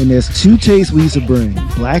 Right? And there's 2 tapes we used to bring: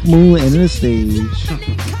 Black Moon, Enter the Stage,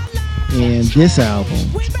 and this album.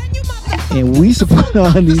 And we used to put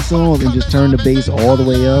on these songs and just turn the bass all the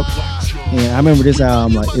way up. And I remember this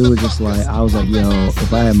album, like, it was just like, I was like, yo,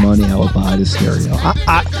 if I had money, I would buy this stereo.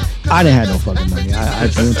 I didn't have no fucking money. I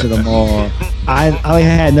went to the mall. I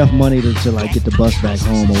had enough money to like get the bus back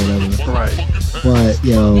home or whatever. Right. But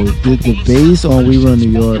yo, the bass on We Run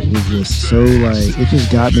New York was just so, like, it just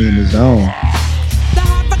got me in the zone.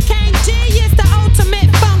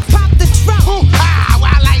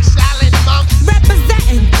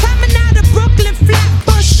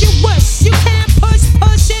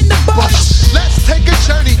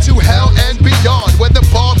 To hell and beyond, where the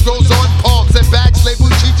bomb goes on palms and bags labeled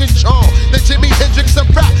Cheech and Chong. The Jimi Hendrix of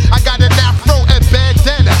rap, I got an afro and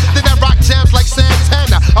bandana. Then I rock jams like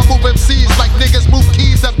Santana. I move MCs like niggas move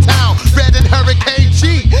keys uptown. Red and Hurricane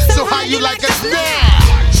G, so how you like us now?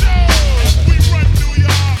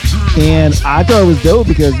 And I thought it was dope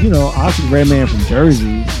because, you know, obviously Redman from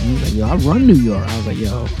Jersey. He was like, yo, I run New York. I was like,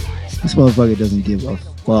 yo, this motherfucker doesn't give a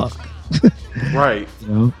fuck. Right. You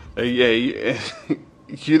know? Yeah.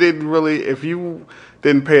 You didn't really, if you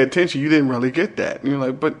didn't pay attention, you didn't really get that. And you're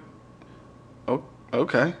like, but,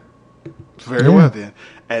 okay. Very well then.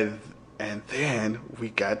 And then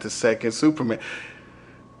we got the second Superman.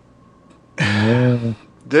 Yeah.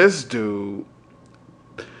 This dude,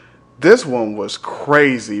 this one was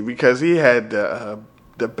crazy because he had the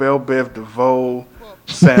Belle Biv DeVoe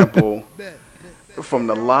sample from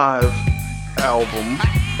the live album,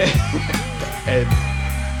 and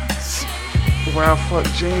where I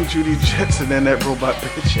fucked Jane Judy Jetson and that robot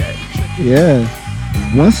bitch at. Yeah.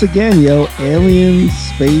 Once again, yo, aliens,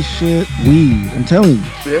 spaceship, weed. I'm telling you.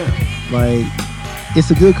 Yeah. Like,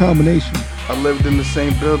 it's a good combination. I lived in the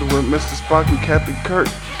same building with Mr. Spock and Captain Kirk.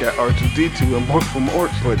 Got R2-D2 and Mork from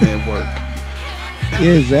Ork putting in work.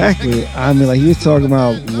 Yeah, exactly. I mean, like, he was talking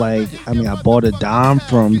about, like, I mean, I bought a dime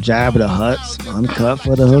from Jabba the Hutt's uncut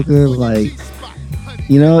for the hooker. Like,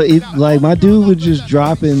 you know, it like my dude was just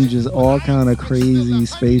dropping just all kind of crazy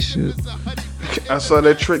spaceship. I saw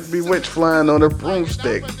that trick Bewitched flying on a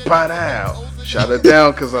broomstick. Pow! Shot her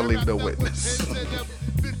down because I leave no witness.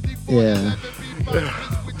 Yeah.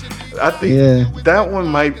 I think that one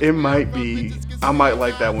might be. I might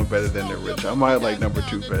like that one better than the original. I might like number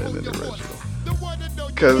 2 better than the original.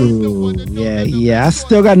 Yeah. I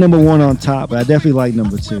still got number 1 on top, but I definitely like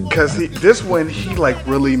number 2. Cause this one he like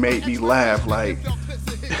really made me laugh. Like,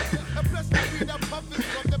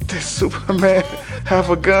 did Superman have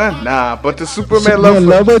a gun? Nah, but the Superman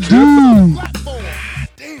lover dude.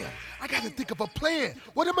 Gotta think of a plan.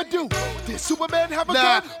 What am I do? Did Superman have a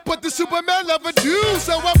gun? But the Superman lover do.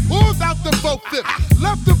 So I pulled out the 4-5,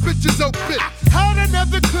 left the bitches open. Had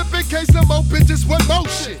another clip in case some more bitches want more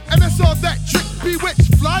shit. And I saw that trick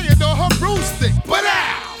Bewitched flying on her broomstick. But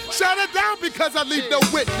shot her down because I leave no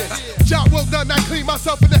witness. Job well done, I clean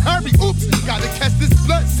myself in a hurry. Oops, gotta catch this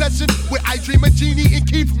blood session with I Dream of Genie and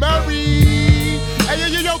Keith Murray.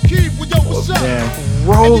 Hey, yo, Keith, what's up?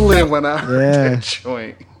 Rolling when I heard that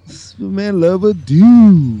joint. Superman lover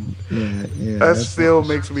dude. Yeah. That still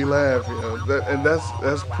makes me laugh, you know.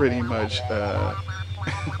 That's pretty much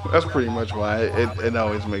that's pretty much why it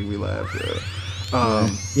always makes me laugh.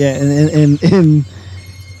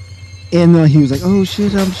 And he was like, "Oh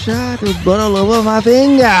shit, I'm shot. There's blood all over my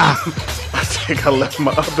finger." I think I left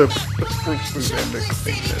my other fruits in the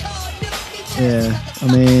cleaners. Yeah, I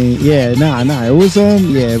mean, nah. It was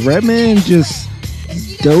Redman just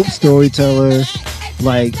dope storyteller.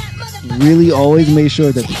 Like, really always made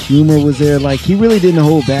sure that the humor was there. Like, he really didn't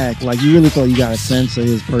hold back. Like, you really thought you got a sense of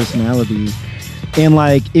his personality. And,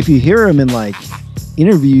 like, if you hear him in, like,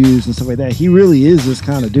 interviews and stuff like that, he really is this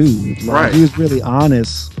kind of dude. Like, right. He was really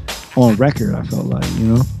honest on record, I felt like, you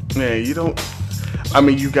know? Yeah, you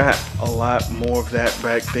got a lot more of that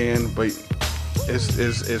back then, but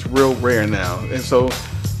it's real rare now. And so,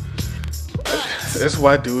 that's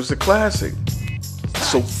why dude's a classic.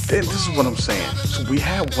 So then this is what I'm saying. So we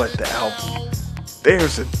have the album.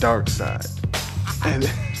 There's a dark side. And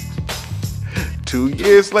 2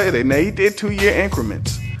 years later, now he did 2-year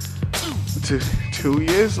increments. 2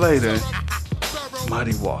 years later,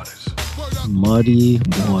 Muddy Waters.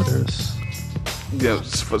 Yeah,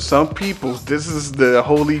 for some people, this is the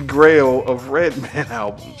holy grail of Redman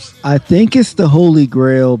albums. I think it's the holy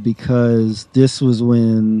grail because this was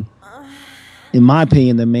when, in my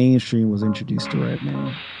opinion, the mainstream was introduced to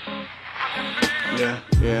Redman.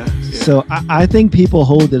 Yeah. So I think people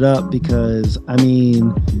hold it up because, I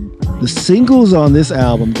mean, the singles on this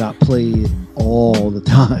album got played all the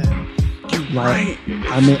time. Like,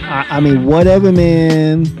 I mean, Whatever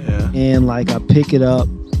Man and like I Pick It Up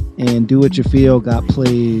and Do What You Feel got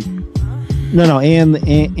played. And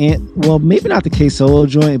well, maybe not the K Solo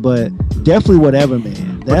joint, but definitely Whatever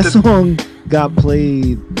Man. That song got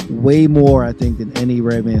played way more, I think, than any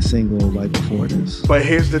Redman single like before this. But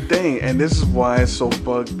here's the thing, and this is why it's so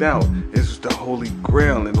bugged out. It's the holy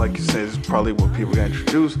grail, and like you said, it's probably what people got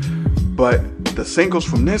introduced. But the singles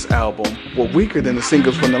from this album were weaker than the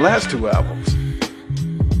singles from the last 2 albums.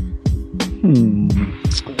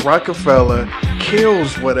 Rockefeller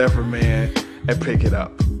kills Whatever Man and Pick It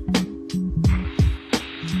Up.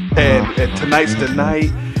 And Tonight's the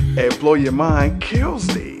Night and Blow Your Mind kills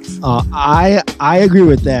these. I agree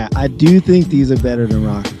with that. I do think these are better than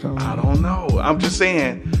Rockefeller. I don't know. I'm just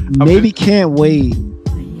saying. Maybe Can't Wait.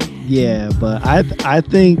 Yeah, but I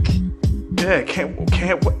think. Yeah, can't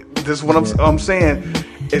wait. This is what I'm saying.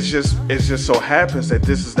 It's just so happens that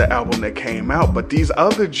this is the album that came out, but these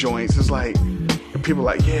other joints is like people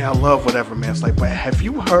are like, yeah, I love Whatever Man. It's like, but have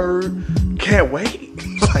you heard Can't Wait?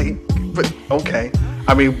 Like, but okay.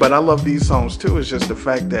 I mean, but I love these songs too. It's just the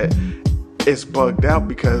fact that it's bugged out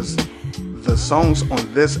because the songs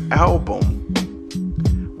on this album,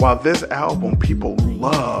 while this album people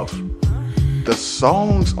love, the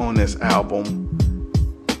songs on this album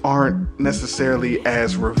aren't necessarily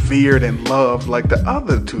as revered and loved like the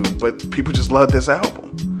other two, but people just love this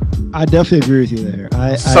album. I definitely agree with you there.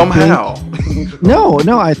 Somehow.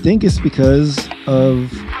 No, I think it's because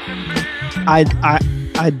of I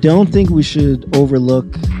don't think we should overlook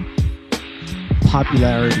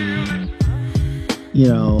popularity,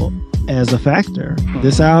 as a factor.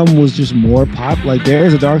 This album was just more pop. Like, There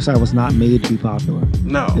Is a Dark Side was not made to be popular.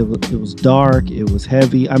 No. It was dark. It was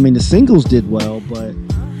heavy. I mean, the singles did well, but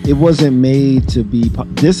it wasn't made to be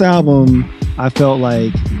this album, I felt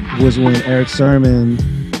like, was when Erick Sermon,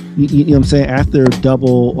 you know what I'm saying, after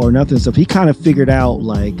Double or Nothing stuff, he kind of figured out,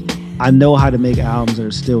 like, I know how to make albums that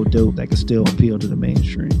are still dope, that can still appeal to the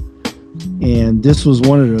mainstream. And this was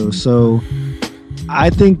one of those. So I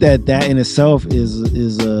think that in itself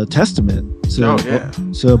is a testament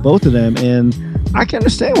to both of them, and I can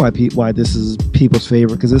understand why this is people's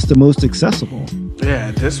favorite, because it's the most accessible.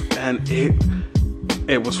 Yeah,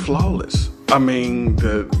 it was flawless. I mean,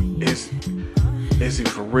 is he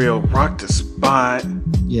for real? Rock the Spot.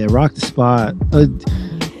 Yeah, Rock the Spot.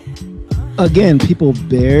 Again, people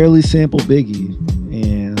barely sample Biggie,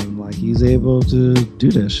 and like he's able to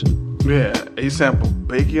do that shit. Yeah, he sampled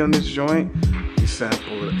Biggie on this joint. He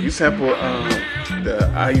sampled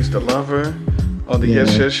the I Used to Love Her on the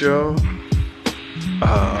Yes Yes Show.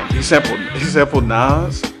 He sampled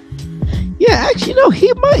Nas. Yeah, actually,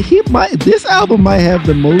 he might. This album might have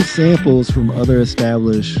the most samples from other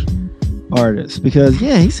established artists, because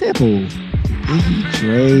he sampled Biggie,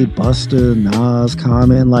 Dre, Busta, Nas,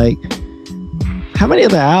 Common. Like, how many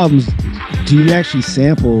other albums do you actually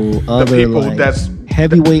sample other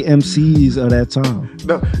heavyweight MCs of that time?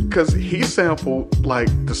 No, because he sampled like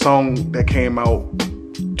the song that came out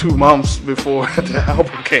 2 months before the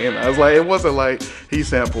album came out. I was like, it wasn't like he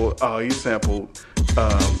sampled Unbelievable.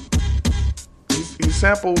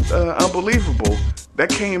 That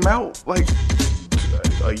came out like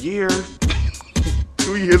a year,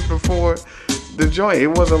 2 years before the joint. It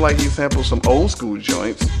wasn't like he sampled some old school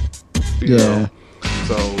joints. You know?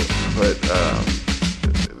 So, but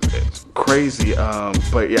it's crazy.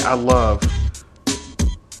 But yeah, I love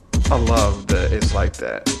that It's Like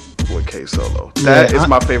That with K Solo. That is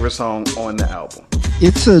my favorite song on the album.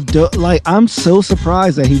 It's I'm so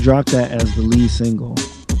surprised that he dropped that as the lead single,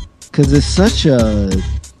 because it's such a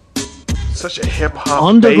hip hop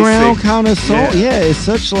underground kind of song. Yeah, it's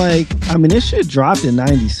such like, I mean, this shit dropped in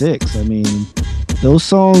 '96. I mean, those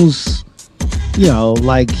songs,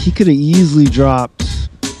 like he could have easily dropped,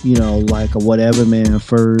 like a Whatever Man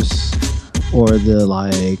first, or the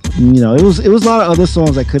it was a lot of other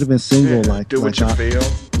songs that could have been single, like Do What You Feel,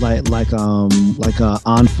 like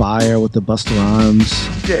On Fire with the Busta Rhymes.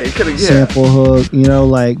 Yeah, he could have sample hook,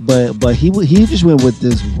 but he just went with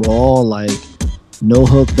this raw, like, no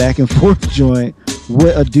hook back and forth joint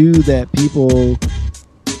with a dude that people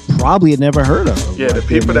probably had never heard of. Yeah, the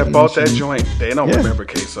people that bought that joint, they don't remember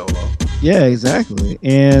K Solo. Yeah, exactly.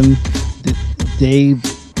 And they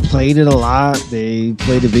played it a lot. They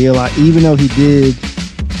played the video a lot, even though he did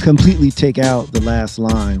completely take out the last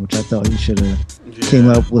line, which I thought he should have came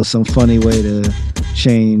up with some funny way to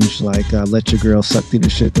change, like, let your girl suck through the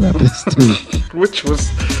shit that I pissed through. Which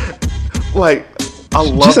was like,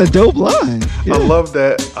 just a dope line. Yeah. I love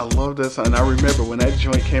that song. And I remember when that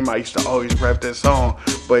joint came out, I used to always rap that song.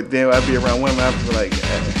 But then I'd be around women, I'd be like,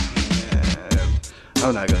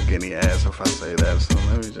 I'm not gonna get any ass if I say that. So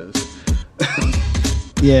let me just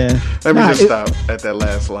let me just stop at that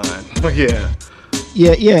last line.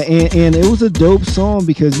 And it was a dope song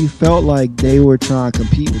because you felt like they were trying to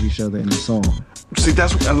compete with each other in the song. See,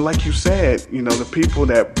 and like you said, the people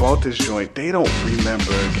that bought this joint, they don't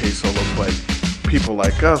remember K Solo, but people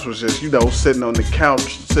like us was just, sitting on the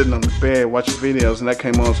couch, sitting on the bed, watching videos, and that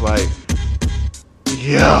came on, was like,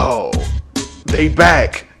 yo, they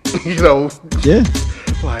back, Yeah.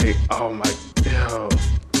 Like, oh my, yo,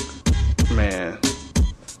 man.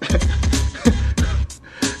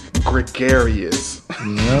 Gregarious.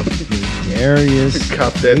 Yep, gregarious.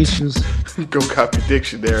 Cop that. Go copy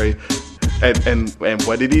dictionary. And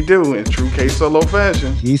what did he do in true K Solo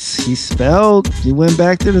fashion? He spelled. He went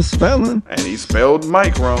back to the spelling. And he spelled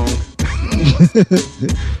Mike wrong.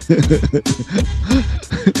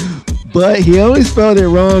 But he only spelled it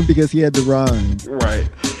wrong because he had the rhyme. Right.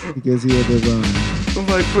 Because he had the rhyme. I'm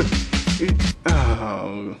like,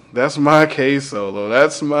 that's my K Solo.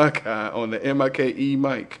 That's my guy on the MIKE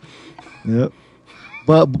mic. Yep.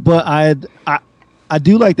 But I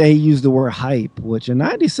do like that he used the word hype, which in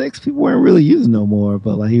 '96 people weren't really using no more.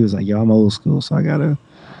 But like, he was like, "Yo, I'm old school, so I gotta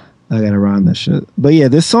rhyme that shit." But yeah,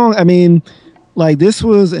 this song, I mean, like, this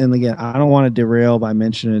was, and again, I don't want to derail by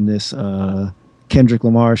mentioning this Kendrick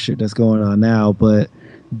Lamar shit that's going on now, but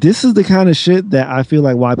this is the kind of shit that I feel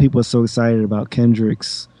like why people are so excited about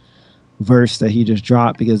Kendrick's verse that he just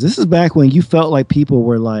dropped, because this is back when you felt like people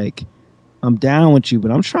were like, I'm down with you,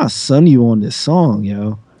 but I'm trying to sun you on this song,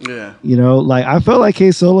 yo. Yeah. You know, like I felt like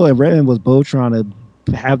K Solo and Redman was both trying to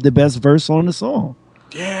have the best verse on the song.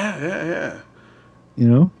 Yeah. You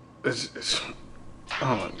know? It's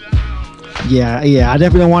oh. Yeah, I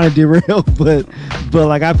definitely don't want to derail, but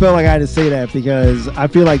like I felt like I had to say that because I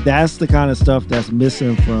feel like that's the kind of stuff that's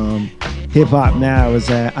missing from hip hop now. Is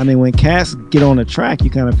that, I mean, when cats get on a track, you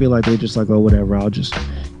kind of feel like they're just like, oh, whatever, I'll just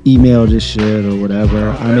email this shit or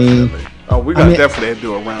whatever. We're gonna definitely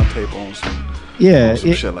do a round table on some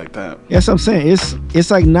shit like that. That's what I'm saying. It's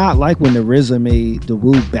like not like when the RZA made the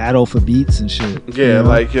Wu battle for beats and shit. Yeah, you know?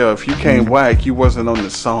 Like if you came whack, you wasn't on the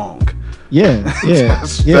song. Yeah.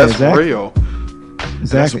 that's exactly. real.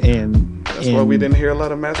 Exactly, that's why we didn't hear a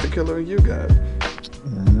lot of Master Killer and You Got.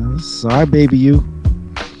 Sorry, baby, you.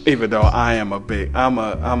 Even though I'm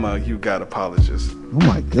a You Got apologist. Oh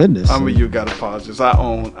my goodness. I'm a You Got apologist. I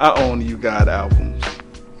own You Got albums.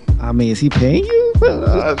 I mean, is he paying you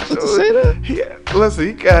to say that? Listen,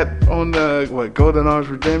 he got on the Golden Arms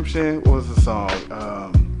Redemption. What was the song?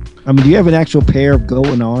 I mean, do you have an actual pair of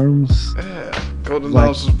Golden Arms? Yeah, Golden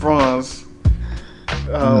Arms was bronze.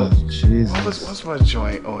 Jesus. What's my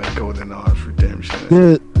joint on Golden Arms Redemption?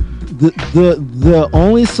 The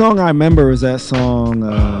only song I remember is that song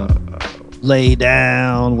Lay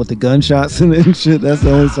Down with the gunshots and shit. That's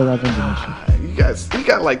the only song I remember. You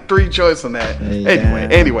got like 3 joints on that.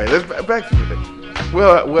 Anyway, let's back to the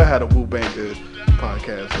we'll have a Wu Bang Good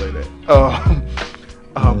podcast later.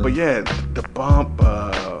 But yeah, the bump,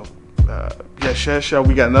 Shadz Show,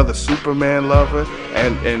 we got another Superman lover,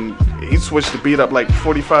 and he switched the beat up like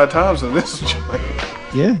 45 times in this joint.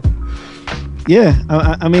 Yeah.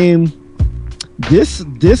 I mean,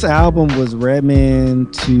 this album was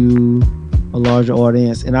Redman to a larger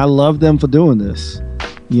audience, and I love them for doing this.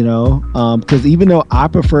 You know, because even though I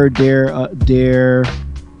prefer Dare in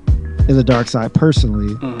the Dark Side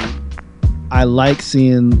personally, I like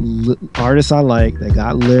seeing artists I like that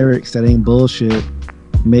got lyrics that ain't bullshit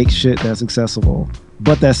make shit that's accessible,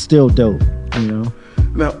 but that's still dope. You know.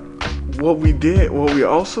 Now, what we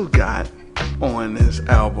also got on this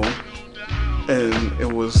album, and it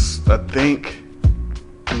was, I think,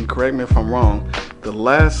 and correct me if I'm wrong, the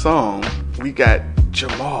last song we got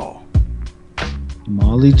Jamal.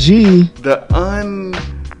 Molly G, the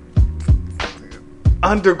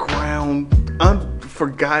underground,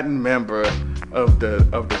 unforgotten member of the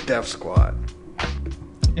Def Squad.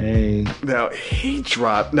 Hey. Now he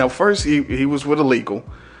dropped. Now first he was with Illegal.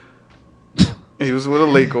 He was with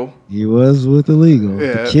Illegal. Yeah.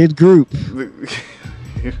 The Kid Group.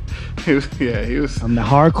 He was. I'm the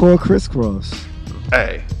hardcore crisscross.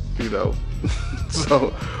 Hey, you know,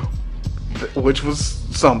 so which was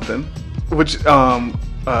something. Which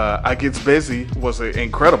I Gets Busy was an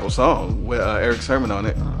incredible song with Erick Sermon on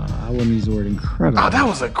it. I wouldn't use the word incredible. Oh, that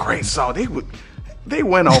was a great song. They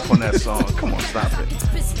went off on that song. Come on, stop it.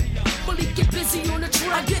 Get busy on the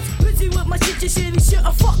track. I get busy with my shit, your shitty shit.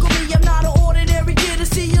 Fuck with me, I'm not an ordinary kid to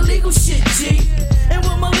see illegal shit, G. And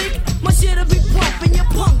with my leak, my shit'll be pumping, you're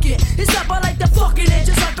punkin'. It's up, I like the fucking it,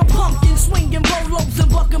 just like a pumpkin. Swinging bolos and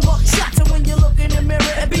bucking buck shots. And when you look in the mirror,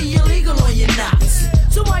 it be illegal on your knots.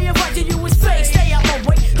 So I invited you is fake, stay out my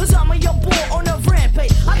way. Cause I'm a young boy on a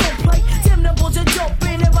rampage. I don't play, them numbers are dope,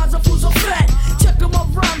 and their eyes are fools are fat. Check them up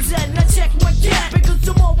rhymes and I check my gap. Because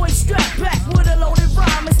I'm always strapped back with a loaded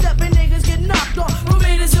rhyme. And stepping niggas get knocked off.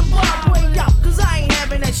 Raiders and Bob way out. Cause I ain't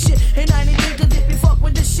having that shit. And I ain't niggas if you fuck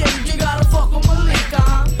with the shit. You gotta fuck with Malik,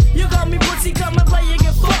 You got me pussy, come and play, you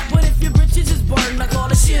get fucked. But if your bitches is burned, I call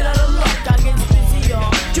the shit out of luck. I get busy,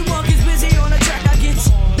 y'all. Jamal gets busy on the track, I get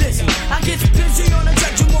busy. I get busy on the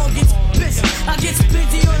track, Jamal gets busy. I get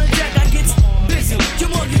busy on the track, I get busy.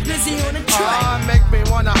 Jamal gets busy on the track. Make me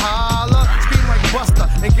wanna holler, scream like Buster,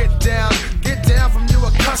 and get down from you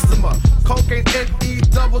a customer. Cocaine, NE,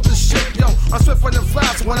 double the shit, yo. I'm swift on the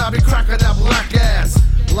flats when I be cracking that black ass.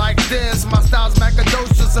 Like this, my style's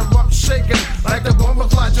macadocious and rock shaking like the bomber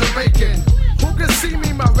fly Jamaican. Who can see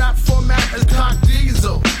me? My rap format is cock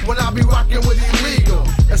diesel when I be rocking with illegal.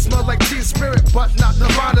 It smells like tea spirit, but not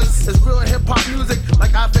Nevada's. It's real hip hop music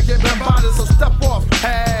like African bambadas. So step off,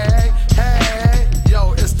 hey,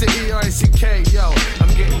 yo, it's the ERACK, yo.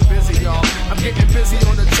 I'm getting busy, y'all. I'm getting busy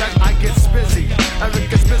on the track. I get busy. Erick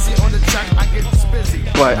gets busy on the track. I get busy.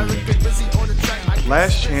 But Erick gets busy on the track.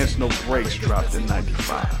 Last Chance No Breaks dropped in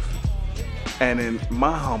 '95, and in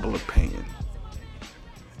my humble opinion,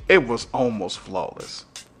 it was almost flawless.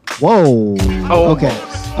 Whoa.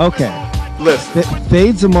 Almost. Okay. Listen.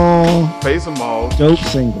 Fades Them All. Fades Them All. Dope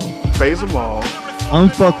single. Fades Them All.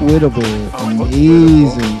 Unfuckwittable.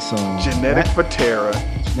 Amazing song. Genetic for Terror.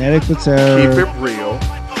 Genetic for Terror. Keep It Real.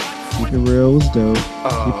 Keep It Real was dope. Keep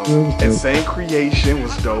It Real was dope. Insane Creation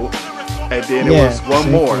was dope. And then it was one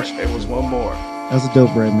more. It was one more. That's a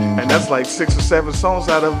dope Redman. And that's like 6 or 7 songs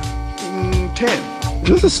out of 10.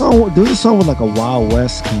 There's a song with like a Wild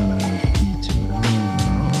West kind of beat to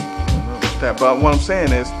it. That, but what I'm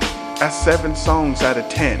saying is, that's 7 songs out of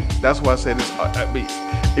 10. That's why I said this. I mean,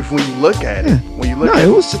 if when you look at it, it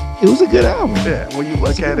was a good album. Yeah, when you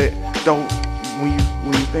look at it, though, when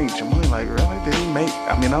you think Jamal, like, really, did he make?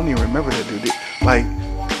 I mean, I don't even remember that dude. Like,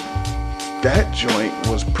 that joint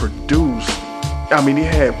was produced. I mean, he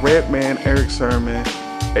had Redman, Erick Sermon,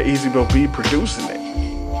 and Easy Bill B producing it.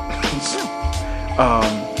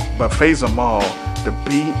 But Fades Them All, the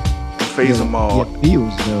beat, Fades Them All, the beat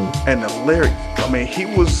was dope, and the lyrics. I mean, he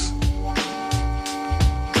was.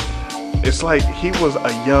 It's like he was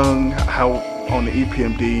a young. How on the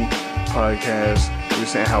EPMD podcast, we were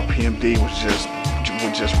saying how PMD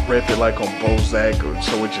would just rip it like on Bozak, or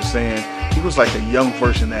so what you're saying. He was like a young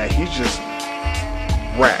version of that. He just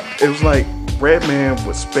rapped. It was like Redman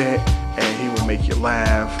would spit and he would make you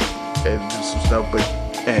laugh and do some stuff,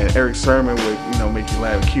 and Erick Sermon would, make you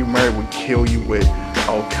laugh. Q Murray would kill you with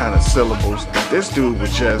all kind of syllables. This dude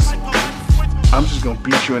would just, I'm just gonna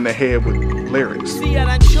beat you in the head with lyrics. See, I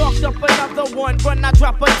done chalked up another one. When I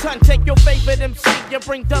drop a ton, take your favorite MC, you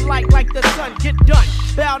bring the light like the sun. Get done,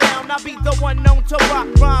 bow down, I'll be the one known to rock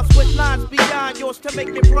rhymes with lines beyond yours to make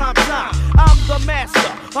it prime time. I'm the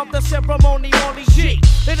master of the ceremony, only G.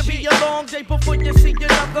 It'll be a long day before you see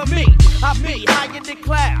another me. I be high in the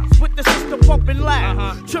clouds with the system pumping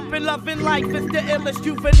loud. Tripping, loving life is the illest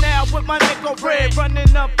juvenile with my nigga Red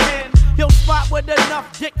running up in your spot with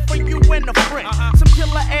enough dick for you and a friend. Some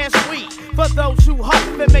killer ass weed for those who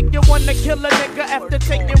huff and make you wanna kill a nigga after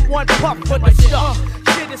taking one puff for the stuff.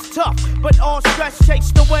 Shit is tough, but all stress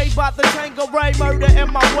chased away by the Tangeray murder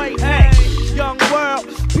in my way. Hey, young world,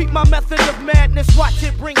 peep my method of madness. Watch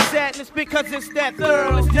it bring sadness because it's that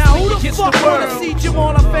thorough. Now who the fuck wanna see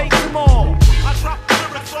Jamal and Fades Them All?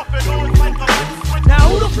 Now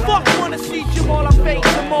who the fuck wanna see Jamal and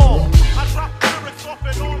Fades Them All?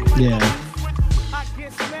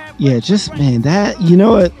 Yeah, just man, that, you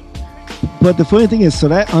know what? But the funny thing is, so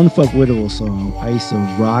that Unfuckwittable song, I used to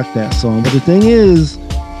rock that song. But the thing is,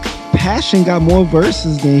 Passion got more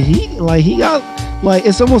verses than he got. Like,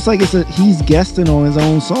 it's almost like he's guesting on his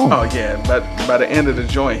own song. Oh yeah, but by the end of the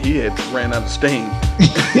joint, he had ran out of steam.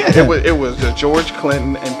 It was the George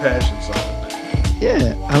Clinton and Passion song.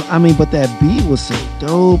 Yeah, I mean, but that beat was so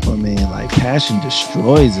dope. I mean, like, Passion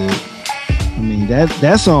destroys it. I mean,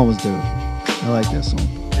 that song was dope. I like that song.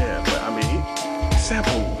 Yeah, but I mean, he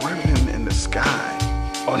sampled Redman in the Sky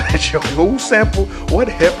on that show. Who sampled? What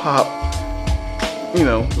hip hop,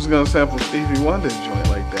 was gonna sample Stevie Wonder's joint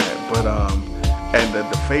like that? But and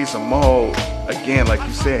the Fades Them All, again, like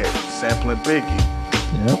you said, sampling Biggie.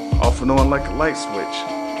 Yep. Off and on like a light switch.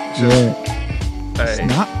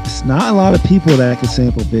 It's not a lot of people that can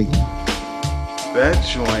sample Biggie. That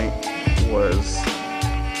joint was.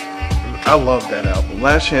 I love that album.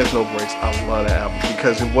 Last Chance No Breaks. I love that album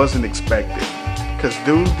because it wasn't expected. Because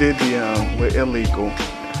dude did the with Illegal,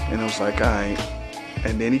 and it was like, alright.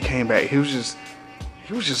 And then he came back. He was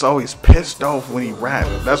just always pissed off when he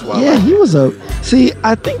rapped. That's why. Yeah, he was a. See,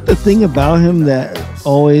 I think the thing about him that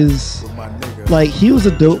always, like, he was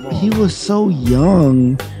a dope. He was so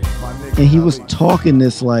young, and he was talking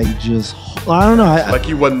this like just. I don't know. Like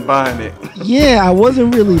he wasn't buying it. Yeah, I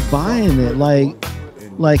wasn't really buying it.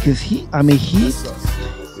 Like, cause he kind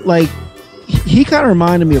of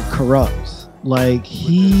reminded me of Corrupts. Like,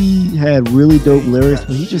 he had really dope lyrics,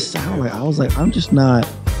 but he just sounded like, I was like, I'm just not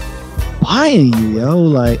buying you, yo.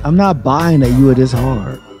 Like, I'm not buying that you are this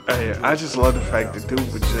hard. I just love the fact that dude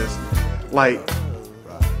was just like,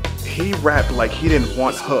 he rapped like he didn't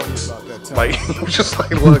want hooks. Like, he was just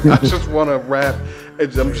like, look, I just want to rap,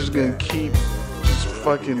 and I'm just gonna keep just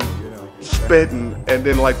fucking spitting. And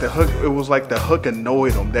then like the hook, it was like the hook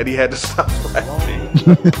annoyed him that he had to stop rapping.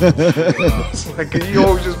 It's like he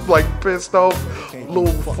always just like pissed off, little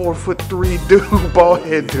 4'3" dude, bald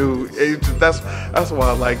head dude. That's why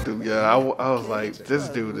I liked him. Yeah, I was like, this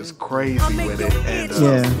dude is crazy with it.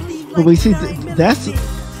 And but we see that's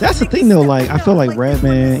the thing though. Like, I feel like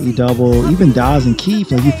Redman, E-Double, even Daz and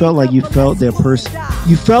Keith, like, you felt their person,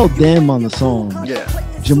 you felt them on the song. Yeah.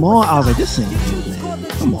 Jamal, I was like, this ain't you, man.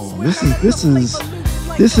 Come on, this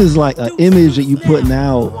is like an image that you putting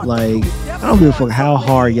out. Like, I don't give a fuck how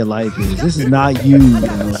hard your life is. This is not you, you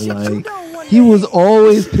know? Like, He was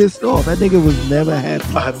always pissed off. That nigga was never happy.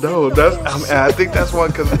 I know. I think that's why,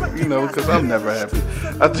 because I'm never happy.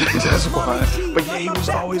 I think that's why. But yeah, he was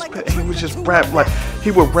always. He would just rap like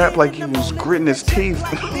he would rap like he was gritting his teeth.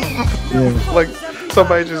 Yeah. Like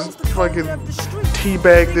somebody just fucking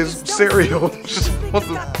teabagged his cereal.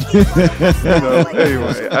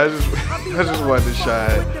 Anyway, I just wanted to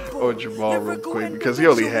shine on Jamal real quick because he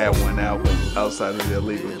only had one album outside of the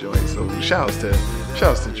illegal joint. So shouts to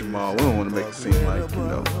Jamal. We don't want to make it seem like,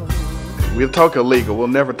 we'll talk illegal. We'll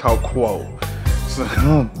never talk quo. So,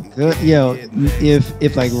 oh my God. Yo,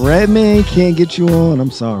 if like Redman can't get you on,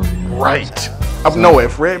 I'm sorry. Man. Right. No,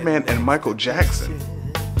 if Redman and Michael Jackson.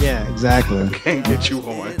 Yeah, exactly. Can't get you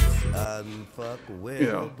on.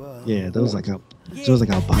 Yeah, those like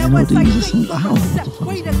albino dudes or something. I don't know what the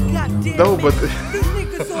fuck is going on. No, but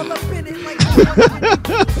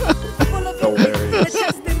hilarious.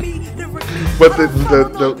 But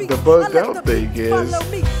the bugged out thing is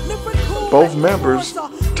both members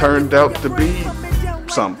turned out to be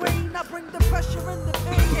something.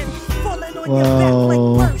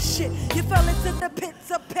 Well,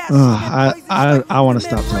 I want to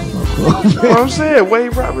stop talking about Quo. What I'm saying,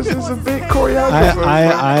 Wade Robinson's a big choreographer.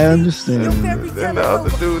 I understand. And the other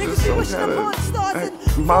dude is some kind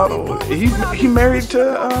of model. He married to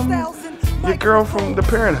your girl from The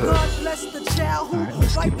Parenthood. All right,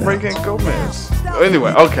 let's get back. Reagan Gomez.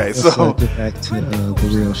 Anyway, okay, so get back to the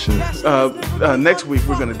real shit. Next week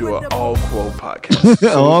we're gonna do an all Quo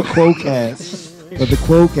podcast. All Quo cast. But the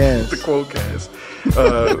Quo cast. The Quo cast.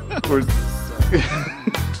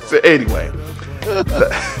 So anyway,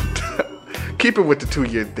 keep it with the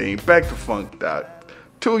 2-year theme. Back to Funk Doc.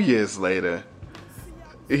 2 years later,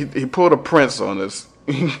 he pulled a Prince on us.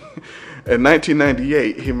 In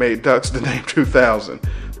 1998, he made Ducks the Name 2000.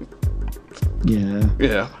 Yeah.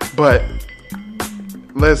 Yeah, but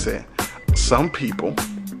listen, some people,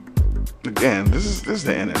 again, this is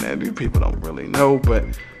the internet. These people don't really know, but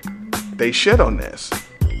they shit on this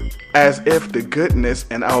as if the goodness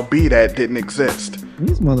and I'll be that didn't exist.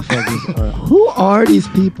 These motherfuckers are. Who are these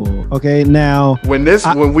people? Okay, now when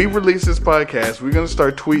we release this podcast, we're gonna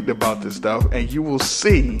start tweeting about this stuff, and you will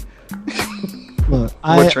see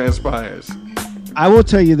what transpires. I will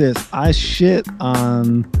tell you this: I shit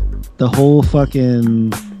on the whole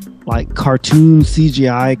fucking like cartoon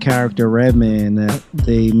CGI character Redman that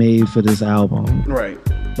they made for this album. Right.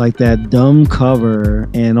 Like that dumb cover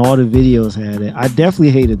and all the videos had it. I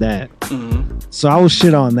definitely hated that. Mm-hmm. So I will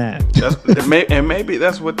shit on that. And maybe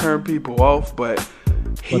that's what turned people off, but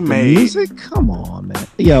the music? Come on, man.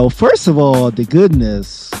 Yo, first of all, the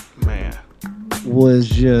goodness, man, was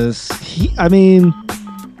just heat. I mean,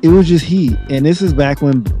 it was just heat. And this is back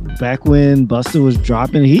when Busta was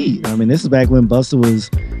dropping heat. I mean, this is back when Busta was,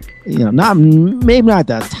 maybe not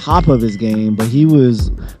at the top of his game, but he was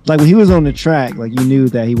like when he was on the track, like you knew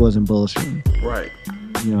that he wasn't bullshitting. Right.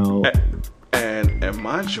 And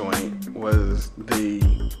my joint was the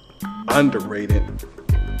underrated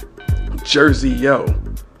Jersey Yo.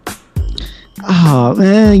 Oh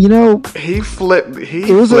man, he flipped.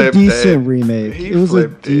 It was a decent remake.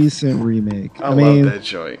 I mean, love that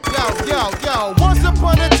joint. Yo, once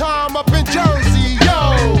upon a time up in Jersey,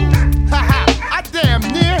 yo. I damn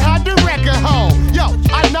near had the record home. Yo,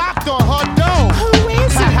 I knocked on her door. Who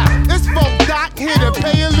is it? It's Funk Doc here to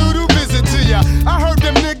pay a little visit to ya. I heard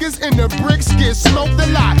them niggas in the bricks get smoked a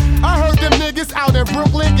lot. I heard them niggas out in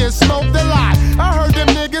Brooklyn get smoked a lot. I heard them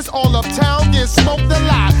niggas all uptown get smoked a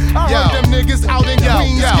lot. I heard them niggas out in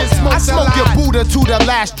Queens get smoked a lot. I smoked your Buddha to the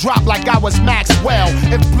last drop like I was Maxwell.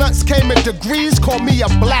 If blunts came in degrees, call me a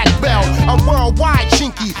black belt. A worldwide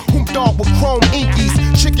chinky, whom dog with chrome inkies.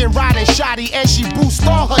 Chicken riding shoddy and she boosts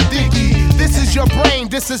all her dinky. This is your brain,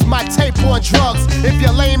 this is my tape on drugs. If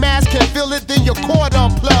your lame ass can feel it, then your cord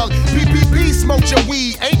unplugged. PPP, smoke your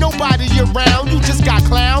weed, ain't nobody around. You just got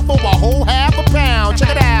clown for a whole half a pound. Check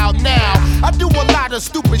it out now. I do a lot of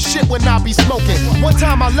stupid shit when I be smoking. One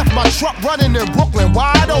time I left my truck running in Brooklyn,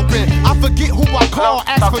 wide open. I forget who I call,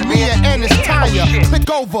 ask for me and it's Tanya. Click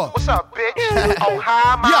over. What's up, bitch? Oh,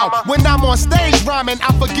 hi, mama. Yo, when I'm on stage rhyming,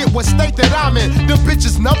 I forget what state that I'm in. The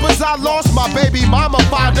bitches' numbers I lost, my baby mama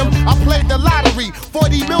found them. I played the lottery,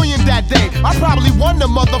 40 million that day. I probably won the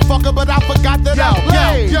motherfucker, but I forgot that I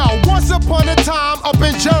played. Yo, once upon a time up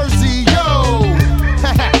in Jersey, yo.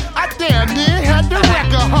 I damn near had the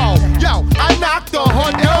record home. Yo, I knocked on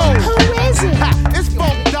her door. Who is it? It's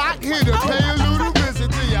Funk Doc here to pay a little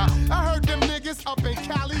visit to ya. I heard them niggas up in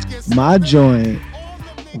Cali get my joint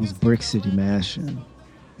was Brick City Mashing.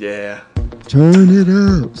 Yeah. Turn it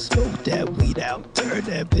up, smoke that weed out, turn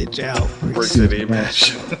that bitch out. Brick City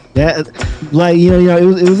Mansion. That, like, you know,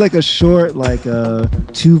 it was like a short, like a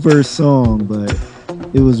 2-verse song, but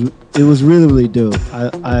it was really, really dope.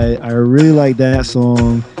 I really like that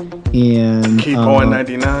song. And Keep On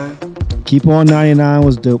 99. Keep On 99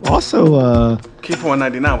 was dope. Also, Keep On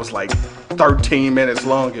 99 was like 13 minutes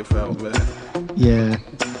long. It felt, man. Yeah,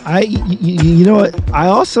 you know what? I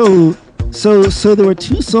also so there were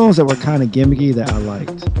 2 songs that were kind of gimmicky that I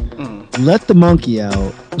liked. Let the Monkey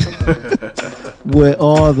Out with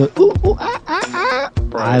all the ooh,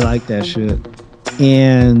 right. I like that shit.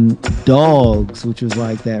 And Dogs, which was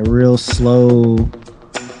like that real slow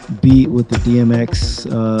beat with the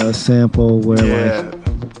DMX sample, where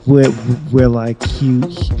like he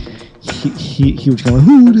was going,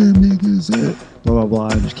 who them niggas at? Blah blah blah,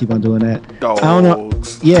 and just keep on doing that. Dogs. I don't know.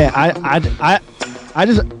 Yeah,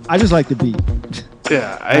 I just like the beat.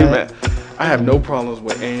 Yeah, I have no problems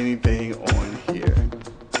with anything on here.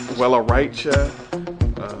 Well, alright, ya.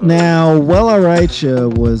 Now, Well Alright Ya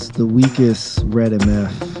was the weakest Red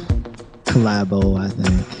MF collabo, I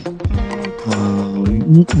think.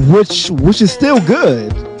 Which is still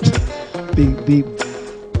good.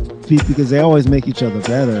 Because they always make each other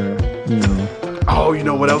better, you know. Oh, you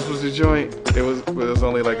know what else was the joint? It was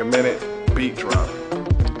only like a minute. Beat drop.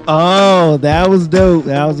 Oh, that was dope.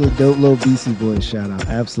 That was a dope little Beastie Boys shout out.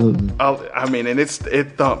 Absolutely. I mean, and it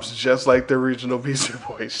thumps just like the original Beastie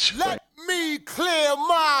Boys joint. Let me clear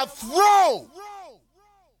my throat.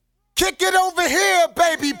 Kick it over here,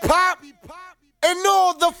 baby pop. And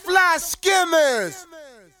all the fly skimmers.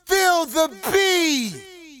 Feel the beat.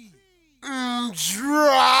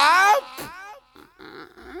 Drop.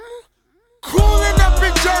 Cooling up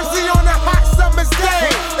in Jersey on a hot summer's day.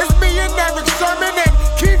 It's me and Erick Sherman and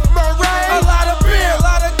Keith Murray. A lot of beer, a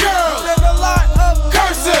lot of girls, and a lot of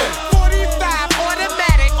cursing. 45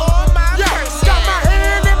 automatic on my person. Got my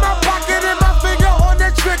hand in my pocket and my finger on the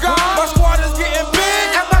trigger. My squad is getting big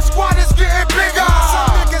and my squad is getting bigger.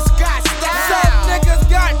 Some niggas got style, some niggas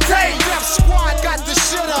got taste. Left squad got the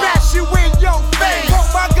shit up. Bash you in your face. Put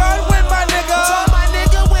my gun with my nigga. Told my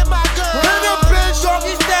nigga with my gun. Hit a bitch,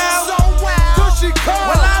 doggy style. So she come.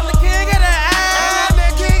 Well, I'm the king of the ass. And I'm the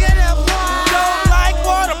king of the block. Don't like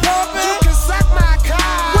water pumping? You can suck my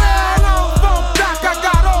cock. Well, on Funk Doc, I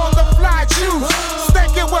got all the fly juice.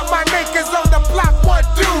 Stinking with my niggas on the block, one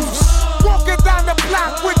deuce. Walking down the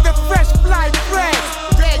block with the fresh fly bread.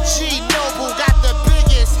 Reggie Noble got the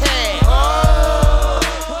biggest head.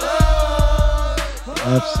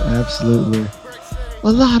 Absolutely.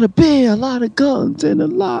 A lot of beer, a lot of guns, and a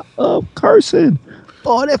lot of cursing.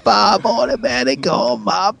 45 automatic on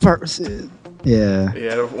my person. Yeah.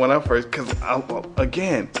 Yeah, when I first, because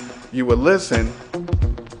again, you would listen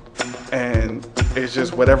and it's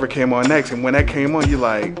just whatever came on next. And when that came on, you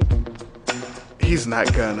like, he's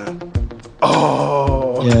not gonna.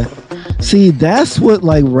 Oh. Yeah. See, that's what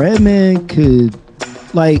like Redman could,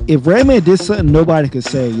 like if Redman did something nobody could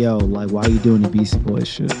say, yo, like why you doing the Beastie Boys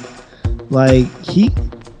shit? Like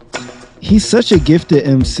he's such a gifted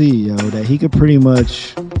MC, yo, that he could pretty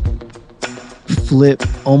much flip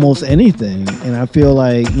almost anything. And I feel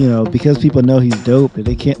like, you know, because people know he's dope, that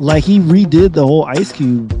they can't, like he redid the whole Ice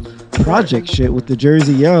Cube project shit with the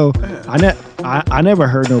Jersey Yo. I never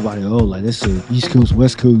heard nobody, oh, like this is East Coast,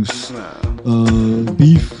 West Coast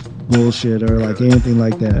beef bullshit or like anything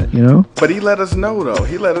like that, you know? But he let us know though.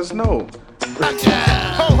 He let us know.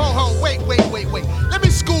 Ho, wait. Let me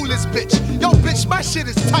school this bitch. Yo, bitch, my shit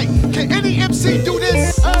is tight. Can any MC do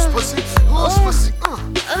this? Pussy.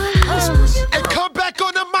 And come back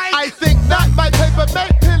on the mic. I think not. My paper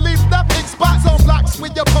mate, he leaves nothing. Spots on blocks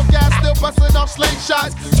with your punk ass still busting off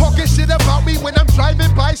slingshots. Talking shit about me when I'm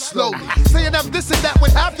driving by slowly. Saying I'm this and that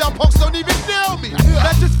when half y'all punks don't even know me.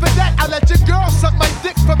 Not just for that, I let your girl suck my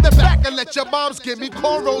dick from the back and let your moms give me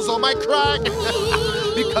cornrows on my crack.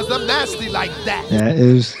 Because I'm nasty like that. That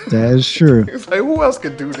is true. It's like, who else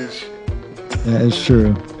could do this shit? That is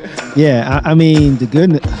true. Yeah, I mean, the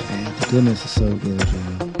goodness is so good,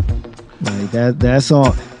 man. Like that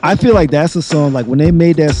song, I feel like that's a song, like when they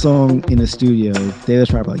made that song in the studio, they was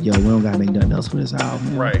probably like, yo, we don't gotta make nothing else for this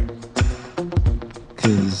album. Right.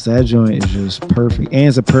 Because that joint is just perfect. And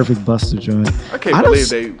it's a perfect Buster joint. I can't believe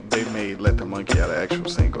they made Let the Monkey Out an actual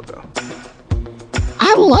single, though.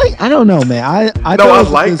 I don't know, man. I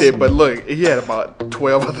liked it, but look, he had about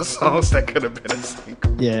 12 other songs that could have been a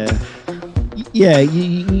single. Yeah.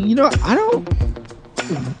 You know, I don't...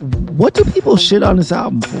 What do people shit on this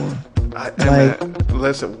album for? Man,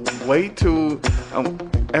 listen, wait till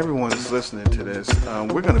everyone's listening to this.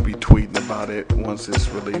 We're going to be tweeting about it once it's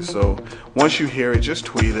released. So once you hear it, just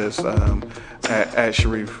tweet us at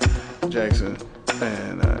Sharif Jackson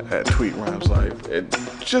and at Tweet Rhymes Life.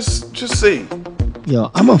 Just see.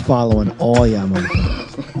 Yo, I'm following all y'all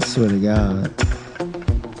motherfuckers. I swear to God.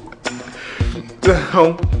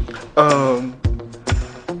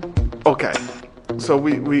 Okay. So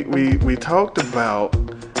we talked about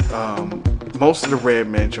most of the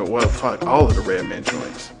Redman joints. Well, fuck, all of the Redman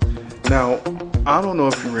joints. Now, I don't know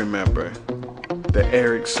if you remember the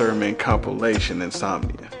Erick Sermon compilation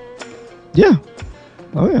Insomnia. Yeah.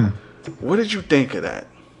 Oh yeah. What did you think of that?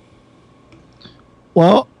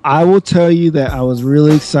 Well, I will tell you that I was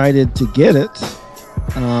really excited to get it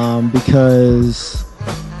because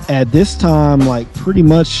at this time, like pretty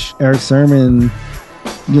much Erick Sermon,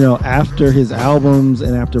 after his albums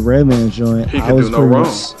and after Redman's joint, he could do no wrong.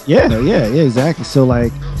 Yeah, exactly. So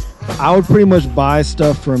like, I would pretty much buy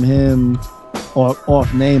stuff from him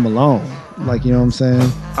off name alone. Like, you know what I'm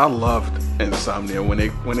saying? I loved Insomnia when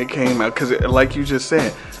it came out because, like you just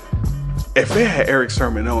said, if it had Erick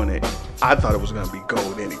Sermon on it, I thought it was gonna be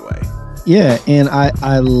gold anyway. Yeah, and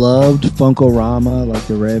I loved Funkorama, like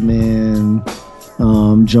the Redman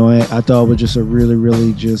joint. I thought it was just a really,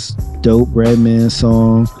 really just dope Redman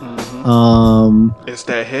song. Mm-hmm. It's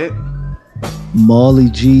that hit. Molly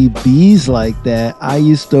G Bees Like That. I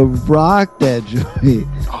used to rock that joint.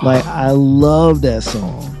 Like, I love that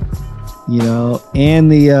song.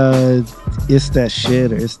 And the It's That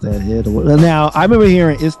Shit or It's That Hit or whatever. Now, I remember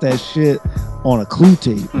hearing It's That Shit on a Clue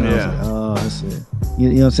tape. And I was like, oh, that's it. You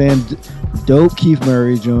know what I'm saying? Dope Keith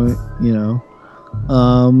Murray joint,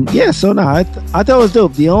 so no, I thought it was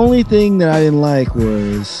dope. The only thing that I didn't like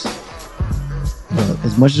was,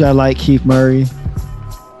 as much as I like Keith Murray,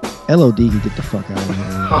 L.O.D. can get the fuck out of here.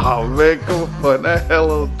 Oh man, come on, that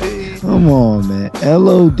L.O.D. Come on, man.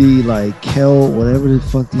 L.O.D. like Kel, whatever the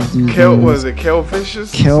fuck these dudes. Was it Kel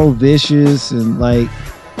Vicious? Kel Vicious and like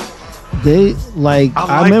they like.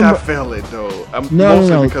 I like that feeling though.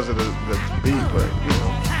 Mostly because of the beat, but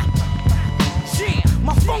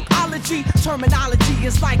my funkology terminology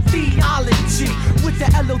is like theology. With the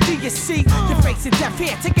L.O.D. you see, you're facing death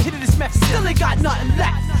here. Take a hit of this meth, still ain't got nothing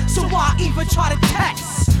left. So why even try to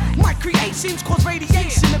test? My creations cause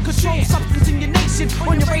radiation to control substance in your nation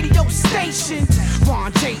on your radio stations.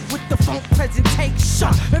 Ron J with the funk presentation.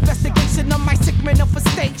 Investigation of my sick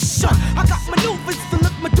manifestation. I got maneuvers to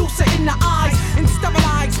look Medusa in the eyes and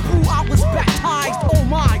sterilize. Ooh, I was baptized. Oh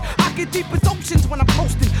my, I get deep as oceans when I'm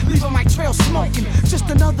posting, leaving my trail smoking. Just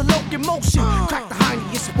another locomotion. Crack the hiney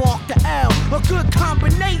and spark the L. A good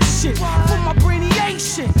combination for my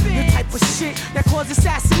brainiation. The type of shit that cause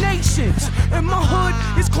assassinations. In my hood,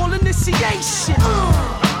 it's called initiation.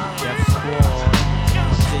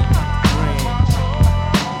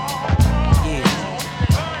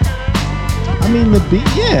 I mean, the beat,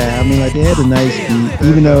 like they had a nice beat,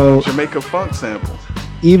 even though Jamaica funk sample.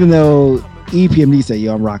 Even though EPMD said,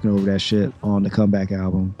 "Yo, I'm rocking over that shit on the Comeback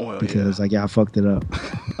album," because like, I fucked it up.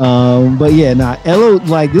 But yeah,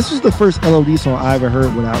 like this was the first L.O.D. song I ever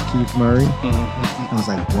heard without Keith Murray. I was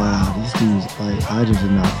like, wow, these dudes, like, I just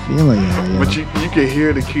did not feel like that. But you can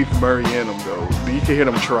hear the Keith Murray in them though. You can hear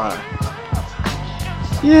them try.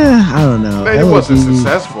 Yeah, I don't know. It wasn't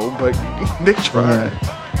successful, but they tried.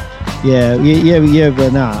 Yeah,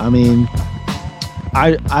 but nah, I mean,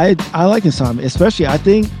 I like Insomnia, especially. I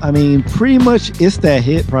think, pretty much It's That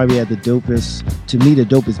Hit probably had the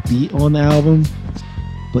dopest beat on the album.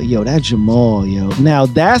 But yo, that Jamal, now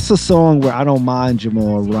that's a song where I don't mind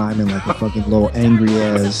Jamal rhyming like a fucking little angry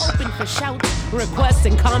ass. Open for shouts, requests,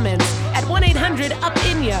 and comments at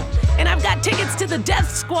 1-800-UP-IN-YA. And I've got tickets to the Death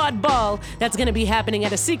Squad Ball. That's gonna be happening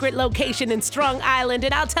at a secret location in Strong Island,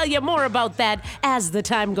 and I'll tell you more about that as the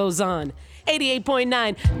time goes on.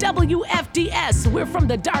 88.9 WFDS. We're from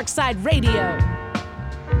the Dark Side Radio.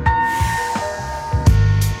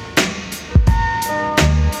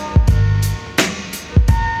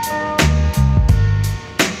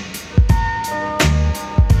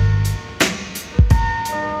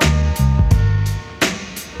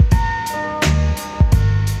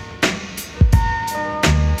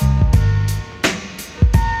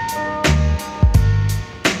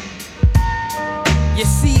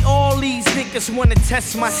 niggas wanna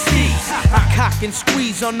test my steez. I cock and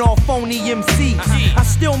squeeze on all phony MCs. I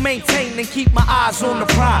still maintain and keep my eyes on the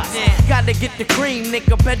prize. Gotta get the cream,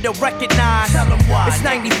 nigga, better recognize. It's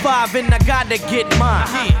 95 and I gotta get mine.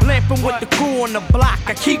 Lamping with the crew on the block,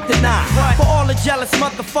 I keep the 9. For all the jealous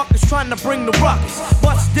motherfuckers trying to bring the ruckus.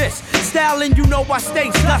 Bust this, styling, you know I stay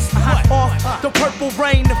dusty. Off the purple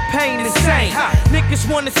rain of pain, insane.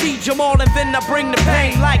 Niggas wanna see Jamal and then I bring the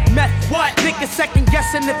pain like meth. What? Niggas second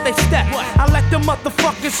guessing if they step. I let the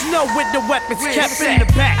motherfuckers know where the weapons kept in the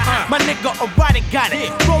back. My nigga erotic got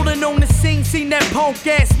it. Rolling on the scene, seen that punk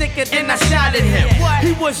ass nigga, then I shot at him.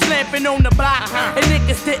 He was lamping on the block, and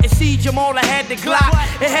niggas didn't see Jamal. I had the Glock.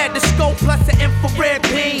 It had the scope plus the infrared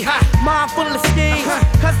beam. Mind full of schemes,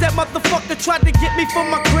 cause that motherfucker tried to get me for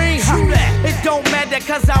my cream. It don't matter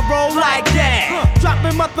cause I roll like that.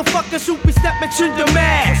 Dropping motherfuckers who be stepping to the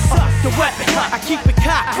mask. The weapon, I keep it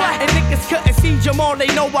cocked, and niggas couldn't see Jamal, they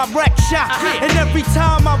know I wreck shop. And every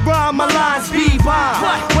time I rhyme, my lines be bomb.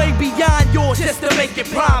 Way beyond yours just to make it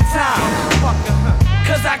prime time.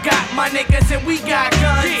 Cause I got my niggas and we got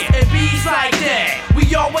guns. And bees like that,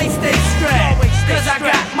 we always stay strapped. Cause I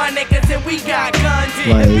got my niggas and we got guns.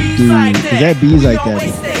 Like, dude, that bees like that,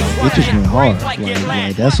 it just went hard. Like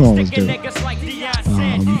that song was dope.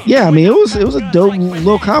 Yeah, I mean, it was a dope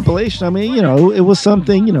little compilation. I mean, you know, it was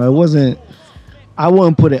something. You know, it wasn't. I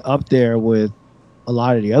wouldn't put it up there with a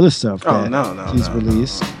lot of the other stuff that he's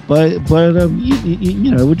released. But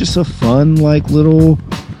you know, it was just a fun like little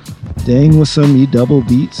thing with some E-double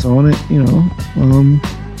beats on it. You know,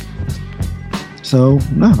 so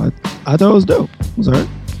no, I thought it was dope. It was alright.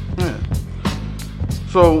 Yeah.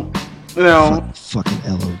 So now, fucking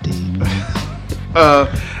L.O.D.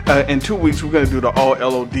 Man. In 2 weeks we're gonna do the all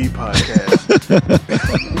L.O.D podcast.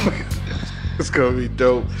 It's gonna be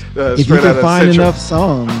dope. If you can find enough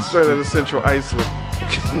songs, straight out of Central Iceland,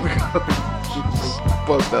 just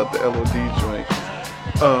bust out the L.O.D joint.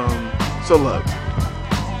 So look,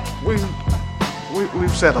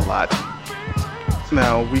 we've said a lot.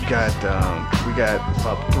 Now we got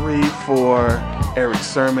about 3-4 Erick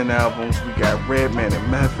Sermon albums. We got Redman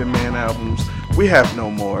and Method Man albums. We have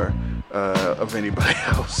no more of anybody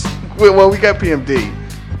else. Well, we got PMD.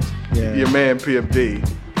 Yeah. Your man PMD.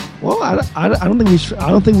 Well, I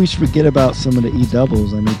don't think we should forget about some of the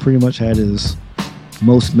E-doubles. I mean, pretty much had his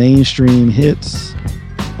most mainstream hits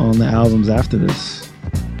on the albums after this.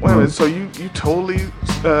 Wait a minute, so you totally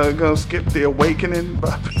gonna skip The Awakening?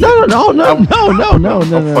 No. I'm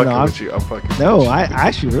fucking with you. I'm fucking. No, I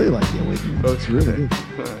actually really like The Awakening. It's really good.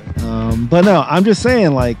 But no, I'm just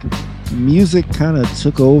saying, like, music kind of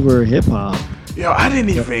took over hip hop. Yo, I didn't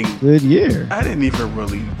even. Good year. I didn't even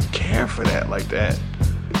really care for that like that.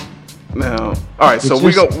 No. All right, so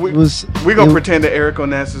we're gonna pretend that Erick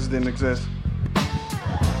Onassis didn't exist.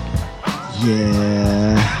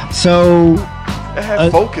 Yeah. So. It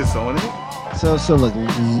had focus on it. So look,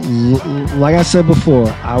 like I said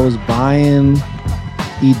before, I was buying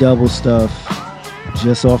E-double stuff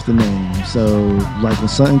just off the name. So like when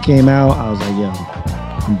something came out, I was like, yo,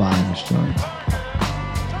 I'm buying this joint.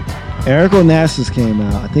 Erick Onassis came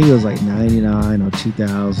out, I think it was like 99 or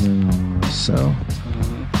 2000 or so.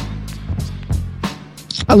 Mm-hmm.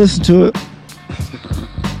 I listened to it.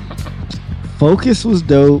 Focus was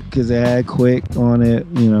dope because it had Quick on it,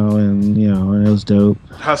 and it was dope.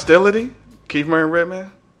 Hostility? Keith Murray and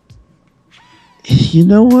Redman? You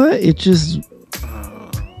know what? It just...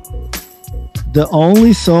 The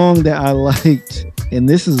only song that I liked, and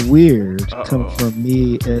this is weird, coming from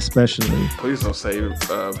me especially. Please don't say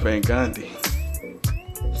Van Gundy.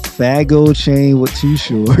 Fat Gold Chain with Too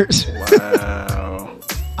Short. Wow.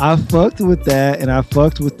 I fucked with that, and I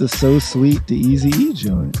fucked with the So Sweet, the Eazy-E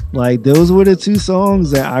joint. Like, those were the two songs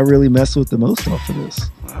that I really messed with the most off of this.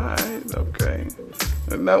 Alright, okay.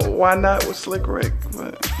 No, why not with Slick Rick?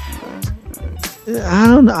 I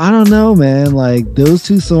don't know, man. Like, those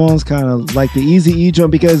two songs kind of, like the Eazy-E joint,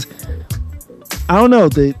 because I don't know,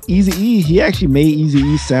 the Eazy-E, he actually made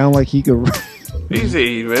Eazy-E sound like he could rap.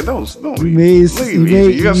 Easy, man. Don't Easy.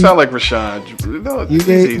 You gotta sound like Rashad.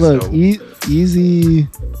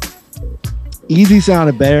 Easy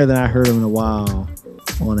sounded better than I heard him in a while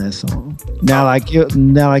on that song. Now,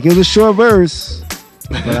 it was a short verse,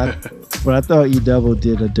 but I thought E-double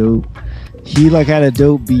did a dope. He had a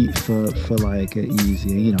dope beat for like a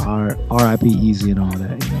Easy, R.I.P. Easy and all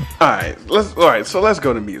that. All right. So let's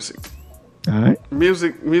go to music. All right.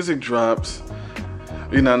 Music drops.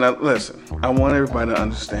 Now listen, I want everybody to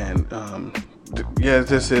understand,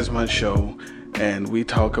 this is my show, and all we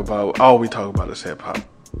talk about is hip hop.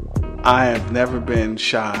 I have never been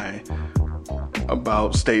shy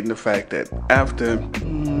about stating the fact that after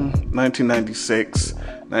 1996,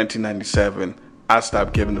 1997, I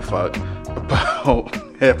stopped giving a fuck about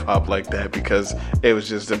hip hop like that because it was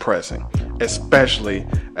just depressing, especially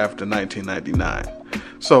after 1999.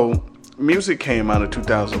 So music came out in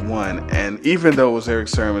 2001, and even though it was Erick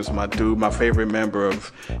Sermon's my dude, my favorite member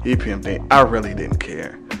of EPMD, I really didn't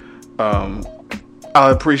care. I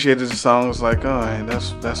appreciated the songs, like, oh, hey,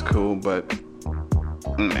 that's cool, but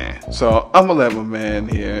man. So I'm gonna let my man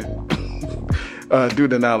here do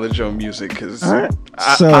the knowledge on music, because right.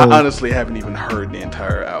 I honestly haven't even heard the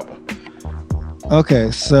entire album.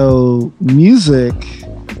 Okay, so music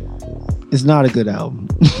is not a good album.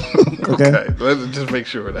 Okay, let's just make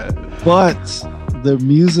sure of that. But the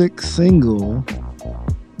music single,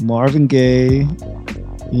 Marvin Gaye,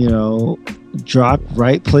 dropped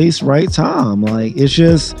right place, right time. Like, it's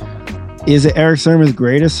just, is it Erick Sermon's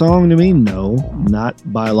greatest song to me? No, not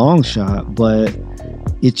by a long shot, but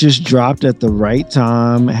it just dropped at the right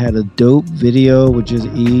time. It had a dope video with just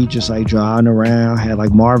E just like driving around, had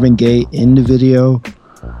like Marvin Gaye in the video.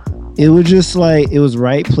 It was just like, it was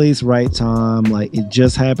right place, right time. Like, it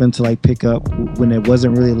just happened to like pick up when there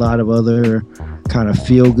wasn't really a lot of other kind of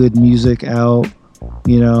feel good music out,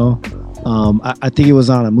 I think it was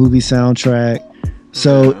on a movie soundtrack.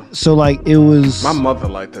 So like, it was, my mother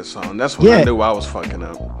liked that song. That's when I knew I was fucking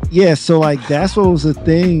up. Yeah, so like, that's what was the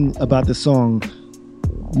thing about the song.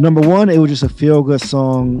 Number one, it was just a feel good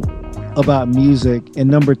song about music, and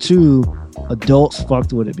number two, adults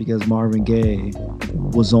fucked with it because Marvin Gaye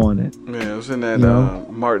was on it. Yeah, it was in that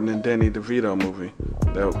Martin and Danny DeVito movie.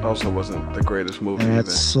 That also wasn't the greatest movie either.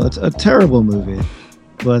 It's a terrible movie.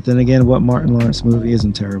 But then again, what Martin Lawrence movie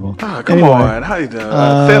isn't terrible? Come on, how you doing?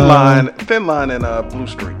 Thin Line and Blue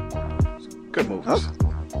Streak. Good movies.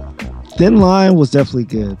 Thin Line was definitely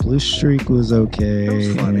good. Blue Streak was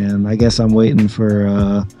okay, and I guess I'm waiting for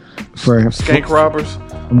Skank Robbers.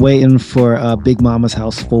 I'm waiting for Big Mama's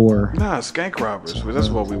House 4. Nah, Skank Robbers. That's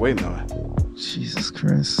what we waiting on. Jesus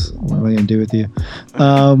Christ, what am I gonna do with you?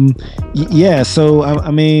 Yeah. So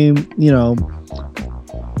I mean,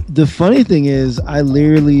 the funny thing is, there's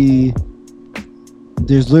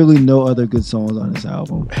literally no other good songs on this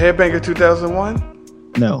album. Headbanger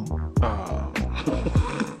 2001? No.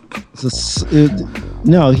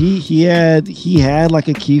 No, he had like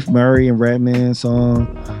a Keith Murray and Redman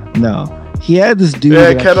song. No, he had this dude.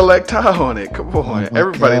 Yeah, Cadillac Tie on it. Come on,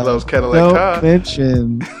 everybody loves Cadillac Tie. Don't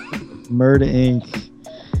mention Murder Inc.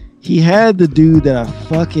 He had the dude that I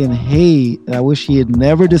fucking hate. And I wish he had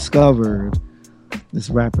never discovered. This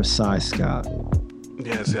rapper Cy Scott.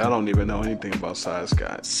 Yeah, see, I don't even know anything about Cy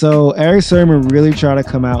Scott. So Erick Sermon really tried to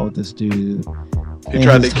come out with this dude. He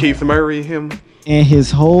tried to Keith Murray him. And his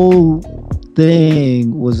whole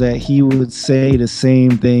thing was that he would say the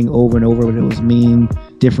same thing over and over, but it was mean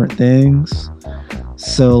different things.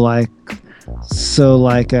 So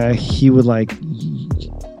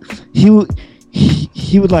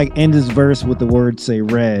he would like end his verse with the word say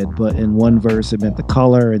red, but in one verse it meant the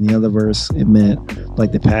color, and the other verse it meant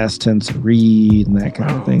like the past tense of read and that kind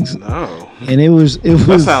of things. No. And it was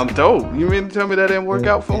that sounds dope. You mean to tell me that didn't work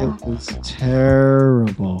out for him? It was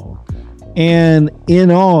terrible. And in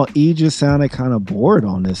all, E just sounded kind of bored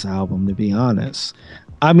on this album, to be honest.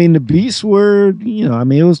 I mean, the beats were,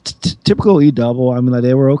 it was typical E double. I mean, like,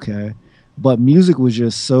 they were okay, but music was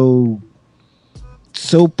just so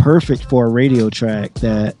perfect for a radio track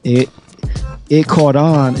that it caught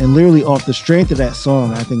on, and literally off the strength of that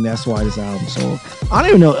song, I think that's why this album sold. I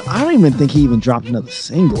don't even think he even dropped another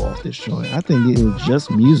single off this joint. I think it was just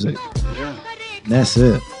music. Yeah. That's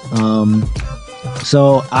it.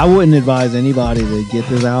 So I wouldn't advise anybody to get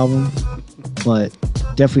this album, but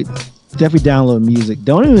definitely download music.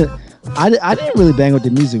 I didn't really bang with the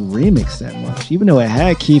music remix that much, even though it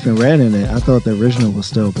had Keith and Red in it. I thought the original was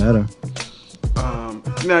still better.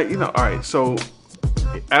 Now, all right, so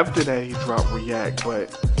after that he dropped React, but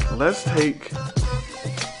let's take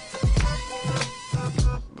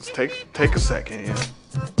a second here.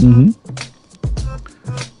 Mm-hmm.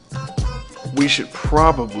 We should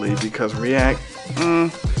probably, because React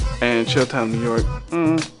and Chilltown, New York,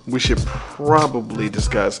 we should probably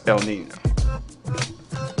discuss El Nino.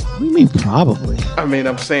 What do you mean probably? I mean,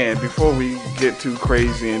 I'm saying before we get too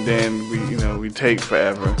crazy and then we take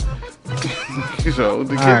forever, to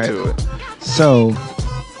get to it. So,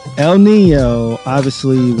 El Nino,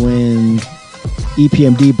 obviously, when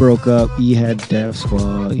EPMD broke up, he had Def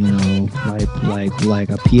Squad, like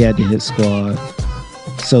a P had to hit squad.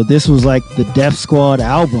 So this was like the Def Squad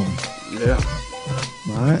album. Yeah.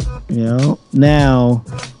 Right? Now,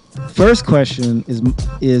 first question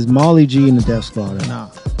is Molly G in the Def Squad or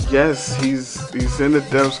not? Yes, he's in the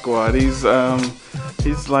Def Squad. He's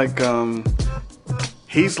He's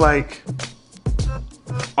like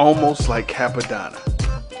almost like Capadonna.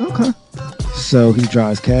 Okay. So he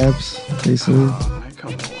drives cabs, basically. Oh, man,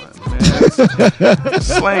 come on, man.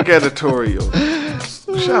 Slang editorial.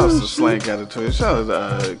 Shout out to Slang editorial. Shout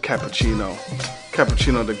out to Cappuccino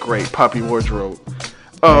the Great, Poppy Wardrobe.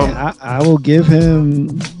 I will give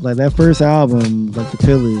him like that first album, like The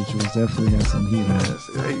Pillage, was definitely has some heat on it. Yes,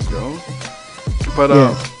 there you go. But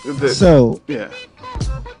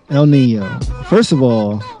El Nino. First of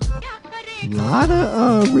all, a lot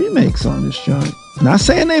of remakes on this joint. Not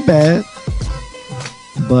saying they bad,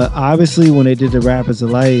 but obviously when they did the Rapper's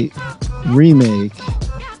Delight remake,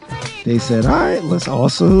 they said, all right, let's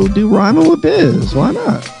also do Rhyming with Biz. Why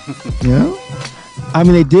not? You know? I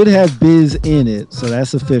mean, they did have Biz in it, so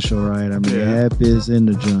that's official, right? I mean, they had Biz in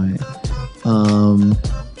the joint.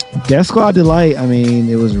 Death Squad Delight, I mean,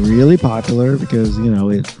 it was really popular because, you know,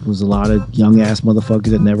 it was a lot of young-ass motherfuckers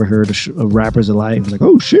that never heard a Rapper's Delight. It was like,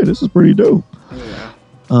 oh, shit, this is pretty dope. Yeah.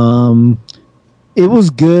 It was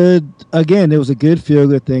good. Again, it was a good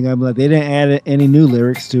feel-good thing. I'm like, they didn't add any new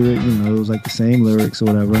lyrics to it. You know, it was like the same lyrics or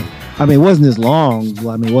whatever. I mean, it wasn't as long.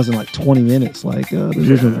 I mean, it wasn't like 20 minutes like the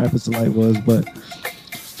original Rapper's Delight was, but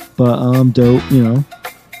dope, you know.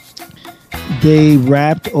 They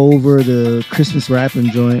rapped over the Christmas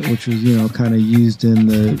rapping joint, which was, you know, kind of used in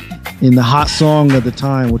the hot song of the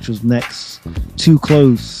time, which was Next Too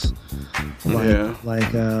Close.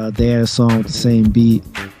 Like they had a song with the same beat.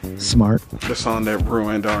 Smart. The song that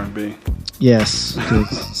ruined R&B. Yes,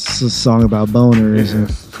 it's a song about boners. Yeah,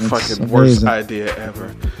 fucking worst idea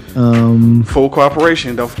ever. Full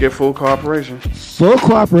Cooperation. Don't forget Full Cooperation. Full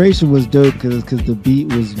Cooperation was dope because the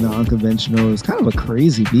beat was non-conventional. It was kind of a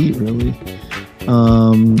crazy beat, really.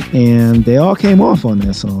 And they all came off on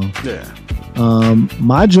that song. Yeah.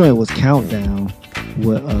 My joint was Countdown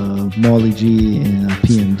with Marley G and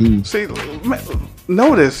PMD. See,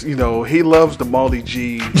 notice, you know, he loves the Marley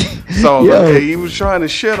G song. He was trying to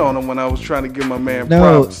shit on him when I was trying to give my man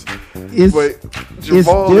props. But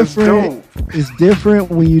Jamal is dope. It's different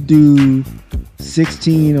when you do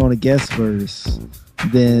 16 on a guest verse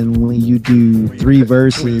than when you do 3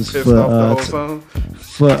 verses for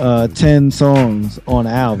 10 songs on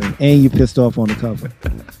an album and you pissed off on the cover.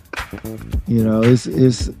 You know, it's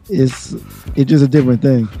just a different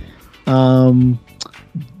thing.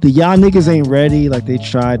 The y'all niggas ain't ready. Like they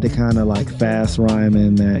tried to kind of like fast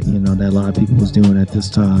rhyming that, you know, that a lot of people was doing at this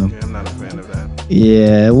time. Yeah, I'm not a fan of that.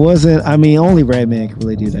 Yeah, it wasn't. I mean, only Redman could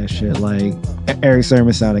really do that shit. Like Erick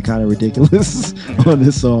Sermon sounded kind of ridiculous on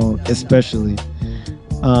this song, especially.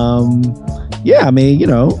 Yeah, I mean, you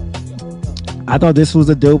know, I thought this was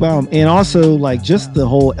a dope album, and also like just the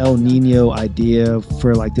whole El Nino idea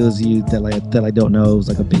for like those of you that I don't know, it was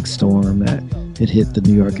like a big storm that it hit the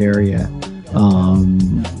New York area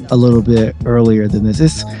a little bit earlier than this.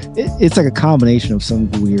 It's like a combination of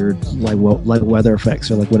some weird like weather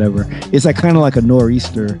effects or like whatever. It's like kind of like a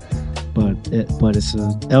nor'easter, but it's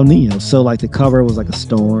a El Nino. So like the cover was like a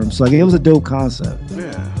storm. So like it was a dope concept.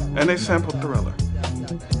 Yeah, and they sampled Thriller.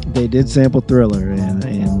 They did sample Thriller, and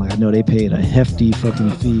like I know they paid a hefty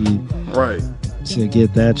fucking fee, right, to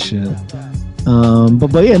get that shit.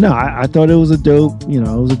 But yeah, no, I thought it was a dope, you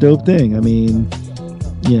know, it was a dope thing. I mean,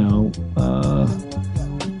 you know,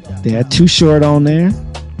 they had Too Short on there.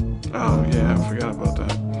 Oh yeah, I forgot about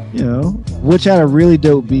that. You know, which had a really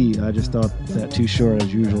dope beat. I just thought that Too Short,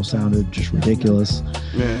 as usual, sounded just ridiculous.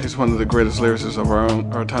 Yeah, he's one of the greatest lyricists of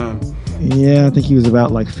our time. Yeah, I think he was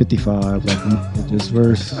about like 55, like with this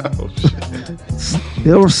verse. Oh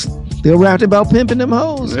shit! Still rapped about pimping them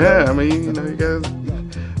hoes. Yeah, I mean, you know, you gotta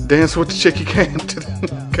dance with the chick you came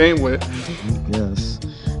with. Yes,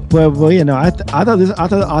 but you know, I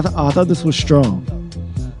thought this was strong.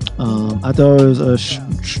 I thought it was a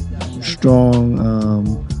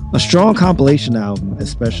strong compilation album,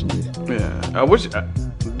 especially. Yeah, I wish, to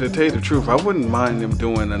tell you the truth, I wouldn't mind them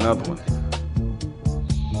doing another one.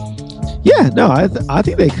 Yeah, no, I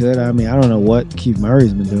think they could. I mean, I don't know what Keith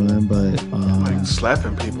Murray's been doing, but like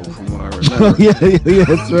slapping people, from what I remember. yeah,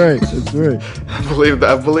 that's right. I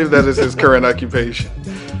believe that is his current occupation.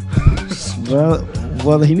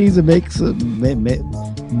 well, he needs to make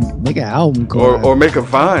an album called or make a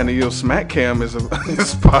Vine, and smack cam is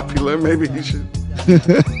popular. Maybe he should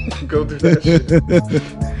go through that shit.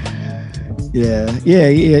 Yeah.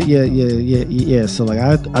 So like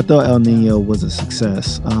I thought El Nino was a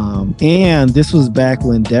success. And this was back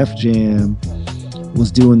when Def Jam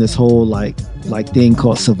was doing this whole like thing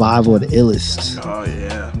called Survival of the Illest. Oh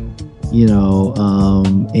yeah. You know,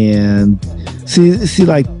 and see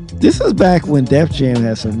like This is back when Def Jam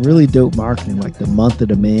had some really dope marketing, like the Month of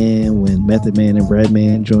the Man, when Method Man and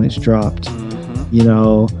Redman joints dropped. You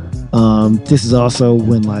know, this is also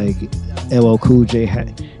when like LL Cool J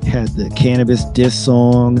had the Cannabis diss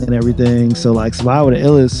song and everything. So like Survival of the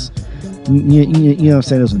Illest, you know what I'm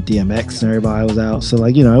saying? It was when DMX and everybody was out. So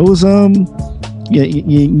like, you know, it was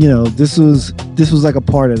you know, this was like a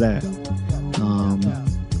part of that.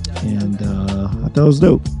 And I thought it was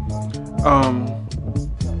dope.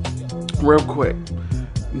 Real quick,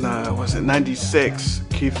 was it 96?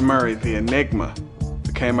 Keith Murray, The Enigma,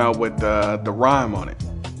 came out with the rhyme on it.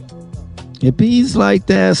 It bees like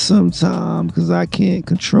that sometimes because I can't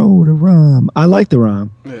control the rhyme. I like the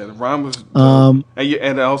rhyme. Yeah, the rhyme was and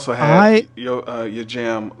it also had your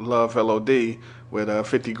jam Love L.O.D. with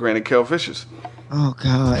 50 Grand and Kel Vicious. Oh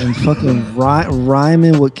God, and fucking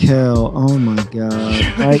rhyming with Kel. Oh my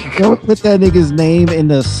God! Like, don't put that nigga's name in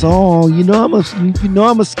the song. You know I'ma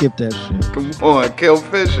skip that shit. Come on, Kel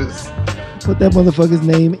Vicious. Put that motherfucker's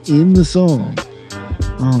name in the song.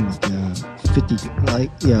 Oh my God, 50.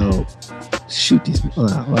 Like, yo, shoot these.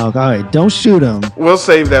 Well, all right, don't shoot them. We'll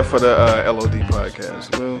save that for the L.O.D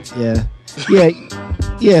podcast.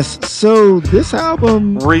 Yes. So this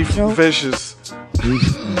album, Reef Vicious.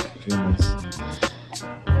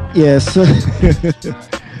 Yeah, so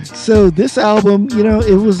this album, you know,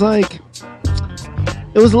 it was a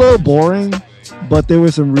little boring, but there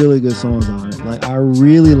were some really good songs on it. Like, I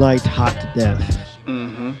really liked Hot to Death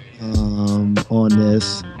on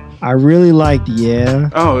this. I really liked Yeah.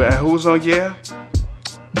 Oh, who's on Yeah?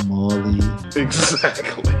 Molly.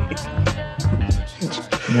 Exactly.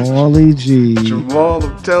 Molly G. Jamal,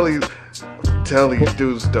 I'm telling you,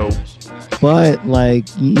 dude's dope. But like,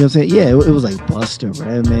 you know what I'm saying? Yeah, it was like Busta,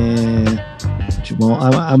 Redman, Jamal.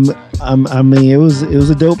 I mean, it was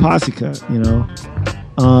a dope posse cut, you know.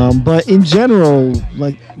 But in general,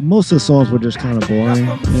 like most of the songs were just kind of boring,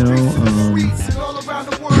 you know.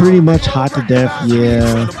 Pretty much Hot to Death,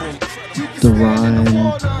 yeah. The rhyme.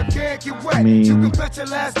 I mean, I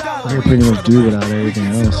could pretty much do without everything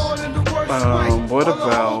else. What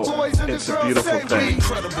about It's a Beautiful Thing?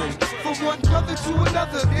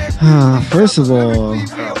 First of all,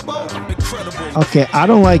 okay, I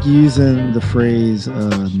don't like using the phrase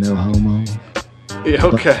no homo. Yeah,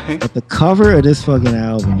 okay. But the cover of this fucking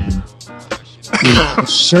album is a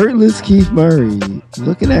shirtless Keith Murray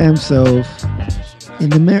looking at himself in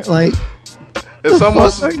the mirror, like, it's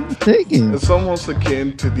almost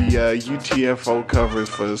akin to the UTFO covers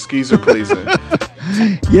for Skeezer Pleaser.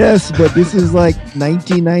 Yes, but this is like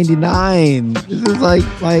 1999. This is like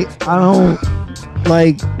I don't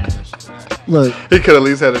like. Look, he could at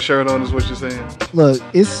least had a shirt on. Is what you're saying? Look,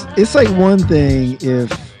 it's like one thing if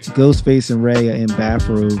Ghostface and Ray are in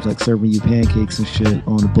bathrobes, like serving you pancakes and shit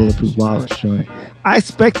on a Bulletproof Wallace joint. I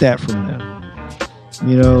expect that from them,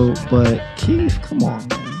 you know. But Keith, come on,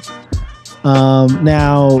 man.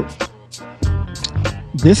 Now,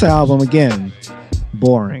 this album again,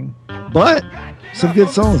 boring, but some good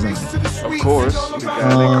songs on it. Of course, we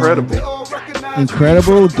got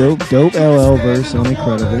Incredible, dope LL verse on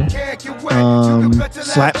Incredible.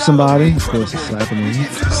 Slap Somebody, of course, it's slapping me.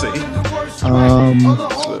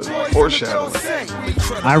 Foreshadowing.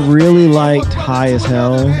 I really liked High as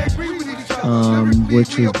Hell,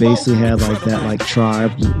 which was basically had like that like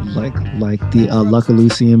Tribe, like the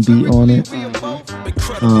Luckalucian beat on it,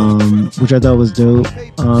 which I thought was dope.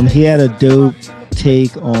 He had a dope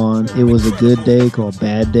take on It Was a Good Day called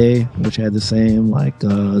Bad Day, which had the same like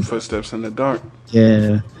Footsteps in the Dark.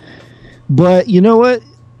 Yeah, but you know what?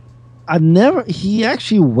 He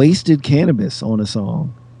actually wasted Cannabis on a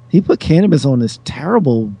song. He put Cannabis on this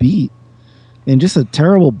terrible beat and just a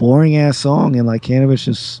terrible boring ass song, and like Cannabis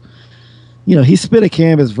just, you know, he spit a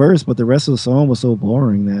Cannabis verse, but the rest of the song was so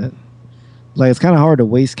boring that like it's kind of hard to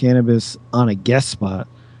waste Cannabis on a guest spot.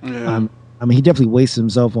 Yeah. I mean, he definitely wastes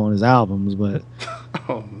himself on his albums, but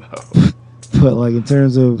oh no. But like in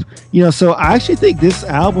terms of, you know, so I actually think this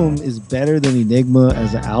album is better than Enigma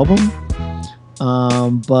as an album,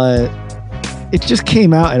 but it just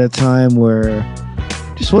came out at a time where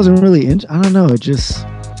it just wasn't really I don't know, it just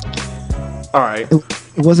all right.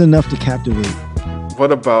 It wasn't enough to captivate.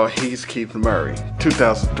 What about He's Keith Murray,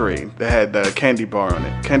 2003? They had Candy Bar on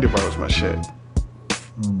it. Candy Bar was my shit.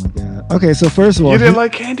 Oh my god. Okay, so first of all, you didn't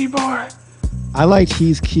like Candy Bar? I liked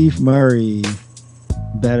He's Keith Murray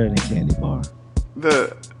better than Candy Bar.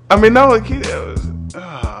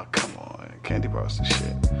 Come on, Candy Bar's the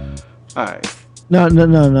shit. All right. No,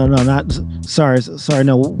 not sorry.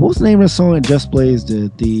 No, what was the name of the song that Just Blaze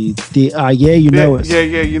did? The Yeah, You Know It. Yeah,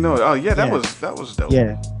 You Know It. Oh yeah, that was dope.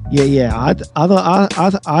 Yeah, Yeah. I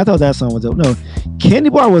thought that song was dope. No, Candy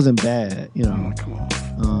Bar wasn't bad, you know. Come on.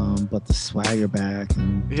 But the swagger back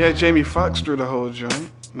and He had Jamie Foxx through the whole joint.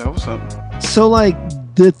 That was something. so like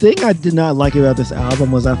the thing I did not like about this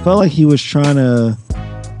album was I felt like he was trying to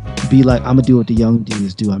be like, I'm gonna do what the young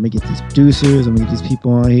dudes do. I'm gonna get these producers, I'm gonna get these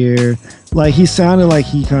people on here. Like he sounded like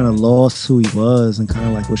he kind of lost who he was and kind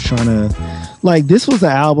of like was trying to like this was the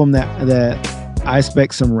album that I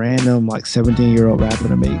expect some random like 17-year-old rapper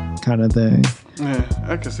to make kind of thing. Yeah,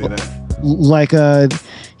 I can see that. Like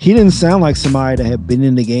he didn't sound like somebody that had been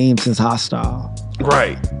in the game since Hostile.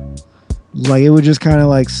 Right. Like it was just kind of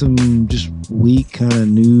like some just weak kind of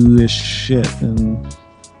newish shit, and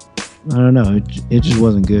I don't know, it just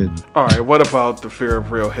wasn't good. All right, what about the Fear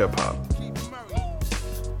of Real Hip Hop?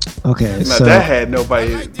 Okay, now so that had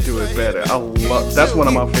nobody do it better. I love. That's one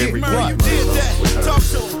of my favorite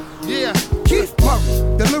things. Yeah, Keith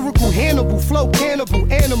Murray, the lyrical Hannibal, flow cannibal,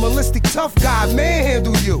 animalistic tough guy,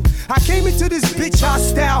 manhandle you. I came into this bitch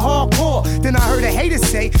hostile hardcore. Then I heard a hater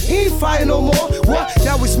say, he ain't fire no more. What?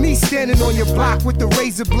 That was me standing on your block with the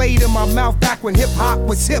razor blade in my mouth back when hip hop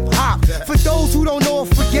was hip hop. For those who don't know or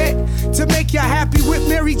forget, to make y'all happy with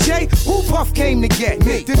Mary J, who Puff came to get?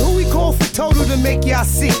 Me. Then who he called for total to make y'all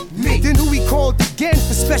see? Me. Then who he called again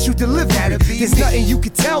for special delivery? There's nothing you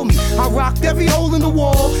could tell me. I rocked every hole in the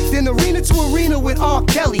wall, then arena to arena with R.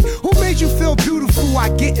 Kelly. Who made you feel beautiful? I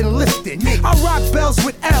getting lifted. I rock bells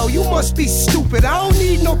with L. You must be stupid. I don't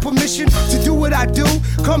need no permission to do what I do.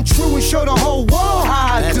 Come true and show the whole world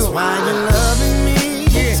how I do. That's why you're loving me.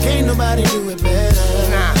 Yeah. Can't nobody do it better.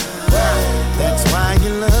 Nah. That's why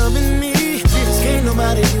you're loving me. Can't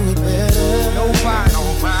nobody do it better. Nobody.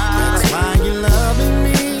 That's why you're loving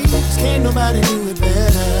me. Can't nobody do it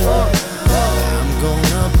better. I'm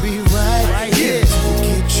gonna be right here.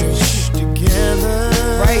 Get your shit together.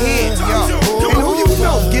 Right here, yo. And who you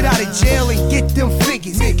know? Get out of jail and get them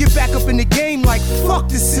figures. Get back up in the game like fuck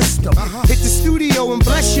the system. Hit the studio and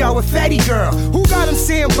bless y'all with Fatty Girl. Who got him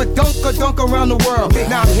saying but dunk around the world?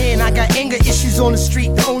 Now I'm here and I got anger issues on the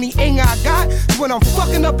street. The only anger I got is when I'm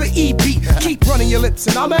fucking up an EP. Keep running your lips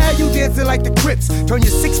and I'ma have you dancing like the Crips. Turn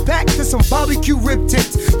your six pack to some barbecue rib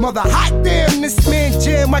tips. Mother hot damn, this man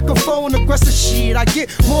jam microphone aggressive shit. I get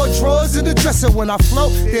more drawers in the dresser when I flow.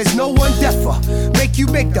 There's no one deafer. Make you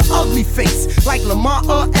make the ugly face like Lamar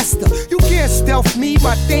or Esther. You can't stealth me,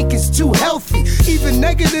 my thinking's too healthy. Even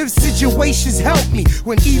negative situations help me.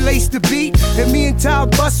 When he laced the beat and me and Ty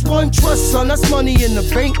bust one trust, son, that's money in the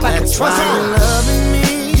bank like that's a trust. Why you're loving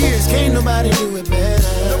me. Yes. Can't nobody do it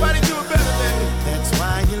better. Nobody do it better than that's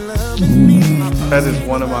why you're loving me. That is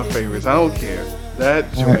one of my favorites. I don't care.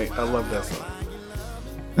 That joint, I love that song.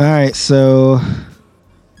 all right, so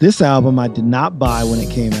this album I did not buy when it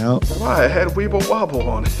came out. Why? It had Weeble Wobble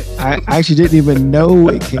on it. I actually didn't even know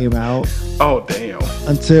it came out. Oh, damn.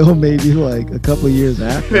 Until maybe like a couple of years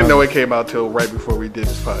after. I didn't know it came out till right before we did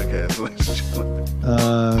this podcast.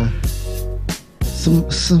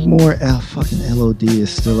 Some more fucking L.O.D is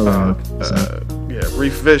still around. Yeah,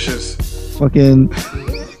 Reef Vicious. Fucking,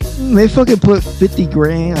 they fucking put 50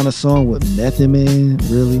 grand on a song with Method Man.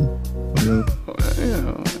 Really? Yeah.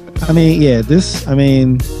 I mean, yeah,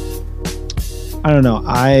 I don't know.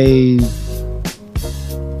 I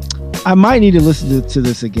might need to listen to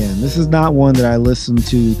this again. This is not one that I listened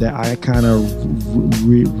to that I kind of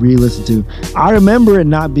re-listened to. I remember it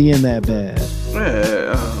not being that bad.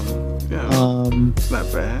 It's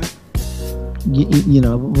not bad.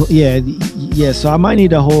 Yeah. So I might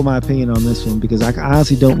need to hold my opinion on this one because I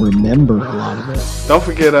honestly don't remember a lot of it. Don't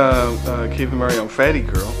forget Keith Murray on Fatty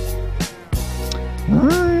Girl. Oh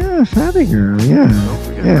yeah, Fatty Girl.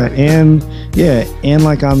 Yeah, and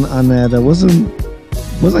like on that wasn't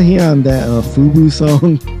he on that Fubu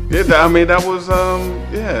song? Yeah, I mean that was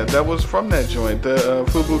from that joint, the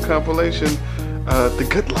Fubu compilation, The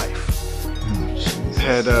Good Life.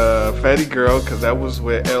 Had Fatty Girl because that was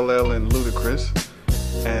with LL and Ludacris,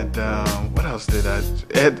 and what else did I?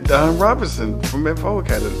 Ed Robinson from Info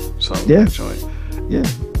had a song on that joint. Yeah,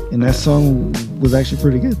 and that song was actually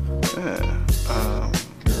pretty good.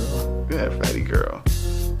 Yeah, Fatty Girl.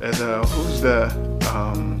 And who's the?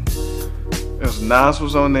 It was Nas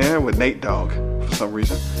was on there with Nate Dogg for some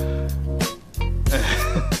reason.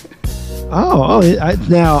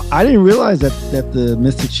 Now I didn't realize that the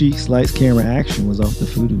Mr. Cheeks Lights Camera Action was off the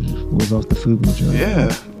Fubu joint.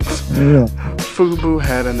 Yeah, Fubu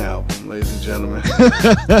had an album, ladies and gentlemen.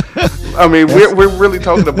 I mean, we're really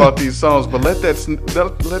talking about these songs, but let that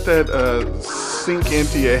sink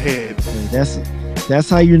into your head. That's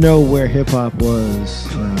how you know where hip hop was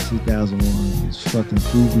in 2001. It's fucking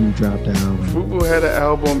Fubu dropped the album. Fubu had an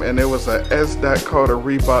album, and there was a S. Carter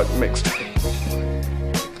Reebok mixtape.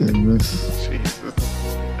 Goodness. Jesus.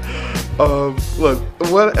 Look,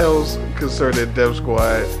 what else concerning Def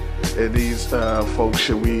Squad and these folks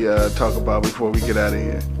should we talk about before we get out of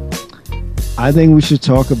here? I think we should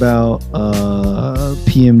talk about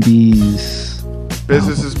PMD's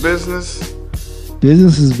Business is Business.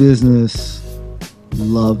 Business is Business.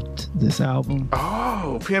 Loved this album.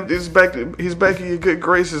 Oh, PMD's back. He's back in your good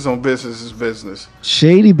graces on Business is Business.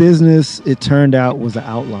 Shady Business, it turned out, was an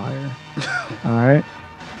outlier. All right.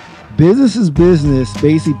 Business is Business.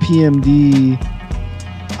 Basically, PMD,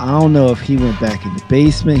 I don't know if he went back in the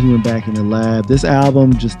basement, he went back in the lab. This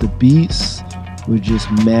album, just the beats were just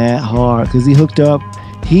mad hard because he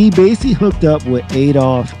basically hooked up with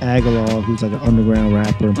Adolf Aguilar, who's like an underground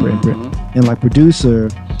rapper and like producer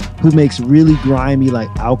who makes really grimy, like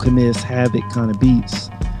Alchemist, Havoc kind of beats.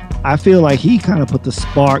 I feel like he kind of put the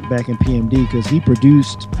spark back in PMD because he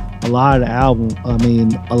produced a lot of the album. I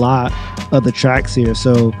mean, a lot of the tracks here.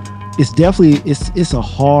 So it's definitely, it's a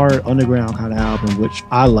hard underground kind of album, which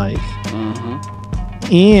I like.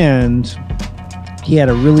 And he had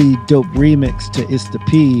a really dope remix to It's the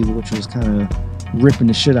P, which was kind of ripping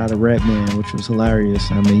the shit out of Redman, which was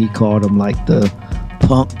hilarious. I mean, he called him like the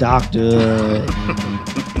punk doctor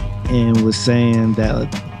and was saying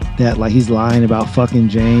that like he's lying about fucking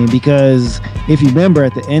Jane, because if you remember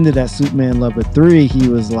at the end of that Superman Lover 3, he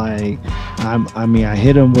was like, I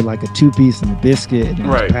hit him with like a 2-piece and a biscuit, and it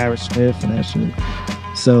was Parrish Smith and that shit.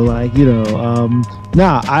 So like, you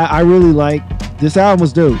know, I really like this album.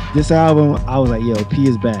 Was dope. This album, I was like, yo, P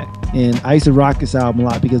is back. And I used to rock this album a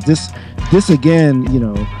lot because this again, you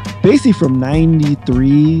know, basically from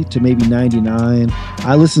 93 to maybe 99,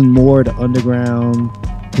 I listened more to underground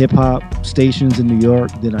hip-hop stations in New York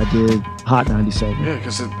than I did Hot 97. Yeah,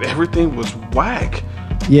 because everything was whack.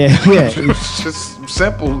 Yeah. It was just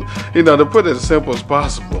simple, you know, to put it as simple as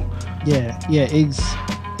possible. Yeah,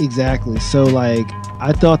 exactly. So, like,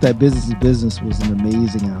 I thought that Business is Business was an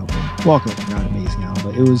amazing album. Well, not amazing album,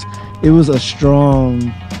 but it was a strong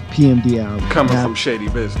PMD album. Coming from Shady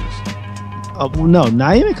Business. No,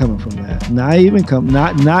 not even coming from that. Not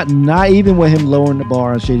even with him lowering the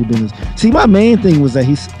bar on Shady Business. See, my main thing was that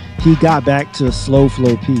he got back to slow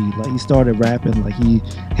flow P. Like he started rapping like he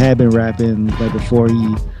had been rapping like before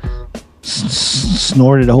he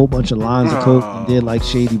snorted a whole bunch of lines of coke and did like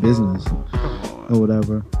Shady Business or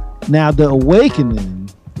whatever. Now the Awakening.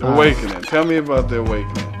 Tell me about the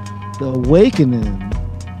Awakening. The Awakening.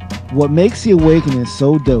 What makes the Awakening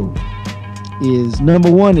so dope is,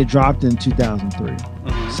 number one, it dropped in 2003.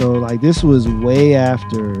 So like this was way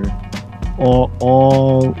after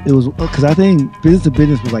all it was, because I think Business to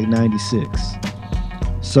Business was like 96.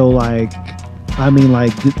 So like, I mean,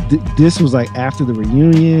 like this was like after the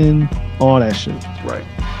reunion, all that shit. Right.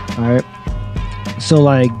 All right. So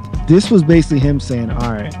like this was basically him saying,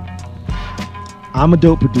 all right, I'm a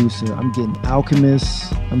dope producer. I'm getting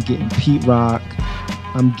Alchemist. I'm getting Pete Rock.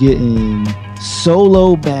 I'm getting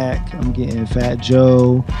Solo back. I'm getting Fat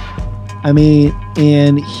Joe. I mean,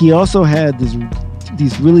 and he also had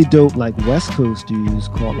these really dope like West Coast dudes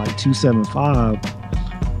called like 275,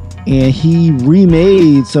 and he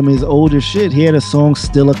remade some of his older shit. He had a song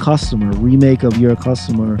Still a Customer, remake of You're a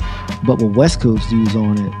Customer, but with West Coast dudes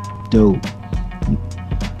on it. Dope.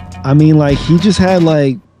 I mean, like he just had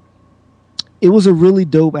like, it was a really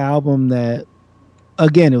dope album that,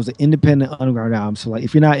 again, it was an independent underground album. So like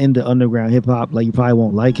if you're not into underground hip hop, like you probably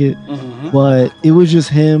won't like it. But it was just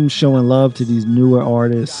him showing love to these newer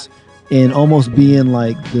artists and almost being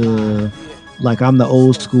like I'm the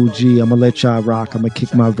old school G. I'm gonna let y'all rock. I'm gonna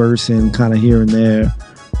kick my verse in kind of here and there,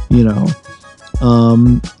 you know.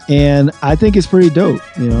 And I think it's pretty dope,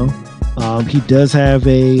 you know. He does have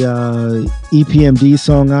a EPMD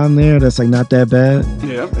song on there that's like not that bad.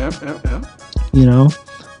 Yeah. You know.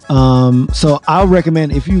 So I'll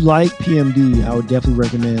recommend, if you like PMD, I would definitely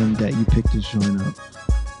recommend that you pick this joint up.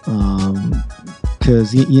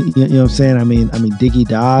 Cause you know what I'm saying? I mean Diggy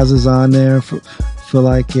Daz is on there for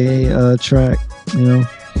like a track, you know?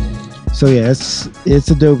 So yeah,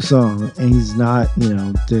 it's a dope song, and he's not, you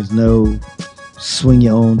know, there's no swing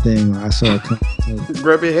your own thing. I saw it come.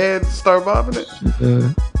 Grab your head, start bobbing it.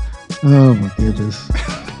 Oh my goodness.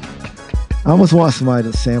 I almost want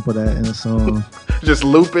somebody to sample that in a song. Just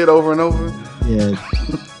loop it over and over? Yeah.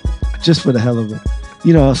 Just for the hell of it.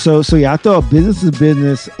 You know, so yeah, I thought Business is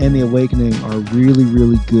Business and The Awakening are really,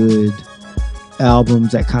 really good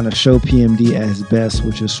albums that kind of show PMD at his best,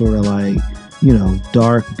 which is sort of like, you know,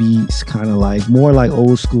 dark beats, kind of like more like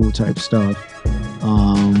old school type stuff.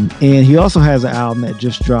 And he also has an album that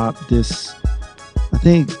just dropped this, I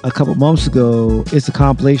think, a couple months ago. It's a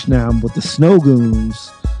compilation album with the Snow Goons,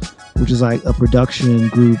 which is like a production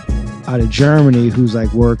group out of Germany who's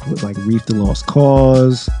like worked with like Reef the Lost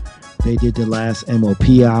Cause. They did the last MOP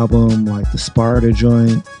album, like the Sparta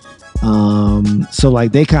joint. So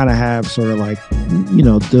like they kind of have sort of like, you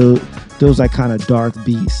know, those like kind of dark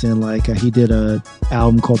beats, and like he did a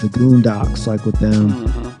album called The Goondocks like with them.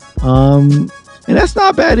 And that's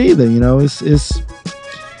not bad either, you know. It's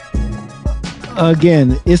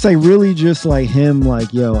again, it's like really just like him,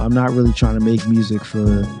 like, yo, I'm not really trying to make music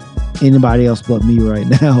for anybody else but me right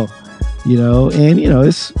now, you know. And you know,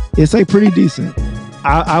 it's like pretty decent.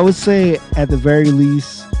 I would say at the very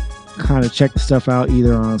least, kind of check the stuff out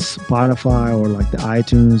either on Spotify or like the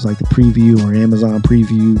iTunes, like the preview, or Amazon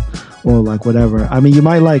preview, or like whatever. I mean, you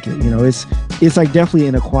might like it, you know. It's like definitely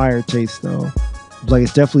an acquired taste though. Like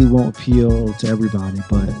it definitely won't appeal to everybody,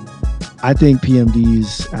 but I think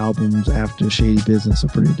PMD's albums after Shady Business are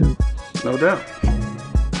pretty dope. No doubt.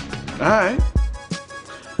 All right.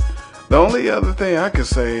 The only other thing I could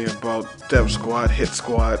say about Def Squad, Hit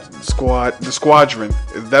Squad, the Squadron,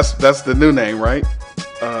 that's the new name, right?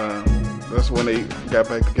 That's when they got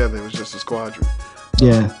back together. It was just a Squadron.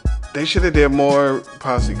 Yeah. They should have did more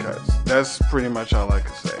posse cuts. That's pretty much all I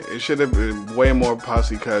can say. It should have been way more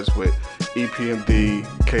posse cuts with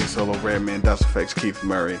EPMD, K-Solo, Redman, Dust Effects, Keith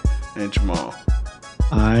Murray, and Jamal.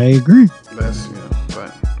 I agree. That's, you know,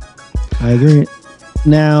 but I agree.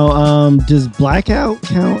 Now, does Blackout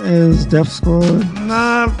count as Def Squad?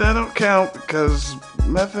 Nah, that don't count because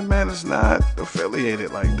Method Man is not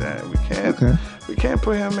affiliated like that. We can't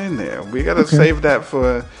put him in there. We gotta save that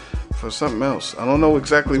for something else. I don't know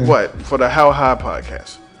exactly what, for the How High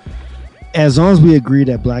podcast. As long as we agree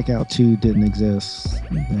that Blackout 2 didn't exist,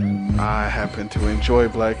 then I happen to enjoy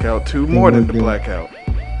Blackout 2 more than the Blackout.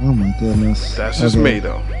 Oh my goodness. That's just me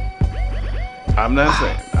though. I'm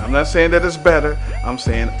not saying that it's better. I'm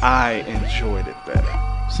saying I enjoyed it better.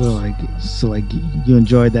 So like you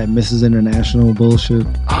enjoyed that Mrs. International bullshit?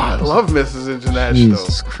 Oh, I love Mrs. International.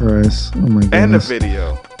 Jesus Christ. Oh my goodness. And the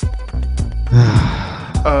video.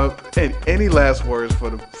 And any last words for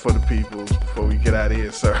the people before we get out of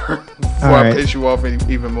here, sir? Before I piss you off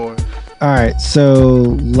even more. All right.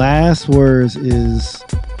 So last words is,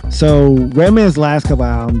 so Redman's last couple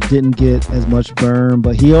albums didn't get as much burn,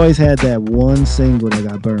 but he always had that one single that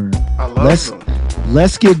got burned. I love him.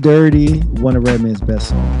 Let's Get Dirty, one of Redman's best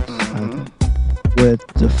songs. Mm-hmm. With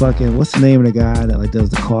the fucking, what's the name of the guy that like does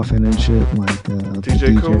the coughing and shit? Like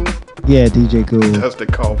DJ Cool? Yeah, DJ Cool. Does the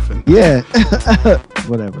coughing. Yeah.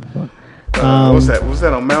 Whatever. What's that? Was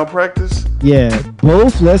that on Malpractice? Yeah,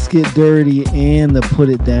 both Let's Get Dirty and the Put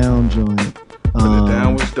It Down joint. Put It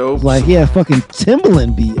Down was dope. Like, yeah, fucking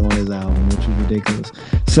Timbaland beat on his album, which was ridiculous.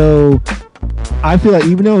 So I feel like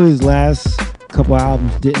even though his last couple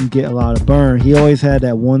albums didn't get a lot of burn, he always had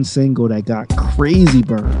that one single that got crazy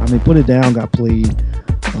burn. I mean, Put It Down got played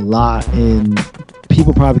a lot, and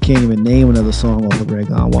people probably can't even name another song off of Red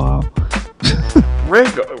Gone Wild.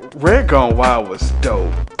 Red Gone Wild was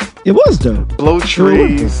dope. It was dope. Blow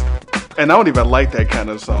Trees. And I don't even like that kind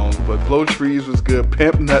of song, but Blow Trees was good.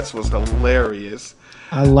 Pimp Nuts was hilarious.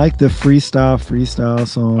 I like the freestyle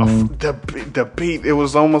song. The beat, it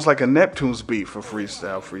was almost like a Neptune's beat for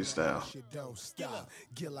freestyle.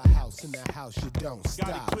 Gilla House in the house, you don't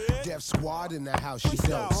stop. Def Squad in the house, you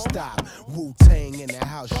don't stop. Wu-Tang in the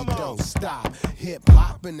house, you don't stop. Hip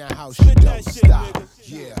hop in the house, you don't stop.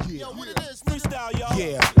 Yeah.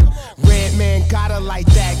 Redman gotta like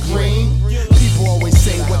that green. People always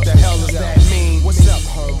say, what the hell does that mean? What's up,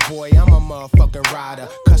 homeboy? I'm a motherfucking rider.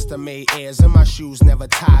 Custom made airs in my shoes, never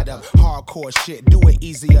tied up. Hardcore shit, do it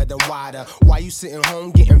easier than wider. Why you sitting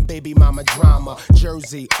home getting baby mama drama?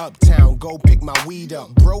 Jersey, uptown, go pick my weed up.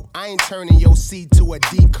 Bro, I ain't turning your C to a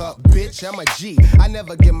D cup. Bitch, I'm a G. I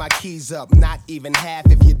never give my keys up, not even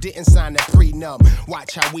half if you didn't sign a prenup.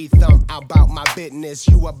 Watch how we thump about my business.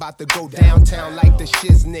 You about to go downtown like the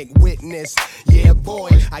Shiznick witness. Yeah, boy,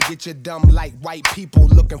 I get you dumb like white people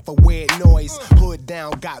looking for weird noise. Hood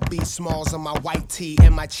down, got B smalls on my white tee,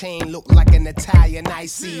 and my chain look like an Italian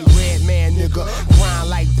icy. Redman, nigga, grind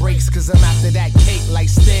like brakes, cause I'm after that cake like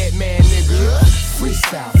Stedman, nigga.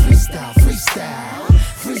 Freestyle, freestyle, freestyle.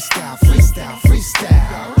 Freestyle, freestyle,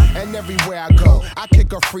 freestyle. And everywhere I go, I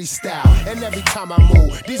kick a freestyle. And every time I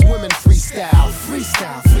move, these women freestyle.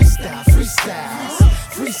 Freestyle, freestyle, freestyle.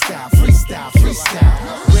 Freestyle, freestyle,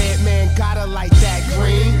 freestyle. Redman gotta like that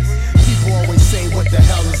green. People always say, what the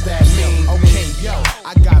hell does that mean? Okay, yo,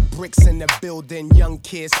 I got brick Eric's in the building. Young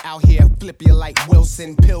kids out here flip you like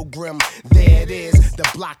Wilson Pilgrim. There it is. The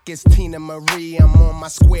block is Tina Marie. I'm on my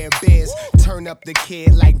square biz. Turn up the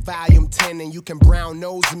kid like volume 10, and you can brown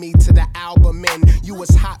nose me to the album end. You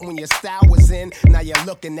was hot when your style was in. Now you're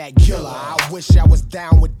looking at killer. I wish I was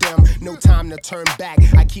down with them. No time to turn back.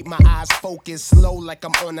 I keep my eyes focused, slow like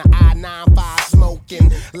I'm on the I-95, smoking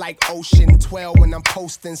like Ocean 12 when I'm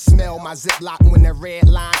posting. Smell my Ziploc when the red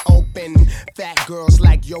line open. Fat girls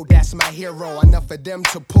like, yo, that's my hero. Enough of them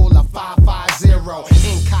to pull a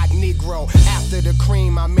 550. Incognito. After the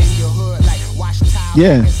cream, I'm in your hood like Watch Time.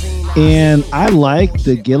 Yeah, and I like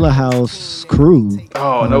the Gilla House crew.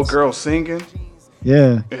 Oh, no girls singing?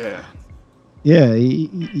 Yeah. Yeah. Yeah,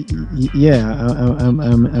 yeah. I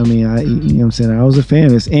mean, you know what I'm saying? I was a fan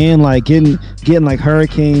of this, and like getting like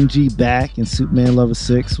Hurricane G back and Superman Lover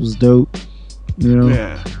 6 was dope. You know?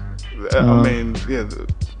 Yeah. I mean, yeah.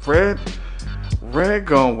 Red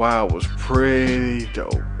Gone Wild was pretty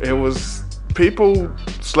dope. It was, people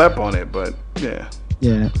slept on it, but yeah.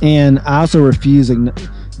 Yeah, and I also refuse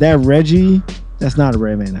that Reggie. That's not a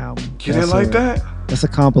Redman album. You didn't like that? That's a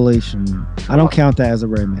compilation. I don't count that as a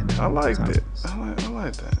Redman album. I liked it. I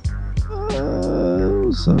liked that. It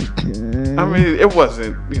was okay. I mean, it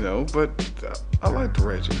wasn't, but I liked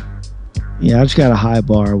Reggie. Yeah, I just got a high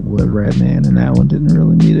bar with Redman, and that one didn't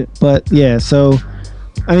really meet it. But yeah, so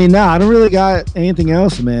I mean, I don't really got anything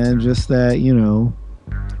else, man. Just that,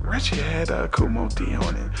 Reggie had Kumo D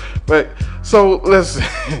on it. But so listen.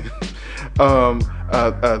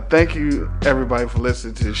 Thank you everybody for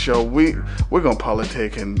listening to the show. We're gonna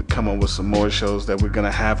politic and come up with some more shows that we're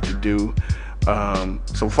gonna have to do.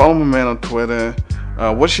 So follow my man on Twitter.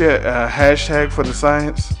 What's your hashtag for the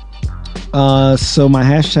science? So my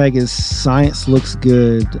hashtag is Science Looks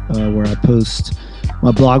Good, where I post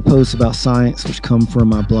my blog posts about science, which come from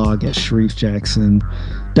my blog at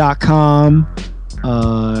SharifJackson.com.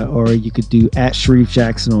 Or you could do at Sharif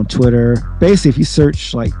Jackson on Twitter. Basically, if you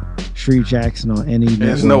search like Sharif Jackson on any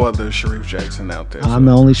there's no other Sharif Jackson out there. I'm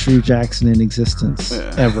the only Sharif Jackson in existence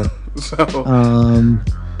ever.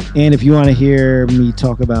 And if you want to hear me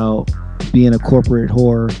talk about being a corporate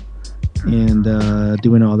whore and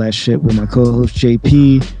doing all that shit with my co-host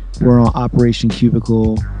JP, we're on Operation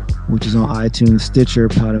Cubicle, which is on iTunes, Stitcher,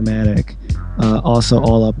 Podomatic. Also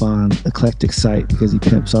all up on Eclectic Site because he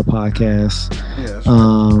pimps our podcast. Yes.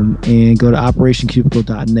 And go to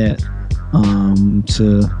operationcubicle.net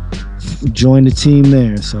to join the team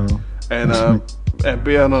there. So and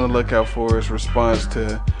be out on the lookout for his response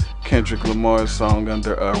to Kendrick Lamar's song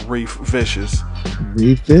under Reef Vicious.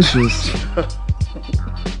 Reef Vicious.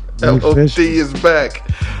 L.O.D is back.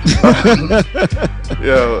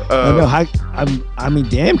 Yo, I mean,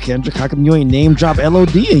 damn, Kendrick, how come you ain't name drop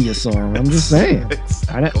L.O.D in your song? I'm just saying.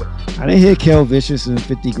 Exactly. I didn't hear Kel Vicious and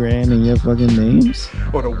 50 grand in your fucking names.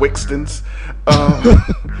 Or the Wixtons.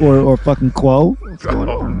 or fucking Quo. What's going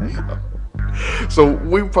on, man? So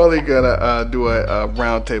we probably gonna do a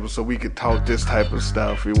round table so we could talk this type of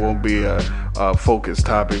stuff. It won't be a focused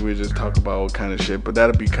topic. We just talk about all kind of shit. But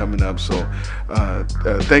that'll be coming up. So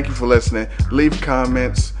thank you for listening. Leave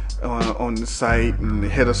comments on the site and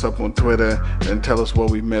hit us up on Twitter and tell us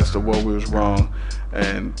what we missed or what we was wrong.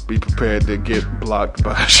 And be prepared to get blocked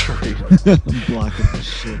by Sharif. I'm blocking the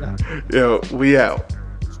shit out. Yo, we out.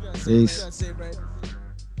 Peace.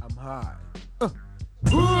 I'm high.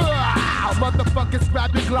 Motherfuckers grab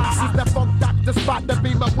your glasses, that funk doctor spot the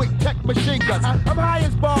beam up with tech machine guns. I'm high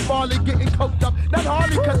as Bob Marley, getting coked up. Not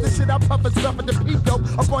hardly cause the shit I'm puffing stuff in the pico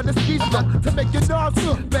up on the ski slope to make your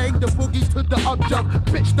nostrils bang the boogie to the up jump.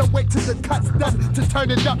 Bitch, don't wait till the cut's done to turn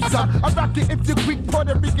it up some. I rock it if you're Greek,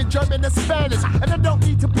 Puerto Rican, German, and Spanish. And I don't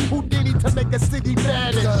need to be Houdini to make a city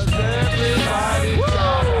vanish. Cause everybody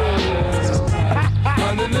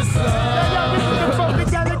under the sun. Yo, this is the phony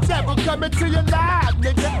got a devil coming to your live,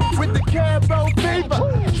 nigga, with the Cabo fever.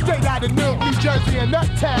 Straight out of Newark, New Jersey, and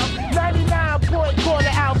Uptown. 99.4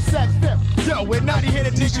 out set them. Yo, we're not here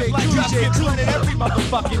to niggas like us get flooded every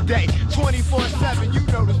motherfucking day. 24/7, you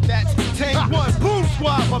know the stats. Tank one, boom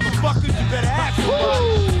squad, motherfuckers, you better act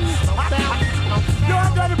Yo, I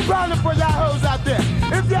got a problem for y'all hoes out there.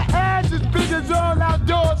 If your ass is big as all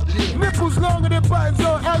outdoors, nipples longer than buttons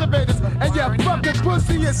on elevators, and your fucking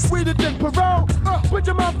pussy is sweeter than parole, put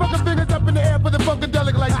your motherfucking fingers up in the air for the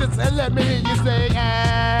funkadelic like this, and let me hear you say,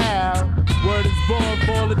 ow. Word is born,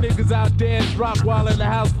 fall the niggas out there in Rockwall in the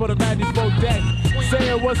house for the 94 deck.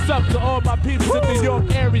 Saying what's up to all my people in the New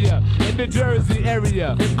York area, in the Jersey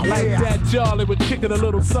area. Like that, Charlie was kicking a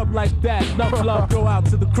little something like that. Enough love go out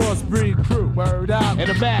to the Crossbreed crew. Word out. And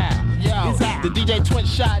the man. Yo, the DJ Twin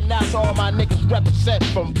shot out to all my niggas represent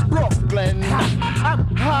from Brooklyn.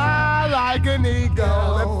 I'm high like an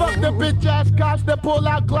eagle. And fuck the bitch ass cops that pull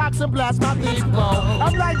out Glocks and blast my people.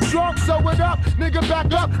 I'm like drunk, so it up, nigga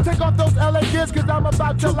back up. Take off those LA gears, cause I'm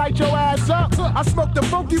about to light your ass up. I smoke the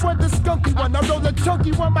funky one, the skunky one. I roll the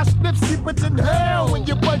chunky one, my sniff's deeper than hell when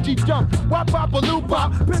you bungee jump. Wop pop a loop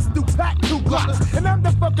pop, pistol pack 2 Glocks. And I'm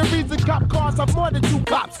the fucking reason cop cars have more than 2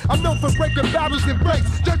 cops. I'm known for breaking barrels and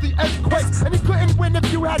breaks, Jersey earthquakes. And he couldn't win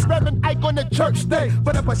if you had Reverend Ike on the church stage.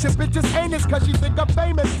 But I push your bitches anus cause you think I'm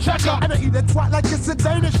famous. Check her. And I eat a twat like it's a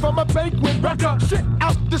Danish from a banquet. Wrecker. Shit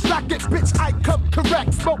out the socket, bitch, I come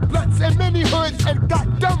correct. Smoke blunts in many hoods and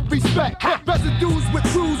got dumb respect. Residues with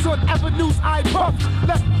crews on avenues I puff.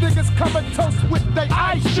 Left niggas comatose with their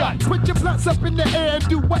eyes shut. Put your blunts up in the air and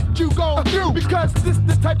do what you gon' do. Because this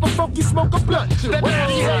the type of funky smoke a blunt to. That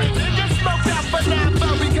natty head niggas smoke out for now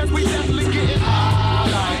because we definitely getting high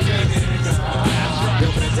like a nigga. You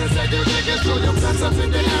bitches say you niggas throw your blunts up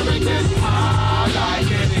in the air and get high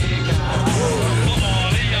like a nigga.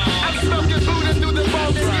 I'm smoking Buddha through the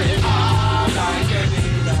phone and getting high like a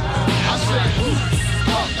nigga. I said,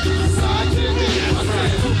 side jiggy. I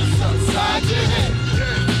said, side jiggy.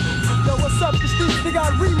 Yo, what's up? This nigga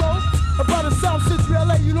got Remo. About the South Central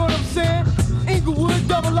LA, you know what I'm saying? Inglewood,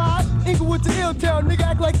 double I, Inglewood to Illtown, nigga,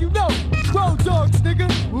 act like you know. Road dogs, nigga,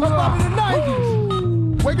 I'm out of the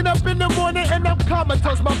 90s. Waking up in the morning and I'm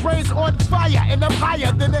comatose. My brain's on fire and I'm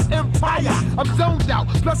higher than an empire. I'm zoned out,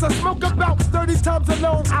 plus I smoke about 30 times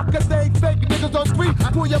alone. How could they fake niggas on street?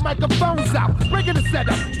 Pull your microphones out, breaking the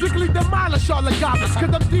setup. Strictly demolish all the goblins,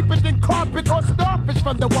 cause I'm deeper than carpet or starfish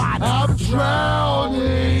from the water. I'm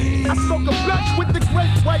drowning. I smoke a blunt with the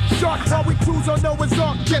great white shark while we cruise on Noah's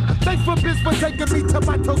Ark ship. Thanks for Biz for taking me to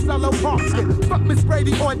my Tosello Park shit. Fuck Miss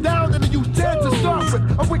Brady on down and you dare to start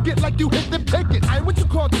with. I'm wicked like you hit the picket. I ain't what you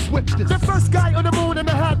call the swiftest. The first guy on the moon and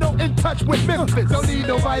I had no in touch with Memphis. Don't need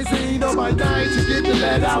no Visine on my 9 to get the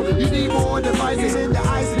lead out. You need more devices in the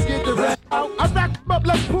ice to get the red out. I rack them up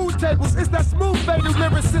like pool tables. It's that smooth fatal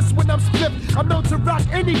lyricist when I'm split. I'm known to rock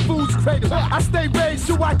any fool's cradle. I stay raised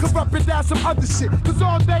so I corrupt and down some other shit. Cause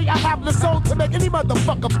all day I have the soul to make any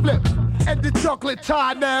motherfucker flip. And the chocolate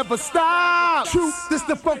tie never stops. True, this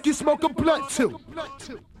the funky smoke a blunt too.